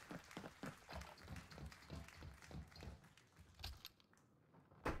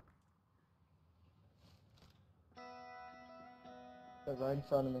 They're right in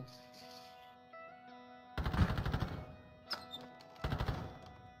front of me.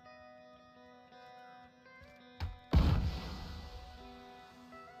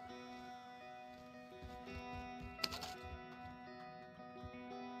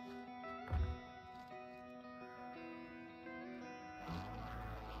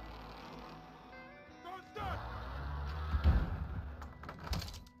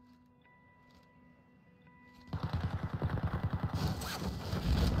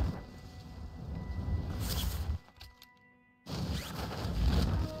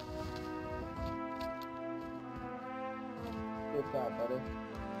 Good job, buddy.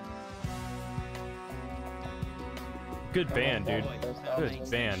 Good band, dude.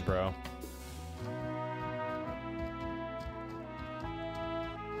 Good band, bro.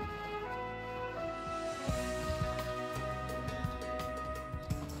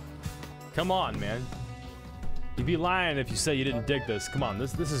 Come on, man. You'd be lying if you say you didn't dig this. Come on,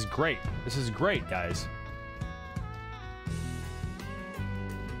 this is great. This is great, guys.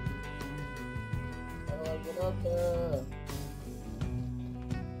 Oh, get up there.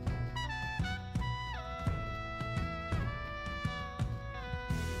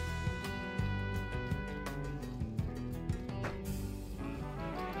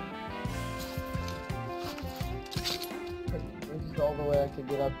 This is all the way I could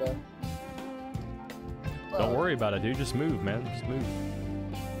get up there. Don't worry about it, dude. Just move, man. Just move.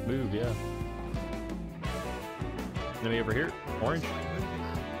 Move, yeah. Enemy over here. Orange.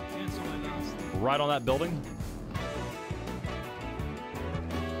 right on that building.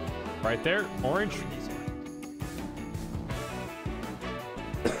 Right there, orange.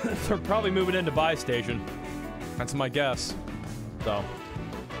 They're probably moving into buy station. That's my guess. So.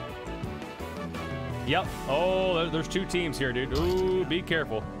 Yep. Oh, there's two teams here, dude. Ooh, be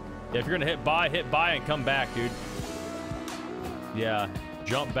careful. Yeah, if you're gonna hit buy and come back, dude. Yeah,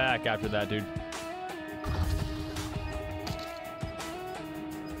 jump back after that, dude.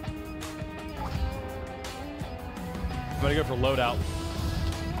 I'm gonna go for loadout.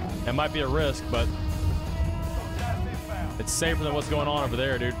 That might be a risk, but it's safer than what's going on over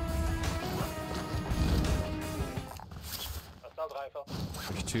there, dude.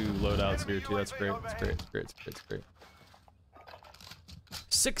 There's two loadouts here too. That's great. That's great. That's great. That's great.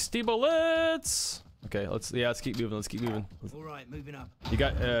 60 bullets. Okay, let's keep moving. Let's keep moving. All right, moving up. You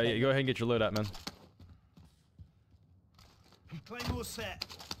got yeah, go ahead and get your loadout, man. Claymore set.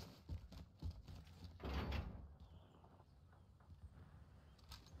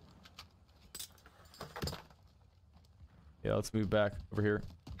 Yeah, let's move back over here.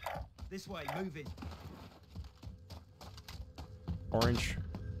 This way, moving. Orange.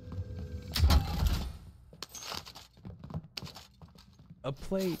 A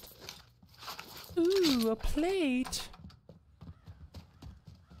plate. Ooh, a plate.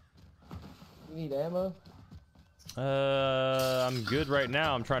 You need ammo? I'm good right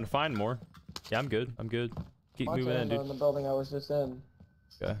now. I'm trying to find more. Yeah, I'm good. I'm good. Keep moving in, dude. In the building I was just in.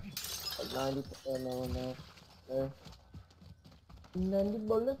 Okay. Like 90 ammo in there. There. 90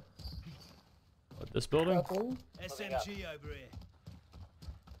 bullets. What, this building? Nothing. SMG over here.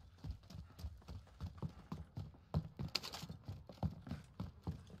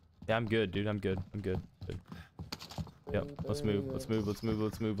 Yeah, I'm good, dude. I'm good. I'm good. Good. Yep. Let's move. Let's move. Let's move.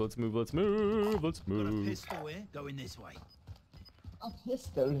 Let's move. Let's move. Let's move. Let's Got a move. pistol here, going this way. A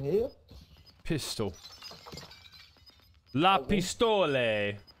pistol here? Pistol. La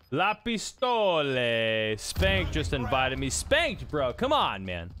pistole. La pistole. Spank just invited me. Spanked, bro. Come on,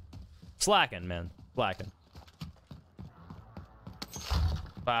 man. Slacking, man. Slacking.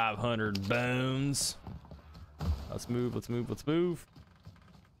 500 bones. Let's move. Let's move. Let's move.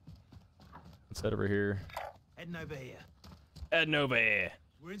 Let's head over here. Heading over here. Heading over here.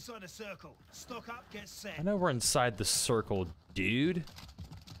 We're inside a circle. Stock up, get set. I know we're inside the circle, dude.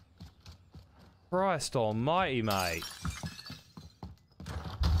 Christ almighty, mate.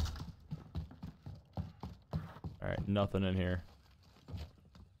 Alright, nothing in here.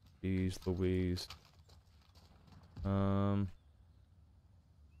 Jeez Louise. Oh,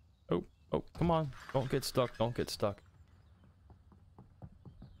 come on. Don't get stuck. Don't get stuck.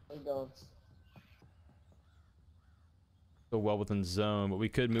 Where you going? So well within zone, but we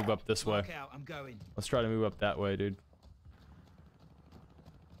could move up this way. Mark out, I'm going. Let's try to move up that way, dude.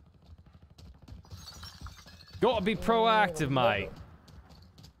 Gotta be proactive, mate.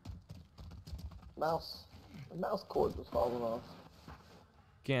 Mouse. The mouse cord was falling off.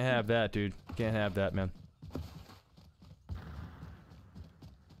 Can't have that, dude. Can't have that, man.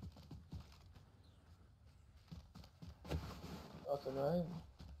 Nothing, right?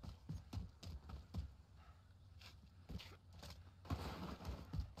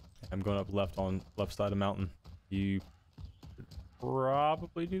 I'm going up left on left side of mountain. You should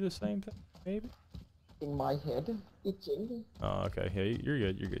probably do the same thing, maybe? In my head, itching. Oh, okay. Yeah, you're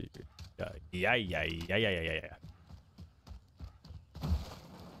good. You're good. You're good. Yeah.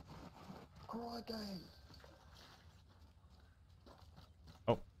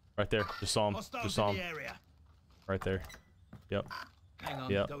 Oh, right there. Just saw him. Hostiles Just saw in him. the area. Right there. Yep. Hang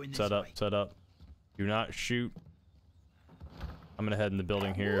on, Yep. going this Set up. way. Set up. Do not shoot. I'm gonna head in the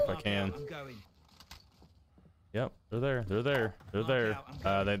building here if I can. I'm going. Yep. They're there. They're there. They're Mark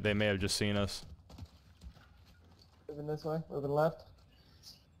out, there. They may have just seen us. Moving this way, moving left.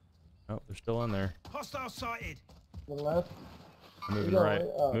 Oh, they're still in there. Hostile sighted. Moving left. I'm moving Yeah, right.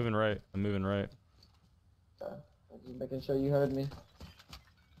 oh. Moving right. I'm moving right. I'm just making sure you heard me.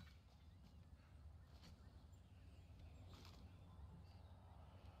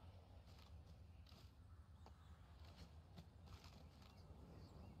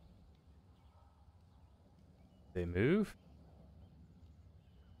 They move?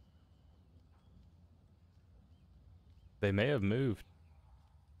 They may have moved.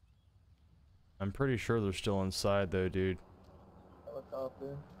 I'm pretty sure they're still inside though, dude.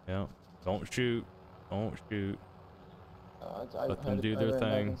 Helicopter. Yeah. Don't shoot. Don't shoot. I Let them had do it- I their ran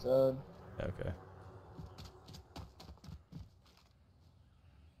back thing. inside. Okay.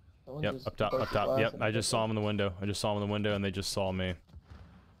 Someone Yep, just up top, broke up the top. glass Yep, and I just took saw it. them in the window. I just saw them in the window and they just saw me.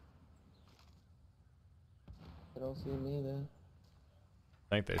 They don't see me then.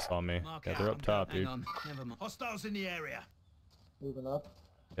 think they saw me. Mark Yeah, out. they're up top, Hang dude. on. Never mind. Hostiles in the area. Moving up.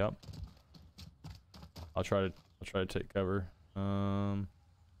 Yep. I'll try to take cover. I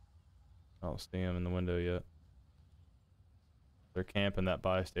don't see him in the window yet. They're camping that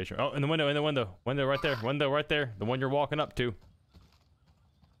buy station. Oh, in the window, window right there, window right there. The one you're walking up to.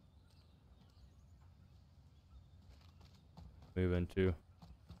 Move into.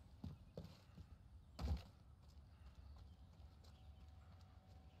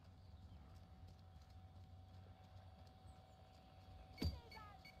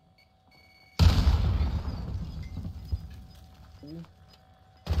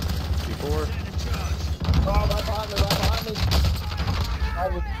 C4. Oh, right behind me, right behind me. I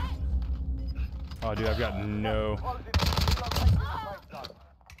was... Oh, dude, I've got no.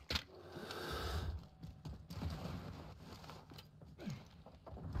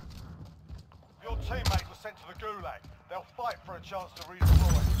 Your teammates were sent to the gulag. They'll fight for a chance to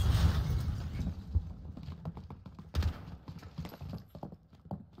redeploy.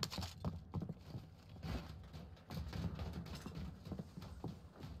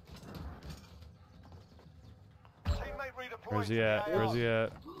 Teammate redeployed. Where's he at? Where's he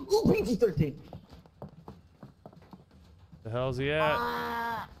at? Ooh, PG-13. The hell's he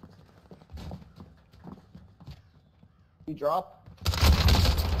at? You drop?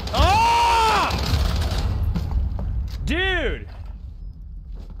 Ah! Dude!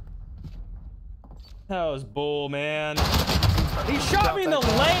 That was bull, man. He shot me in the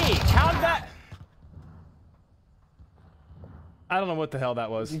leg! How did that... I don't know what the hell that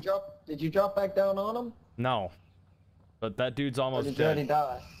was. Did you drop back down on him? No. But that dude's Or almost did you already dead.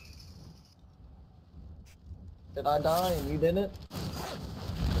 die? Did I die and you didn't?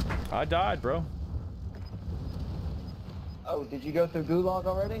 I died, bro. Oh, did you go through Gulag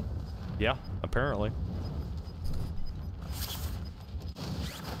already? Yeah, apparently.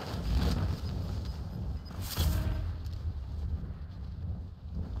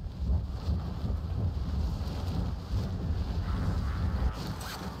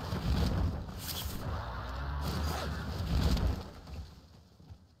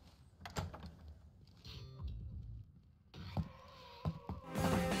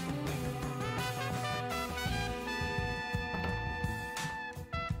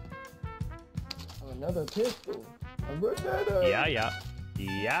 Another pistol. A Renetta.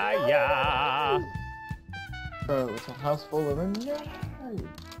 Yeah. Bro, it's a house full of Renetta.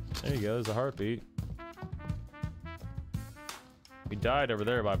 There you go, there's a heartbeat. He died over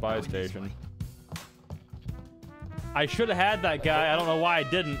there by buy station. I should have had that guy. I don't know why I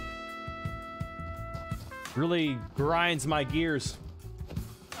didn't. Really grinds my gears.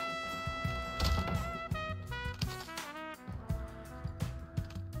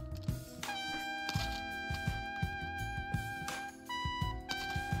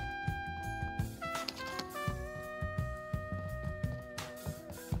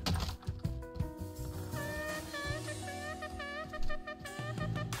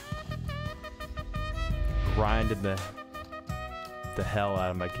 Grinded the hell out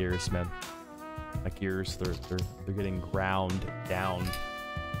of my gears, man. My gears, they're getting ground down.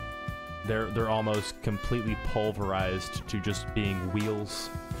 They're almost completely pulverized to just being wheels.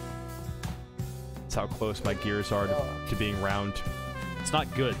 That's how close my gears are to being round. It's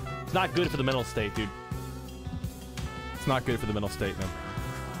not good. It's not good for the mental state, dude. It's not good for the mental state, man.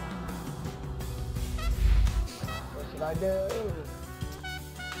 What should I do?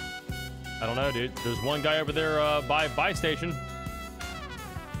 I don't know, dude. There's one guy over there by buy station.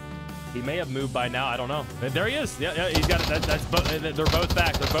 He may have moved by now. I don't know. There he is. Yeah, he's got it. They're both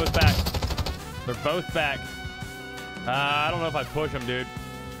back. They're both back. They're both back. I don't know if I push them, dude.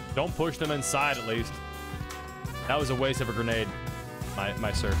 Don't push them inside, at least. That was a waste of a grenade,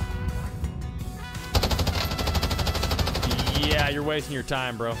 my sir. Yeah, you're wasting your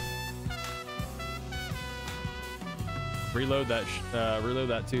time, bro. Reload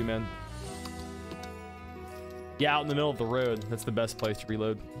that too, man. Yeah, out in the middle of the road. That's the best place to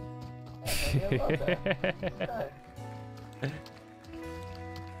reload.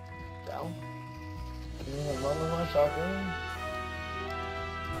 Down. You have one with my shotgun.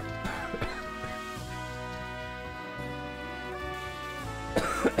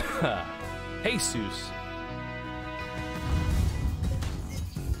 Jesus.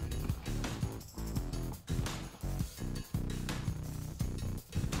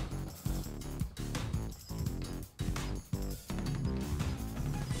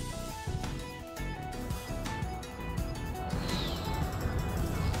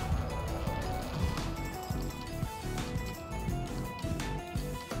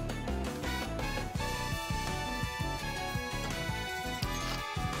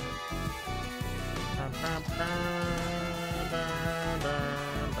 Get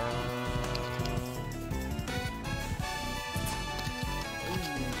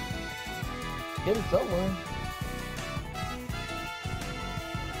it somewhere.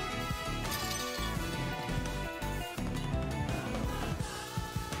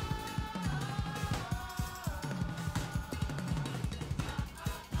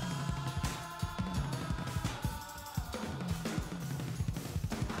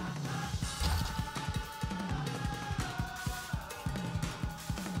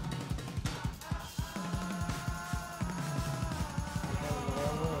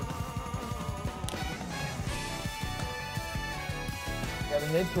 Gotta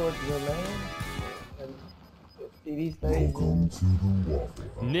head towards the man. And see these things. Welcome to the Waffle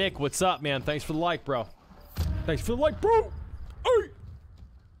House. Nick, what's up, man? Thanks for the like, bro. Thanks for the like, bro. Hey.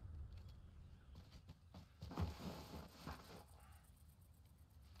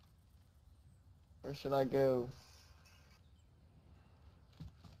 Where should I go?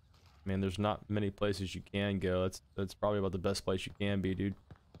 Man, there's not many places you can go. That's probably about the best place you can be, dude.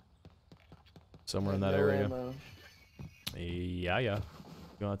 Somewhere in that No area. ammo. Yeah. You're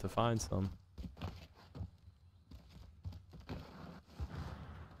gonna have to find some.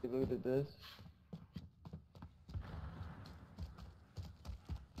 You looted this.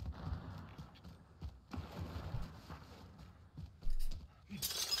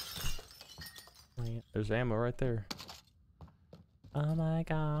 There's ammo right there. Oh my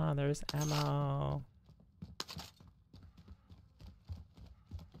god, there's ammo.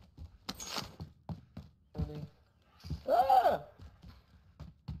 Ah!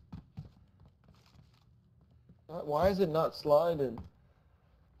 Why is it not sliding?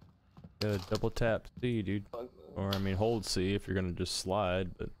 Yeah, double tap C, dude. Or I mean, hold C if you're gonna just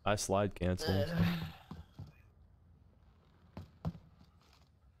slide. But I slide cancel. So.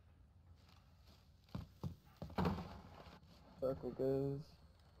 Circle goes.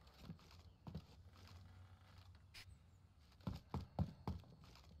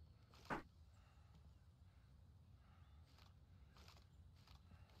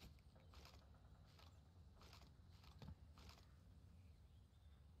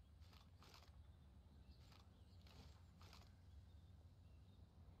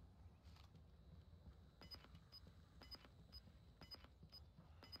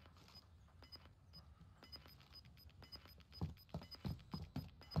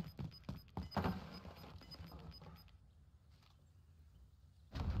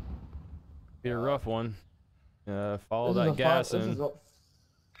 Be a rough one. Follow This is that a gas this in. is a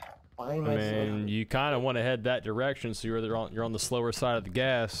fine I myself. mean, you kind of want to head that direction, so you're on the slower side of the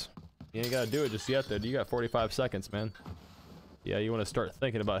gas. You ain't gotta do it just yet, though. You got 45 seconds, man. Yeah, you want to start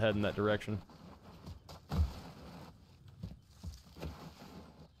thinking about heading that direction.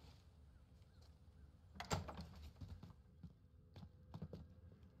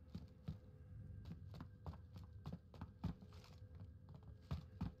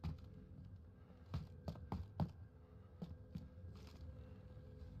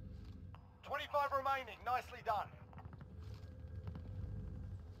 Remaining, nicely done.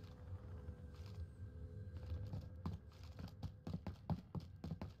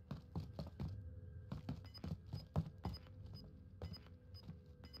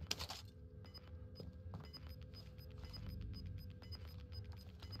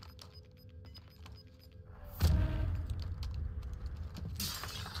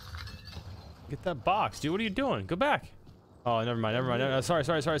 Get that box, dude. What are you doing? Go back. Oh, never mind. Sorry.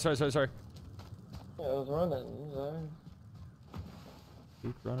 Yeah, I was running. Sorry.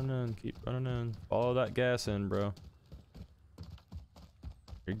 Keep running in. Follow that gas in, bro.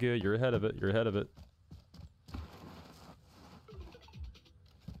 You're good. You're ahead of it.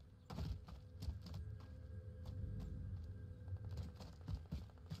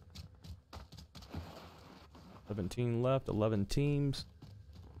 17 left. 11 teams.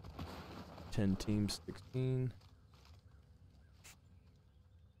 10 teams. 16.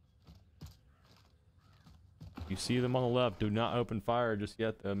 You see them on the left. Do not open fire just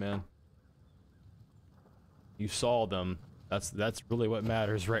yet, though, man. You saw them. That's really what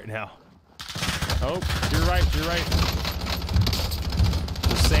matters right now. Oh, you're right.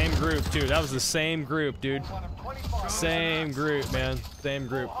 The same group, too. That was the same group, dude. Same group, man. Same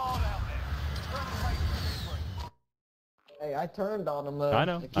group. Hey, I turned on him though. I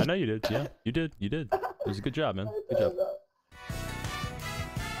know you did. Yeah, you did. It was a good job, man. Good job.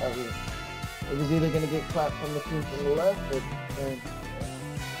 It was either gonna get clapped from the team from the left or.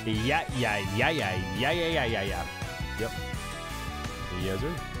 Yeah. Yep. Yes,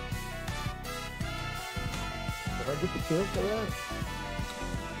 sir. Did I get the kill for that?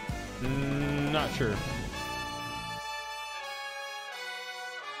 not sure.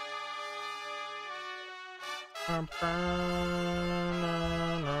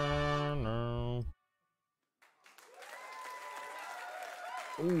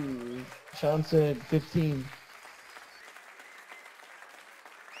 Ooh, Sean said 15.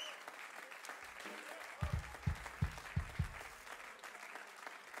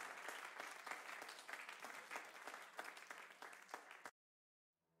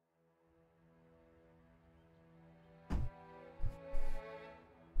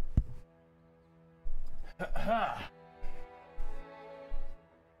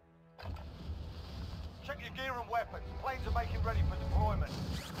 Check your gear and weapons. Planes are making ready for deployment.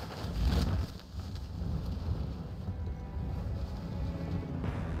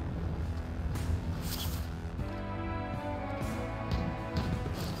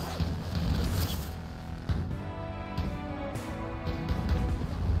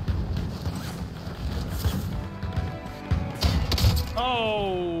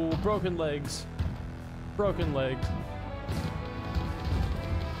 Oh, broken legs. Broken legs.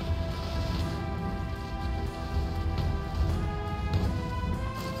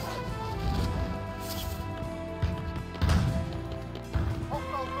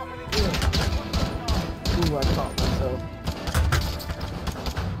 Ooh, I caught myself.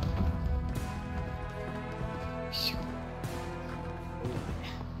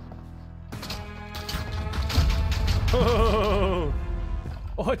 Oh,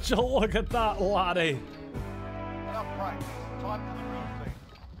 would you look at that, laddie? Enough practice. Time for the real thing.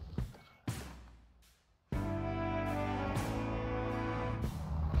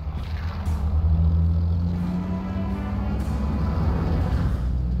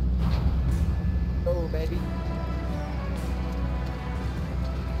 Oh, baby.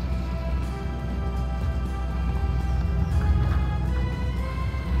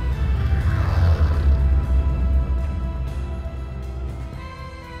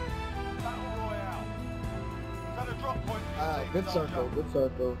 Battle Royale. Set a drop point for your Ah, team, good soldier. circle, good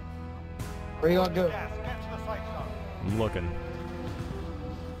circle. Where you gonna go? Gas. Get to the safe zone. I'm looking.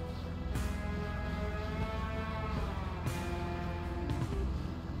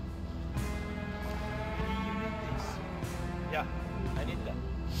 Yeah, I need that.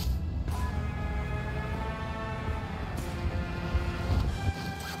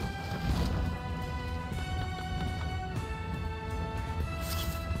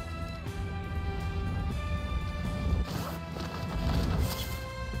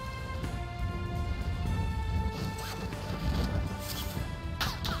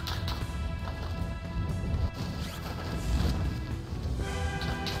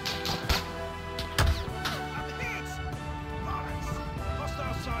 I'm hit! Bollocks!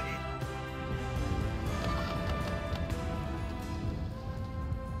 Hostile sighted!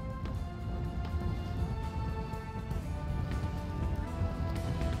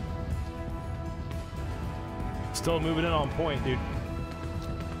 Still moving in on point, dude.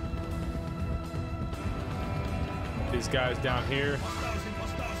 These guys down here.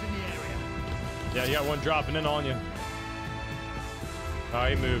 Hostiles in the area. Yeah, you got one dropping in on you. Oh,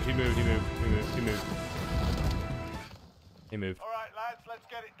 he moved. He moved. He moved. He moved. He moved. He moved. All right, lads, let's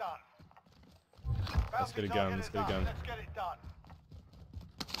get it done. Let's get a Bounty gun, target let's is get a up. gun. Let's get it done.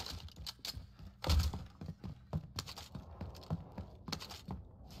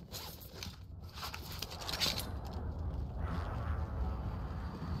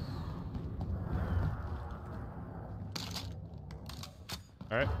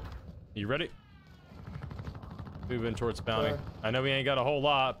 All right. You ready? Moving towards bounty. Sure. I know we ain't got a whole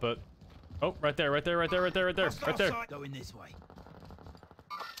lot, but oh, right there, right there, right there, right there, right there, Hostile right there. sight going this way.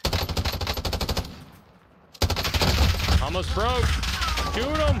 Almost broke.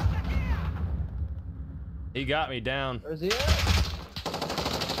 Shoot him. He got me down. Where's he at?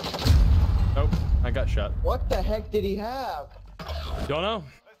 Oh, I got shot. What the heck did he have? Don't know.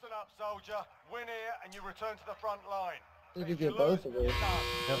 Listen up, soldier. Win here and you return to the front line. Did But you if get both of lose, those? you're done.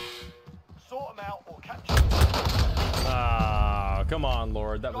 Yep. Sort them out or capture them. Ah, come on,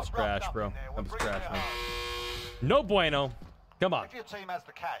 Lord. That Got was wrapped trash, up bro. in there. That We're was bringing trash, it man. home. No bueno. Come on. If your team has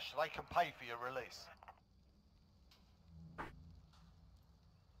the cash, they can pay for your release.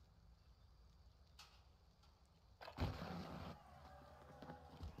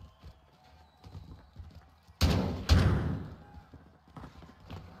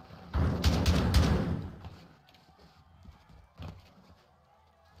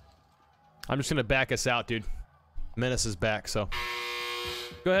 I'm just gonna back us out, dude. Menace is back, so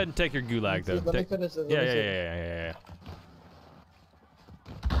go ahead and take your gulag, though. Let me Take- finish this. Yeah.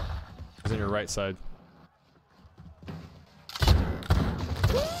 He's on your right side.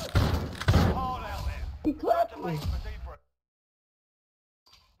 Hard He clapped me.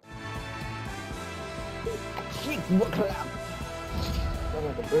 What clap? Sound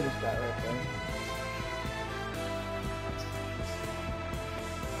like a British guy right there.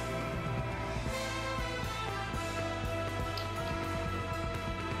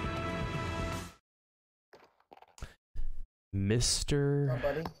 Mr. Oh,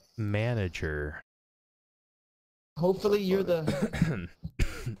 buddy. Manager. Hopefully you're the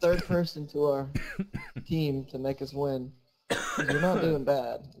third person to our team to make us win. 'Cause you're not doing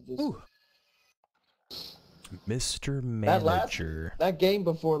bad. You're just... Mr. Manager. That game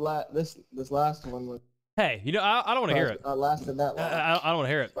before this last one was. Hey, you know I don't want to hear it. Lasted that long. I don't want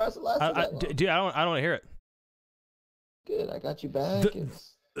to hear it. Dude, I don't want to hear it. Good, I got you back.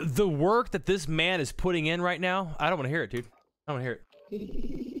 The work that this man is putting in right now, I don't want to hear it, dude. I don't want to hear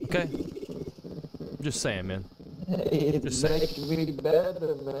it. Okay. I'm just saying, man. Hey, it's making me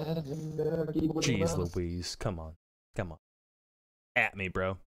better, man. Jeez Louise, come on. Come on. At me,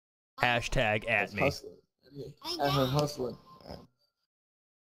 bro. Hashtag at me. Hustling. At her hustling.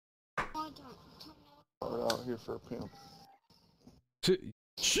 We're out here for a pimp.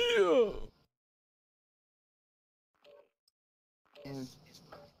 Chill.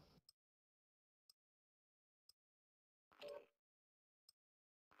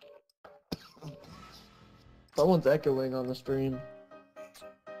 Someone's echoing on the stream.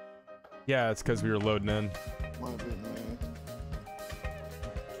 Yeah, it's because we were loading in. Might be me.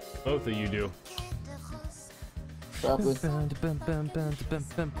 Both of you do. Probably.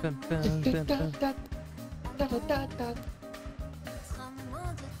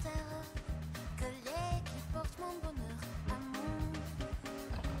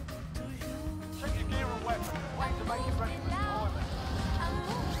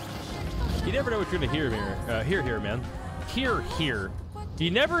 You never know what you're gonna hear here, man. Here.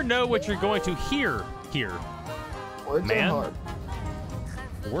 You never know what you're going to hear here. Words man. are hard.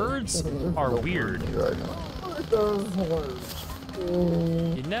 Words are weird. Right now. Words are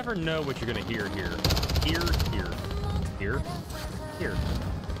hard. You never know what you're gonna hear here. Here.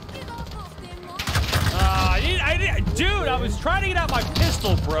 Dude, I was trying to get out my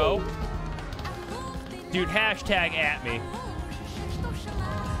pistol, bro. Dude, hashtag at me.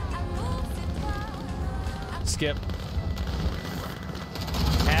 Skip.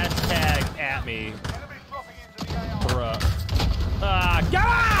 Hashtag at me. Bruh.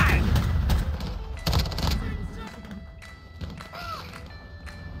 God!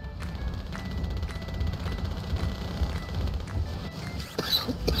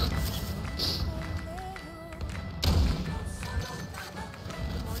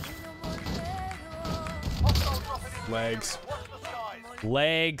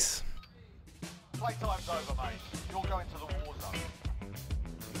 Legs. Playtime's over, mate. You're going to the war zone.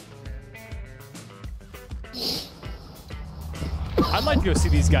 I'd like to go see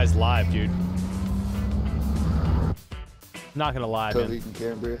these guys live, dude. Not gonna lie, man. Coheed and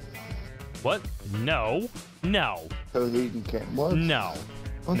Cambria. What? No. Coheed and Cambria. What? No.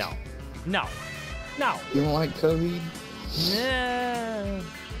 What? No. You don't like Coheed? Yeah.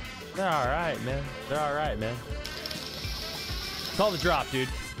 They're alright, man. Call the drop, dude.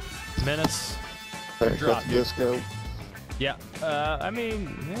 Menace. Hey, Drop, dude. Disco. Yeah. I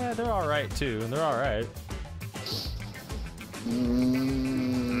mean, yeah, they're alright too. They're alright. It's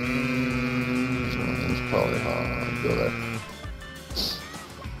probably hard. Go there.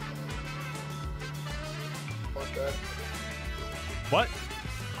 What?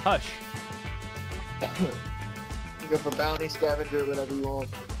 Hush. You go for bounty, scavenger, whatever you want.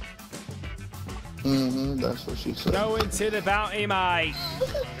 That's what she said. Go into the bounty, mate.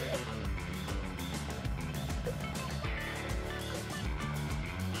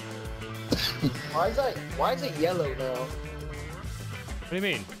 Why is it yellow now? What do you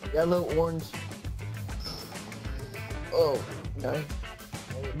mean? Yellow, orange. Oh, okay.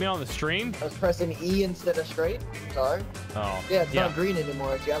 You mean on the stream? I was pressing E instead of straight. Sorry. Oh. Yeah, it's not green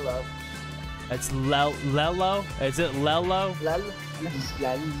anymore. It's yellow. It's Lello? Is it Lello?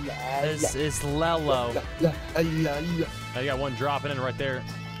 It's Lello. I got one dropping in right there.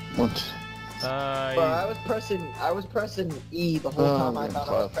 What? Bro, I was pressing E the whole time. I thought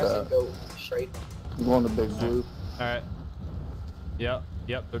I was pressing go straight. You want a big blue? Alright. Yep,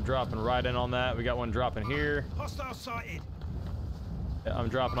 they're dropping right in on that. We got one dropping here. Hostile sighted. Yeah, I'm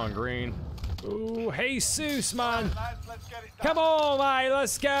dropping on green. Ooh, Jesus, man. Lads, let's get it done. Come on, mate.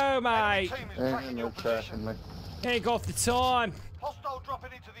 Let's go, mate. Team is Ain't tracking no your tracking position. me. Ain't got the time. Hostile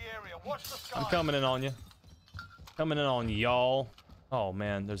dropping into the area. Watch the sky. I'm coming in on you. Coming in on y'all. Oh,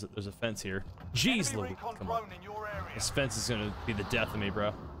 man, there's a fence here. Jeez, Enemy Louie. recon Come on. drone in your area. This fence is gonna be the death of me,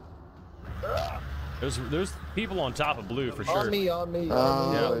 bro. There's people on top of blue for sure. On me, on me, Oh,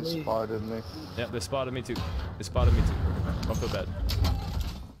 on me, they on me. spotted me. Yeah, they spotted me too. They spotted me too. Don't feel bad.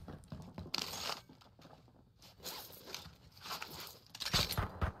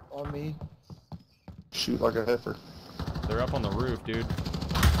 On me. Shoot like a heifer. They're up on the roof, dude.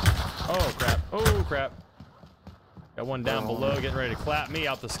 Oh crap! Oh crap! Got one down below, getting ready to clap me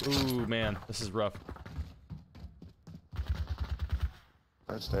out the. Ooh man, this is rough.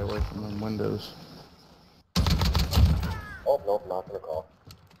 I stay away from them windows. Oh, nope, not gonna call.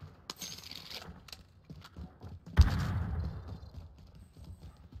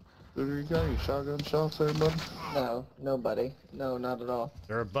 Dude, you got any shotgun shots there, bud? No, nobody. No, not at all.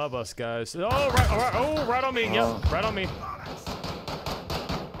 They're above us, guys. Oh right, oh right on me. Yep, right on me.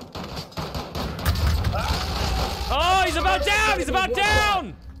 Oh, he's about down! He's about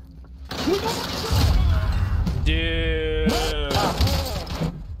down! Dude.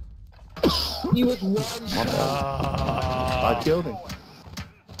 He was one shot. I killed him.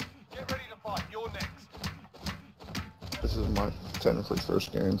 Get ready to fight. You're next. This is my technically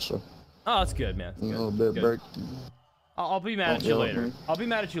first game, so Oh, that's good, man. That's a good. little bit Good. break. I'll be mad at Don't you yell at later. me. I'll be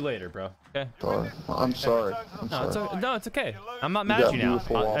mad at you later, bro. Okay? Sorry. I'm sorry. I'm No, it's sorry. no, it's okay. I'm not mad You at got you now.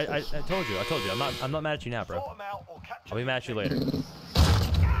 beautiful I waffles. told you. I'm not mad at you now, bro. Sort 'em out or capture I'll be mad at you later. them.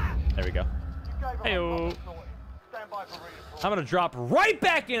 There we go. You gave 'em a Heyo. proper snorting. Stand by for redeployment. I'm gonna drop right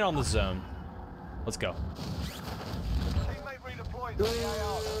back in on the zone. Let's go. Teammate redeployed to the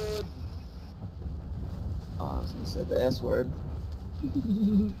AR. Oh, I was gonna say the S word.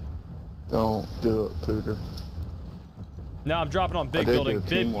 Don't do it, Pooter. No, I'm dropping on big did building. do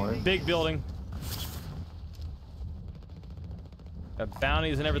teamwork. Big building. Got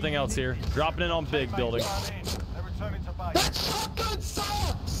bounties and everything else here. Dropping in on big building. Teammates run in. They're returning to base. Shotgun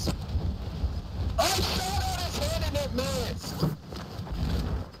sucks! I shot at his head and it missed!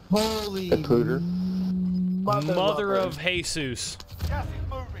 Holy Hey, Pooter. Mother of Jesus. Gas is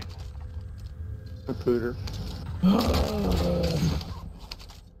moving. Hey, Pooter.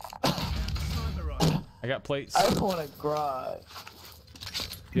 Sniper rifle. I got plates. I wanna cry.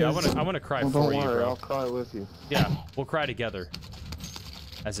 Yeah, I wanna cry Well, for don't you, worry, bro. I'll cry with you. Yeah, we'll cry together.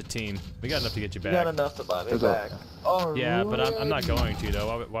 As a team. We got enough to get you You got back. enough to buy me There's back. All Yeah, but I'm not right. going to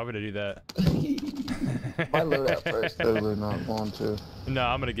though. Why would I do that? My loadout first. Totally not going to. No,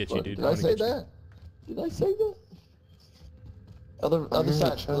 I'm gonna get you, What, dude. did I'm I gonna say get you. that? Did I say that? Other I'm in the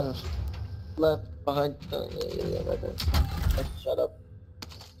side. chest. Left, behind. Yeah, right there. Shut up.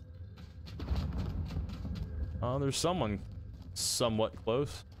 Oh, there's someone somewhat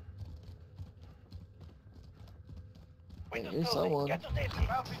close. Here's someone. Bounty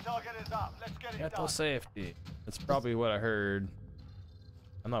target is up. Let's get it Get done. the safety. That's probably what I heard.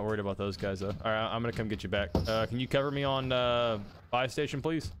 I'm not worried about those guys though. All right, I'm gonna come get you back. Can you cover me on buy station,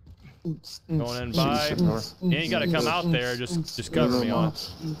 please? Going in by. You ain't gotta come out there. Just cover me on.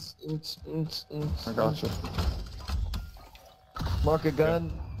 I got you. Mark a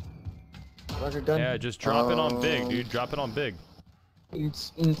gun. Mark a gun. Yeah, just drop it on big, dude. Drop it on big. Found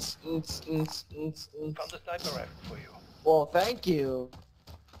the sniper rifle for you. Well, thank you.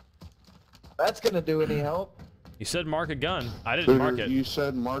 That's gonna do any help. You said mark a gun. I didn't mark Pooter, it. you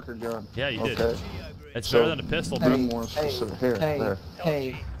said marker gun. Yeah, you did. Okay. It's So- better than a pistol, Be bro. more specific. Here, Hey, there.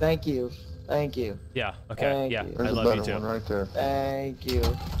 hey, thank you. Thank you. Yeah. Okay. Thank Yeah. you. I There's a love you better one too. right there. Thank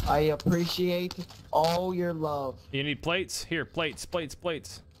you. I appreciate all your love. You need plates? Here, plates.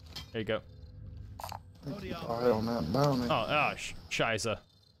 There you go. Body Eye armor. on that bounty. Oh, shiza.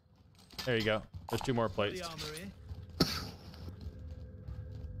 There you go. There's 2 more Body plates. armor here.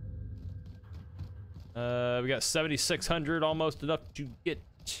 We got 7,600, almost enough to get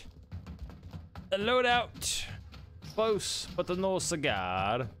the loadout. Close, but no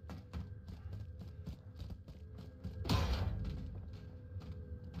cigar.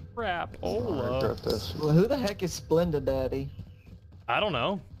 Crap. I regret this. Well, who the heck is Splendid Daddy? I don't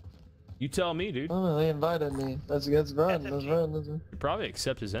know. You tell me, dude. Oh, they invited me. That's run. Let's run. You probably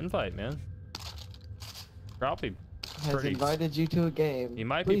accept his invite, man. Probably Has pretty invited you to a game. He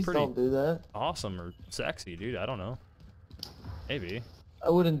might be Please pretty- don't do that. awesome or sexy, dude. I don't know. Maybe. I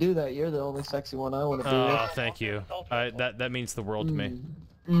wouldn't do that. You're the only sexy one I want to be Oh, with. thank you. That means the world to me.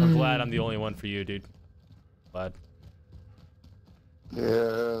 Mm. I'm glad I'm the only one for you, dude. Glad.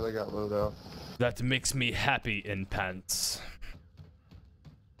 Yeah, they got loadout. That makes me happy in pants.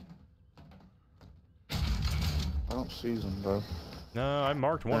 I don't see them, though. No, I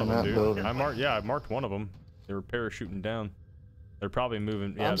marked one In of them, that dude. building. I marked one of them. They were parachuting down. They're probably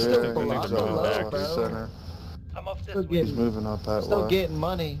moving. Yeah, I'm they're, still I think below- they're I'm moving below, back. bro. Center. I'm off this Still way. He's getting, moving up that still way. getting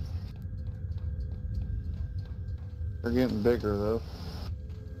money. They're getting bigger, though.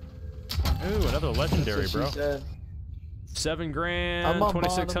 Ooh, another legendary, That's what bro. she said. 7 grand, I'm on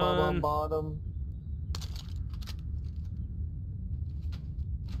 26 bottom, I'm on hun. bottom.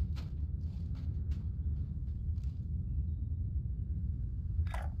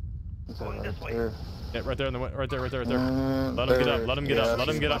 Is that right there? Yeah, right there in the right there. Let him get up. There. Let him get Yeah, up. I Let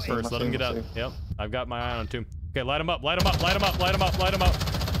him see get him, up I see him, first. I Let see him him, get I up. see him. Yep. I've got my eye on him. Okay, light him up. Light him up. Light him up. Light him up. Light him up.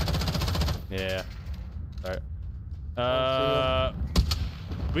 Yeah. All right.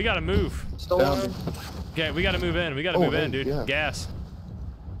 We gotta move. Storm. Okay, we gotta move in. We gotta Oh, move in, hey, dude. yeah. Gas.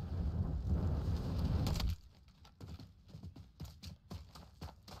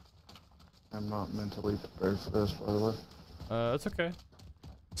 I'm not mentally prepared for this, by the way. It's okay.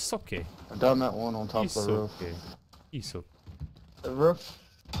 It's okay. I done that one on top It's of the roof. okay. It's okay. The roof.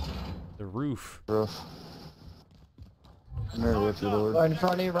 The roof. Roof. I'm here with you, Lord. Right in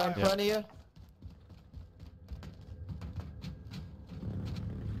front of you, right in Yeah. front of you.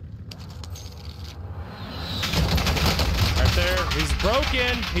 Right there. He's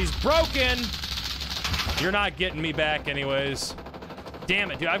broken. He's broken. You're not getting me back anyways.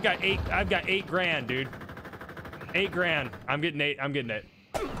 Damn it, dude. I've got 8 grand, dude. 8 grand. I'm getting 8. I'm getting it.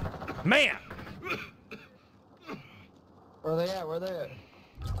 Man. Where they at? Where they at?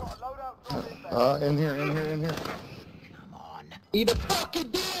 In here. Eat a fucking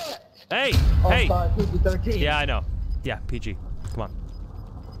dick! Hey. Oh, Hey. sorry, PG-13. Yeah, I know. Yeah, PG. Come on.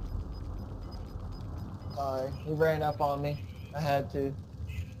 Sorry, he ran up on me. I had to.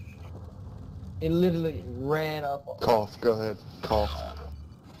 He literally ran up on me. Cough. Go ahead. Cough.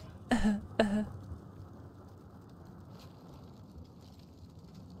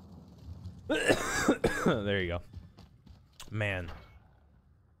 There you go. Man.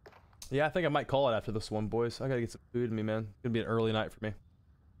 Yeah, I think I might call it after this one, boys. I gotta get some food in me, man. It's gonna be an early night for me.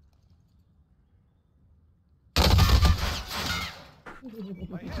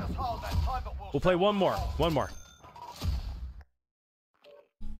 We'll play one more. One more.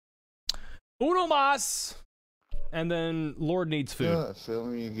 Uno mas! And then Lord needs You know food. that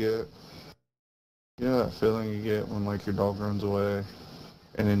feeling you get? You know that feeling you get when, like, your dog runs away,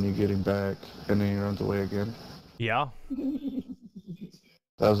 and then you get him back, and then he runs away again? Yeah?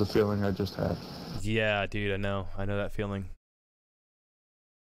 That was the feeling I just had. Yeah, dude, I know. I know that feeling.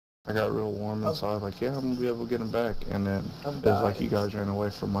 I got real warm inside, like, yeah, I'm gonna be able to get him back, and then I'm it was like dying. you guys ran away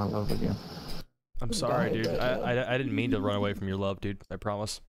from my love again. I'm sorry, dying dude. right now. I didn't mean to run away from your love, dude. I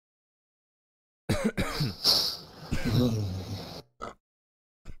promise.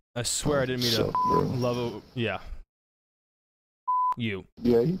 I swear I didn't mean to So, bro. love. Yeah. You.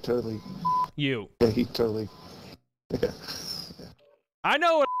 Yeah, he totally. You. Yeah, he totally. Yeah. I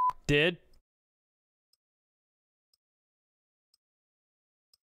know what did.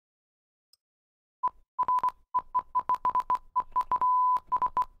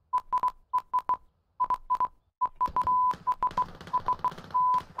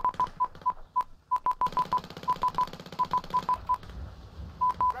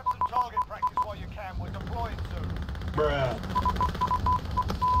 Grab some target practice while you can. We're deploying soon. Bruh.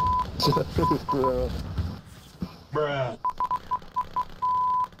 Bro. Bruh.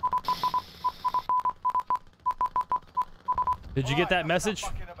 Did you get that Alright, message?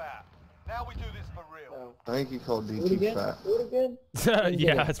 stop fucking about. Now we do this for real. No. I think he called Do it DT again? fat. Do it again?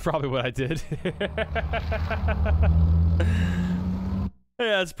 Yeah, that's probably what I did.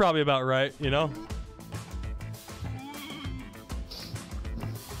 Yeah, that's probably about right, you know?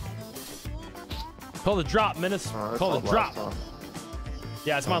 Call the drop, Menace. Alright, Call the that's drop. last time.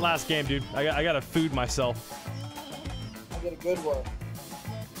 Yeah, it's my last game, dude. I gotta food myself. I get a good one.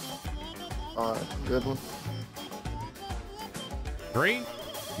 Alright, good one. Green?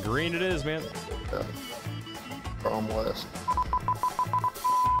 Green it is, man. Yeah. From West.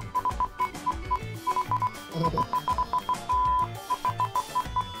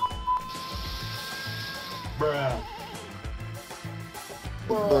 Bruh.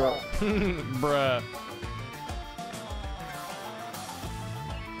 Bro. Bruh.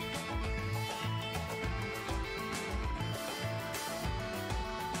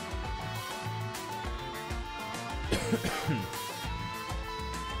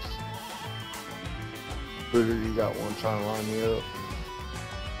 Booter, you got one trying to line me up.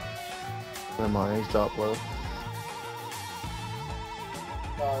 Then my ace drop low.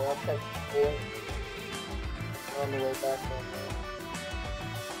 Sorry, I'll take it. We're on the way back there.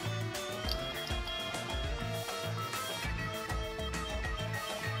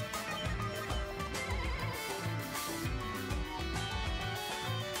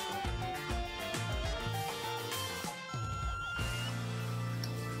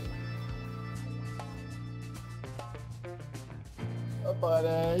 Oh,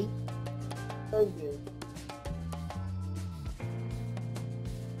 buddy. Crazy.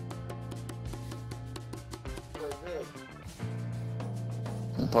 Where's it?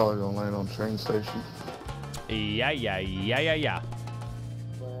 I'm probably gonna land on the train station. Yeah.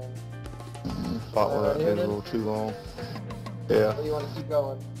 Where? Thought well, that did a little too long. Yeah. Or you want to keep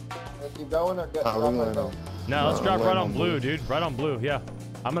going? Want to keep going or get We drop land right on. No, let's No, drop right land on on blue, blue. dude. Right on blue, yeah.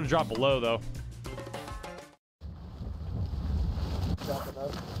 I'm gonna drop below, though. dropping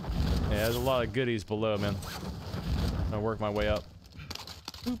up? Yeah, there's a lot of goodies below, man. I'm gonna work my way up.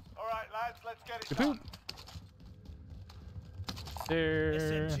 All right, lads, let's get it Boop. done. There.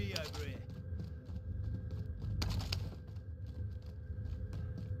 SMG over here.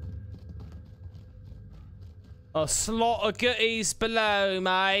 A slot of goodies below,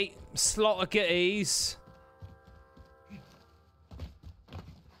 mate. Slot of goodies.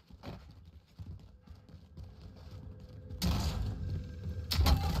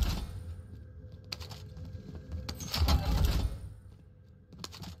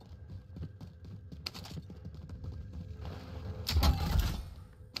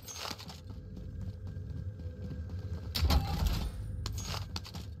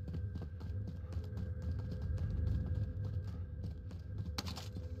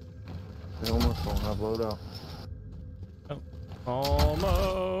 They almost don't have loadout.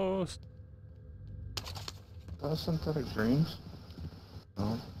 Almost. Synthetic dreams?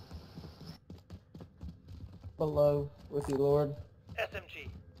 No. Below with you, Lord. SMG.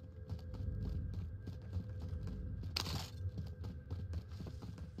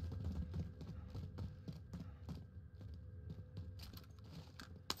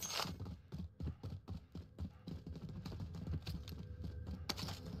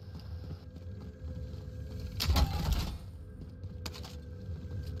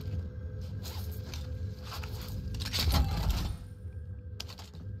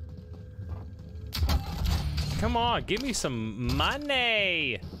 Come on, give me some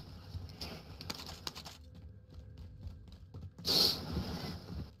money.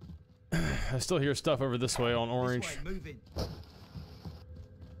 I still hear stuff over this way on orange. This way, moving.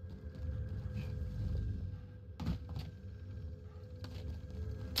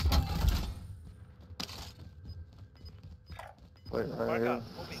 Wait right Mark here. up,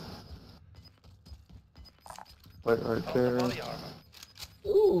 moving. Wait right Got there. the body armor.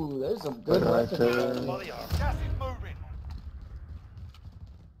 Ooh, there's some good Right weapons. there. down here. Body armor. Gas is moving.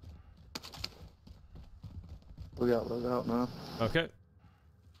 We got loadout now. Okay.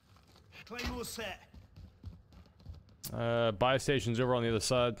 Claymore set. Buy station's over on the other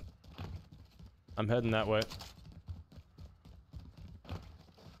side. I'm heading that way.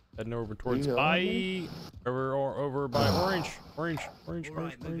 Heading over towards Yeah. buy. Over by orange. Orange. All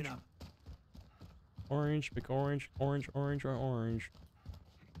right, moving up. Orange, big orange, orange.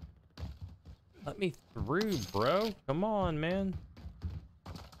 Let me through, bro. Come on, man.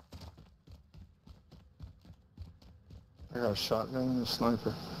 I got a shotgun and a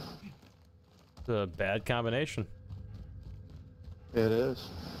sniper. It's a bad combination. Yeah, it is.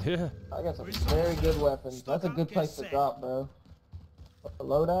 Yeah. I got some very good weapons. That's a good place to drop, bro. A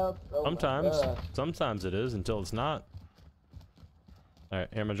loadout? Oh my Sometimes. God. Sometimes it is until it's not. Alright,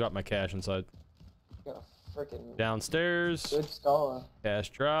 here I'm gonna drop my cash inside. Got a freaking Downstairs. good star. Cash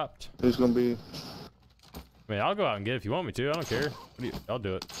dropped. Who's gonna be? I mean, I'll go out and get it if you want me to. I don't care. I'll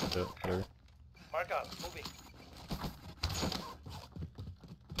do it. I'll do it. Whatever. Mark up, moving.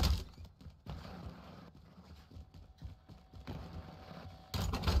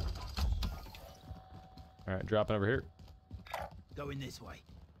 Alright, dropping over here. Going this way.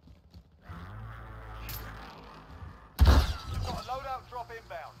 Got a loadout drop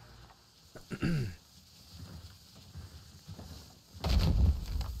inbound.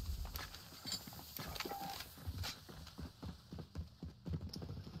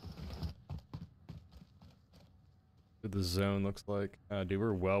 What the zone looks like. Dude,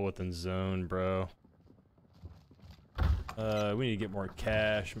 we're well within zone, bro. We need to get more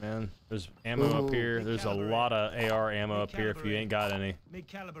cash, man. There's ammo up here. There's a lot of AR ammo up here if you ain't got any. Mid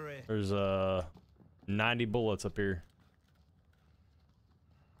caliber here. There's 90 bullets up here.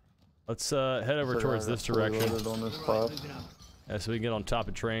 Let's head over towards this direction. On this All right, class. moving up. Yeah, so we can get on top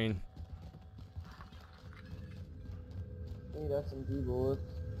of train. Need SMG bullets.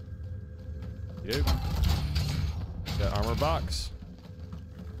 Yep. Got armor box.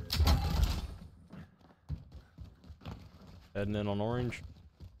 Heading in on orange.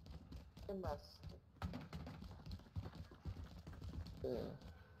 Yeah.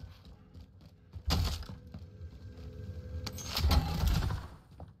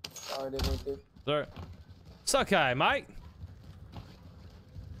 Sorry, didn't mean to. Sorry. Suck high, mate.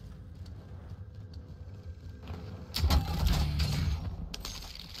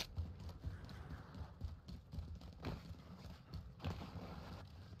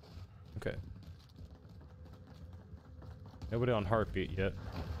 Nobody on heartbeat yet.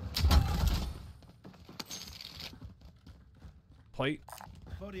 Plate.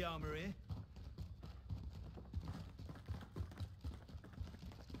 Body armor here.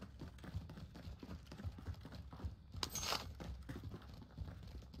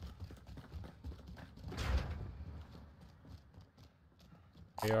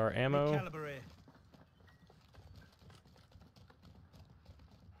 AR ammo. Caliber here.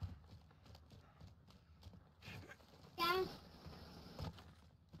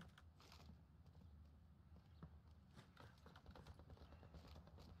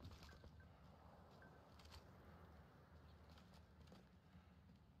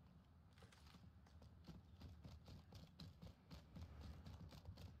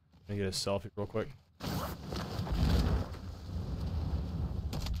 Let me get a selfie real quick.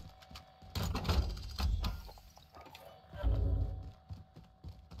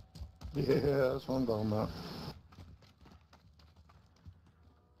 Yeah, that's what I'm talking about.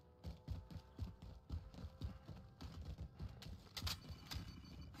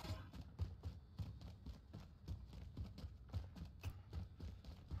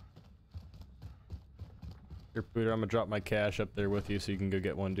 Here, Pooter, I'm gonna drop my cash up there with you so you can go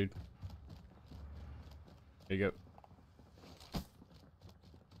get one, dude. There you go.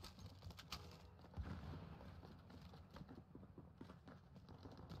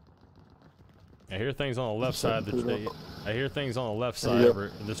 I hear things on the left side. I hear things on the left side over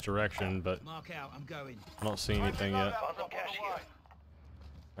in this direction, but Mark out. I'm going. I don't see anything yet.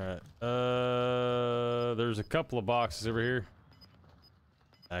 All right. There's a couple of boxes over here.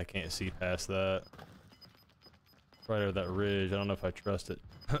 I can't see past that. Right over that ridge. I don't know if I trust it.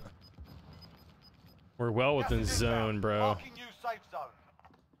 We're well within zone, bro.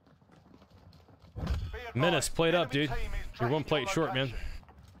 Menace, plate up, dude. You're one plate short, man.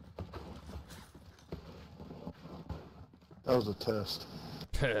 That was a test.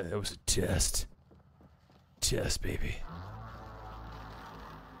 That was a test. Test, baby.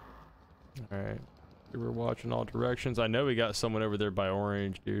 Alright. We're watching all directions. I know we got someone over there by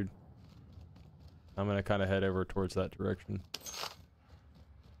orange, dude. I'm gonna kind of head over towards that direction.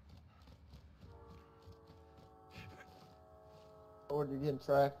 Or you're getting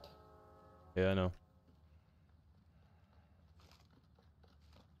tracked. Yeah, I know.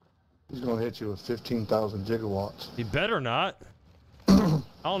 He's gonna hit you with 15,000 gigawatts. You better not. I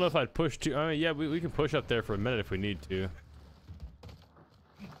don't know if I'd push too. I mean, yeah, we can push up there for a minute if we need to.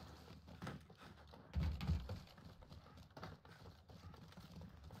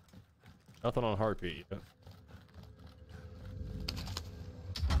 Nothing on heartbeat yet.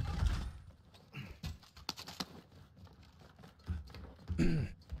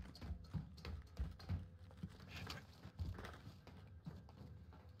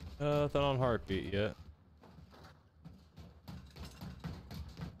 Nothing on heartbeat yet.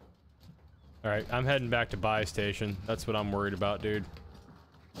 Alright, I'm heading back to buy station. That's what I'm worried about, dude.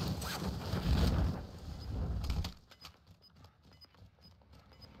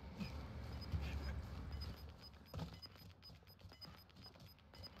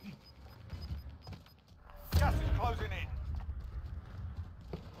 Gas is closing in.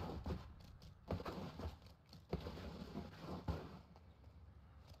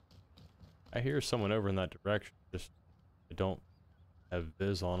 I hear someone over in that direction. Just I don't have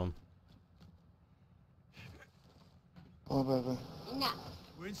viz on them. Oh, baby.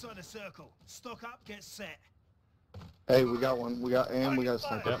 We're inside a circle. Stock up. Get set. Hey, we got one. We got a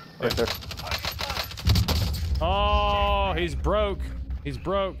sniper. Yep. Right there. Oh, he's broke. He's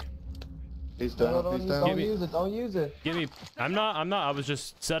broke. He's No, down. don't, He's use, down. don't use it. Don't use it. Give me. I'm not. I was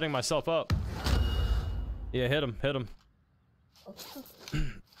just setting myself up. Yeah, hit him. Hit him.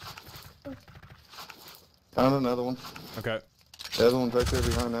 Found another one. Okay. The other one's right there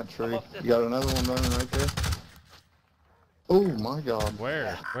behind that tree. You got another one running right there. Oh my God.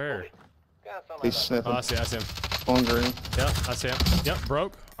 Where? Where? He's sniffing. Oh, I see him. On green. Yep, I see him. Yep,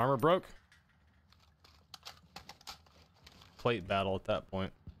 broke. Armor broke. Plate battle at that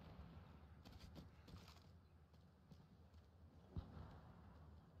point.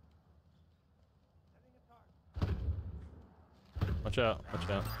 Watch out, watch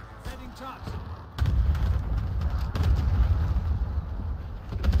out. Heading top.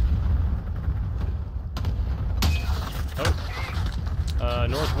 Oh.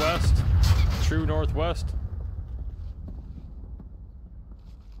 Northwest. True northwest.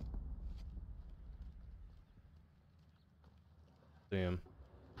 See him.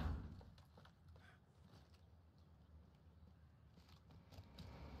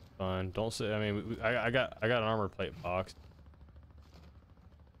 Fine. Don't say. I mean, I got an armor plate box.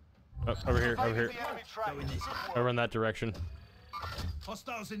 Oh, over here, over here. The enemy track. Go in this way. Over in that direction.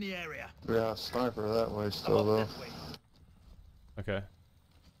 Hostiles in the area. Yeah, sniper that way still though. This way. Okay.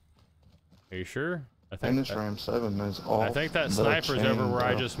 Are you sure? I And think this Ram 7 is all. I think that sniper's over where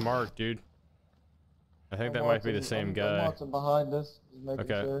I just marked, dude. I think that might be the same I'm guy. watching behind us. Just making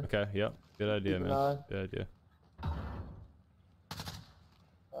Okay, sure. okay, yep. Good idea, Keep an man. eye. Good idea.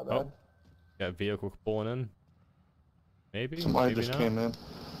 Not bad. Oh, got vehicle pulling in. Maybe? Somebody Maybe just not. came in.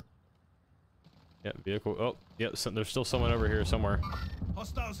 Yep, vehicle. Oh, yep, there's still someone over here somewhere.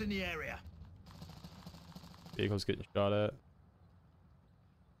 Hostiles in the area. Vehicle's getting shot at.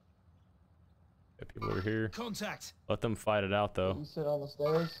 Got people over here. Contact. Let them fight it out, though. You sit on the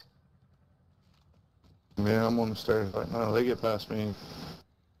stairs. Yeah, I'm on the stairs right now. They get past me.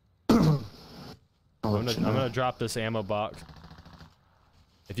 I'm gonna drop this ammo box.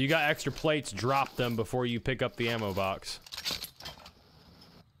 If you got extra plates, drop them before you pick up the ammo box.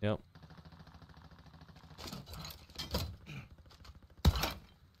 Yep.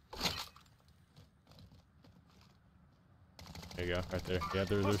 There you go, right there. Yeah,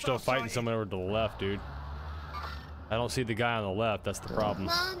 they're still fighting someone over to the left, dude. I don't see the guy on the left. That's the problem.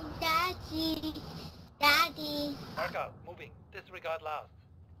 Mom, Daddy. Daddy. Marco, moving. Disregard last.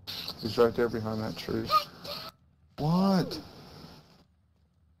 He's right there behind that tree. What?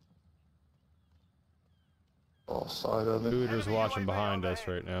 All side of it. Booter's watching behind us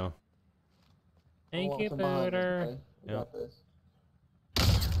right now. Thank you, Watching behind us, Booter. okay? We got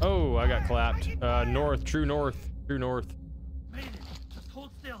this. Oh, I got clapped. North, true north, true north. Made it. Just hold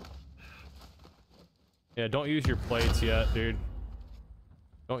still. Yeah, don't use your plates yet, dude.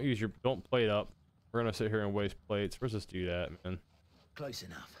 Don't plate up. We're gonna sit here and waste plates. Where's this dude at, man? Close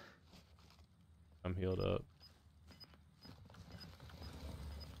enough. I'm healed up.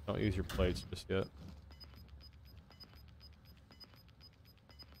 Don't use your plates just yet.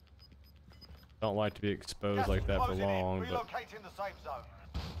 Don't like to be exposed like that for long, but... Relocating the safe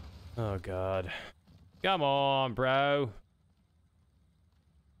zone. Oh, God. Come on, bro.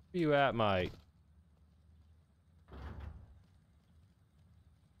 Where you at, mate?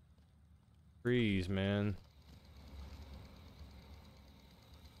 Freeze, man.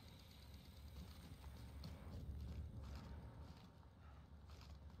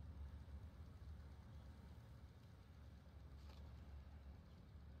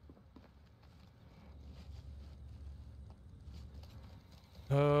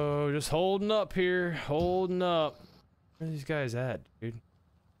 Oh, just holding up here. Holding up. Where are these guys at, dude?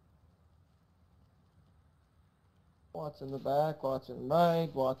 Watching the back, watching right,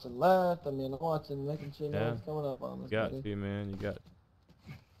 watching left. I mean, watching, making sure no Yeah. one's coming up on us. You got buddy. to, man. You got.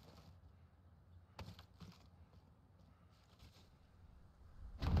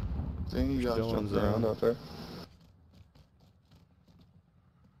 See, you guys Still in jumped around zone. out there.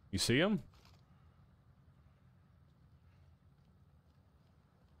 You see him?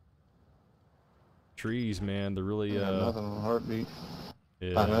 Trees, man. They're really, Yeah, nothing on a heartbeat.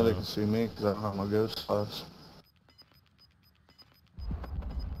 yeah. I know they can see me because I don't have my ghost flash.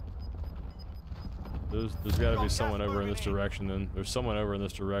 There's got to be someone over in this direction. Then there's someone over in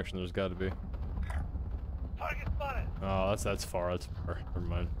this direction. There's got to be. Target spotted. Oh, that's far. That's far. Never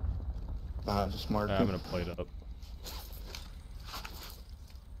mind. I just marked I'm him. gonna plate up.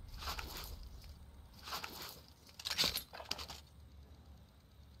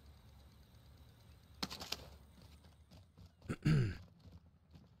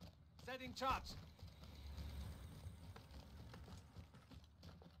 Setting traps.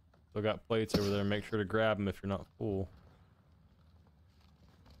 Still got plates over there. Make sure to grab them if you're not full.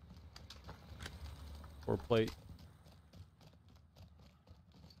 Or plate.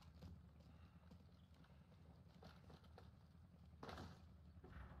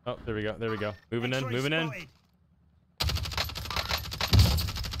 Oh, there we go. There we go. Moving in. X-ray Moving in. spotted.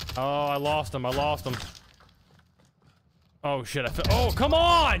 Oh, I lost him. I lost him. Oh shit! I fell. Oh, come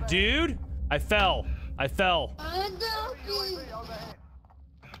on, dude! I fell. I fell.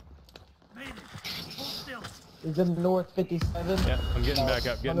 Made it. Hold still. He's in the north 57. Yeah, I'm getting back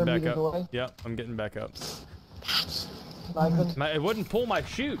up. Getting 100 back meters up. away. Yep, I'm getting back up. Sniping. It wouldn't pull my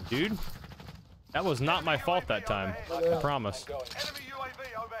chute, dude. That was not my fault that time. I promise. Enemy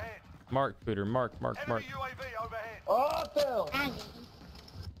UAV overhead. Mark, Peter. Mark. Mark. Enemy UAV overhead. Oh, I fell.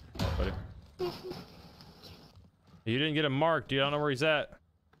 Buddy. You didn't get him marked, dude. I don't know where he's at.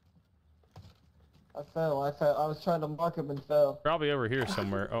 I fell. I was trying to mark him and fell. Probably over here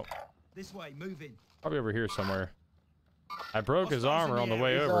somewhere. Oh, This way. Moving. probably over here somewhere. I broke his armor on the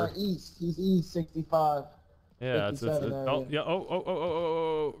way He's over. east. He's east 65. Yeah, it's 57 oh area. yeah.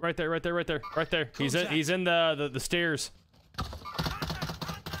 Oh, right there. He's in the stairs.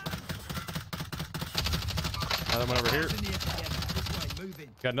 another one over here. Hostiles in the air together. This way, moving.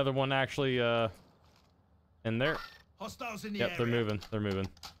 Got another one actually in there. Hostiles in the Yep, area. they're moving. They're moving.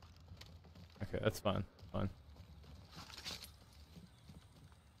 Okay, that's fine. Fine.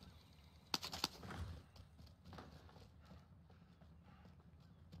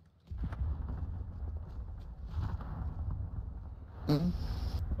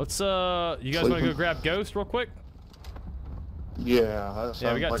 Let's you guys want to go grab Ghost real quick? Yeah.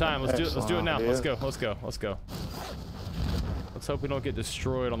 Yeah, we got like time. an Let's do it. Let's do it now. excellent Let's idea. go. Let's go. Let's go. Let's hope we don't get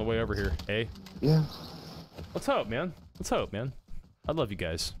destroyed on the way over here. Hey. Yeah. Let's hope, man. Let's hope, man. I love you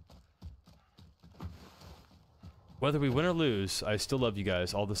guys. Whether we win or lose, I still love you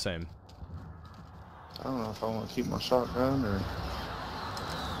guys all the same. I don't know if I want to keep my shotgun or.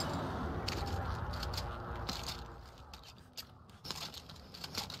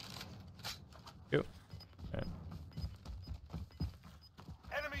 Yep. Okay.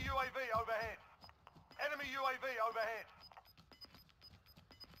 Enemy UAV overhead. Enemy UAV overhead.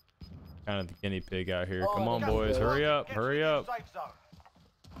 Kind of the guinea pig out here. Oh, Come on, gas boys. is Hurry up. Get to Hurry the up. safe zone.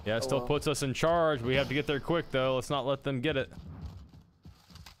 Yeah, it still well. puts us in charge. We have to get there quick, though. Let's not let them get it.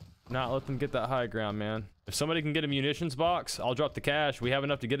 Not let them get that high ground, man. If somebody can get a munitions box, I'll drop the cash. We have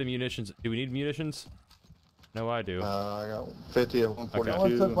enough to get a munitions. Do we need munitions? No, I do. I got 50 at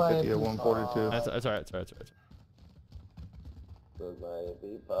 142 Okay. and 50 at 142. That's all right. That's all right. That's all right. Goodbye,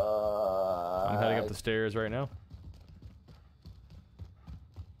 people. I'm heading up the stairs right now.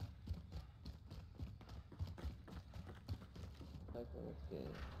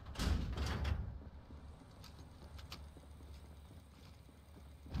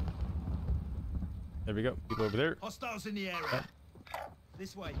 There we go. People over there. Hostiles in the area.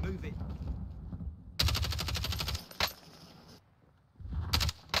 This way, moving.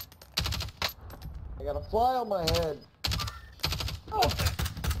 I got a fly on my head. Oh.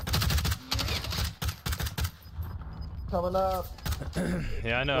 Coming up.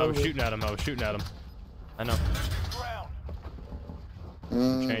 Yeah, I know. I was shooting at him. I was shooting at him. I know. Ground. We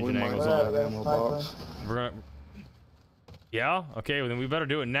Changing might angles have on. that ammo box. We're gonna... Yeah? Okay, well, then we better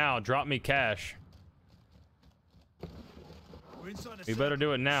do it now. Drop me cash. We're inside the We better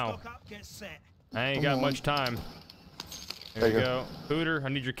do it circle. now. Stock up, get set. I ain't got much time. There you go. Hooter, I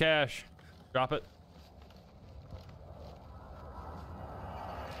need your cash. Drop it.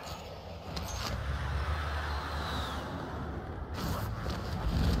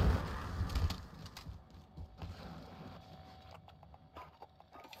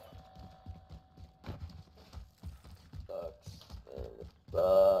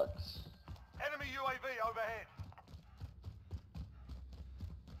 Sucks. Enemy UAV overhead.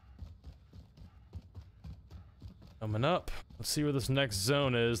 Coming up. Let's see where this next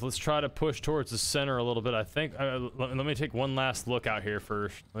zone is. Let's try to push towards the center a little bit. I think. Let me take one last look out here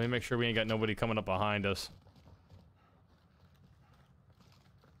first. Let me make sure we ain't got nobody coming up behind us.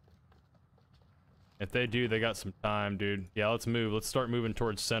 If they do, they got some time, dude. Yeah, let's move. Let's start moving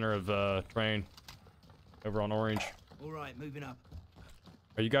towards center of train. Over on orange. All right, moving up.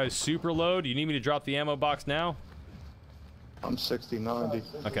 Are you guys super low? Do you need me to drop the ammo box now? I'm 60, 90.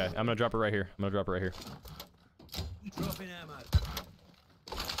 Okay, I'm gonna drop it right here. I'm gonna drop it right here. Dropping ammo.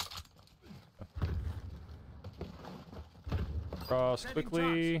 Cross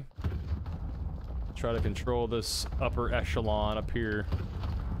quickly. Try to control this upper echelon up here.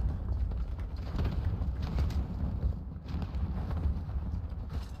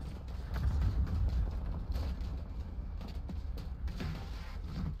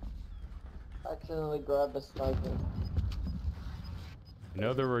 Accidentally grabbed a sniper. You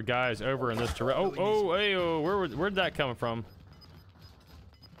know there were guys over in this direction. Oh, hey, where'd that come from?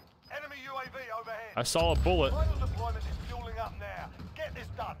 Enemy UAV overhead. I saw a bullet. Final deployment is fueling up now. Get this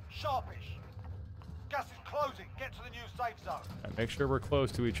done. Sharpish. Gas is closing. Get to the new safe zone. Right, make sure we're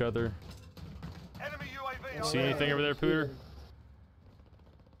close to each other. Enemy UAV See overhead. anything over there, Pooter?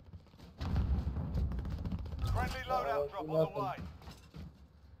 Friendly loadout drop on the way.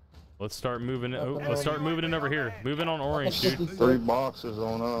 Let's start moving. Oh, let's start moving in over here. Move in on orange, dude. 3 boxes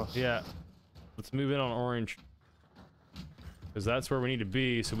on us. Yeah. Let's move in on orange. Because that's where we need to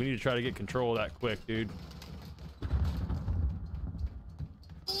be, so we need to try to get control of that quick, dude.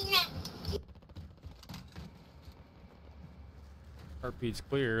 Heartbeat's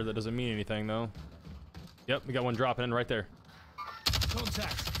clear. That doesn't mean anything, though. Yep, we got one dropping in right there.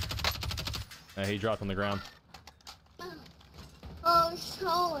 Contact. He dropped on the ground. Oh,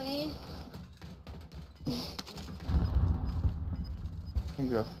 sorry. Here you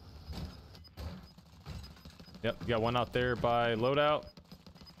go. Yep, we got one out there by loadout.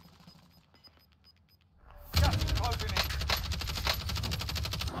 Gas is closing in.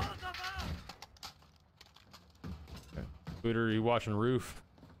 Scooter, you watching roof?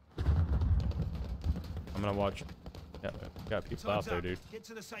 I'm gonna watch. Yeah, got people out there, dude. Get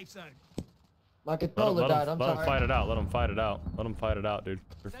to the safe zone. My controller died. I'm let sorry. them fight it out. Let them fight it out. Let them fight it out, dude.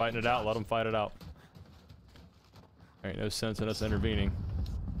 They're fighting it out. Let them fight it out. Ain't no sense in us intervening.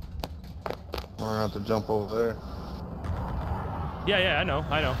 We're gonna have to jump over there. Yeah, I know.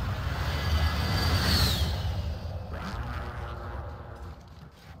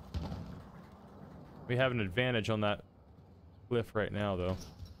 We have an advantage on that cliff right now, though.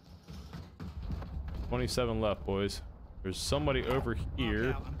 27 left, boys. There's somebody over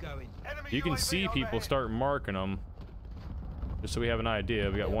here. I'm going. You can see people start marking them. Just so we have an idea.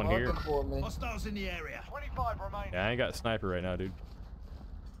 We got one here. Hostiles in the area. 25 remaining. Yeah, I ain't got a sniper right now, dude.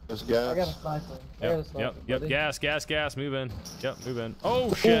 There's gas. I got a sniper. Yep. Gas. Move in. Yep, move in.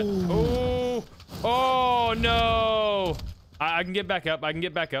 Oh, shit. Oh, no. I can get back up. I'm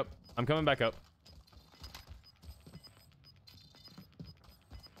coming back up.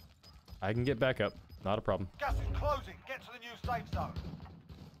 I can get back up. Not a problem. Gas is closing. Get to the new safe zone.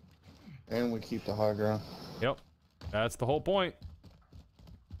 And we keep the high ground. Yep. That's the whole point.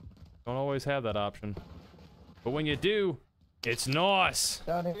 Don't always have that option. But when you do, it's nice.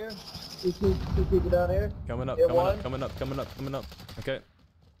 Down here. Two people down here. Coming up. Okay.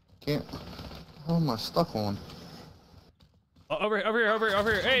 Can't. How am I stuck on? Over here.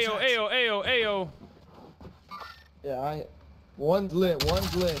 Ayo. Yeah, one's lit.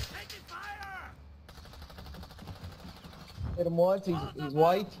 Hit him once. He's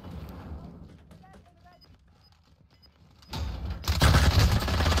white.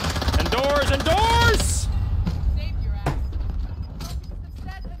 And doors!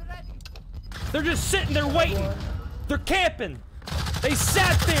 They're just sitting there waiting. They're camping. They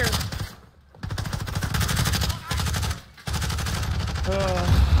sat there.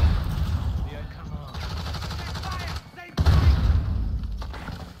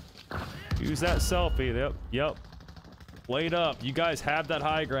 Use that selfie. Yep. Blade up. You guys have that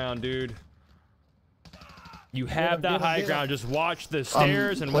high ground, dude. You have that high ground. Just watch the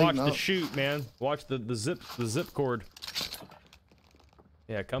stairs and watch the shoot, man. Watch the zip cord.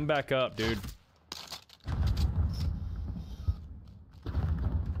 Yeah, come back up, dude.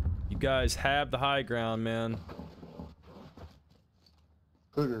 You guys have the high ground, man.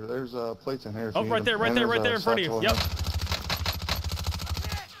 Cougar, there's plates in here. Oh, right there in front of you. Yep.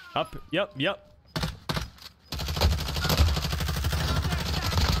 Up. Yep.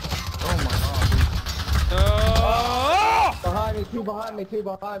 Oh my god. Behind me, two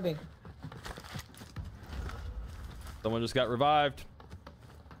behind me. Someone just got revived.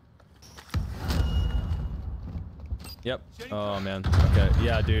 Yep. Oh, man. Okay.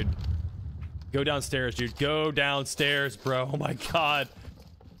 Yeah, dude. Go downstairs, dude. Go downstairs, bro. Oh, my God.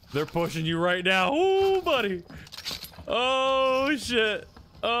 They're pushing you right now. Ooh, buddy. Oh, shit.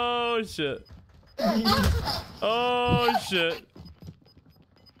 Oh, shit. Oh, shit.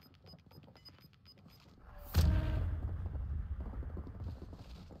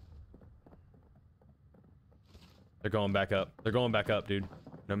 They're going back up. They're going back up, dude.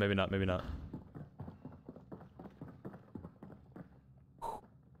 No, maybe not. Maybe not.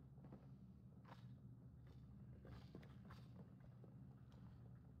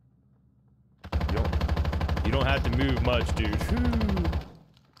 You don't have to move much, dude. Whew.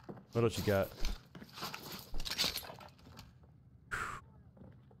 What else you got?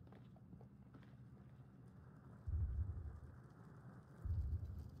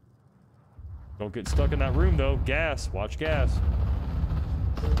 Don't get stuck in that room, though. Gas. Watch gas.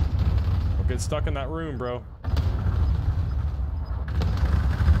 Don't get stuck in that room, bro.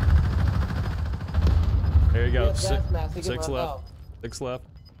 There you go. Six left. 6 left.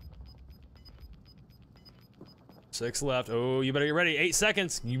 6 left. Oh, you better get ready. 8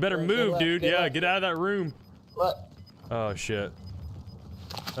 seconds. You better move, dude. Yeah, get out of that room. What? Oh, shit.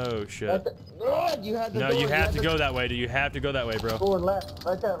 Oh, shit. You had No, you have to go that way, dude. You have to go that way, bro. Forward left.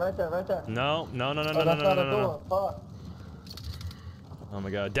 Right there. No. Fuck. Oh my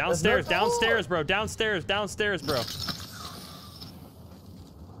god. Downstairs, bro. Downstairs, bro.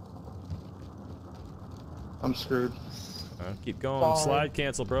 I'm screwed. Keep going. Slide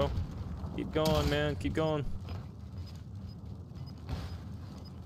cancel, bro. Keep going, man. Keep going.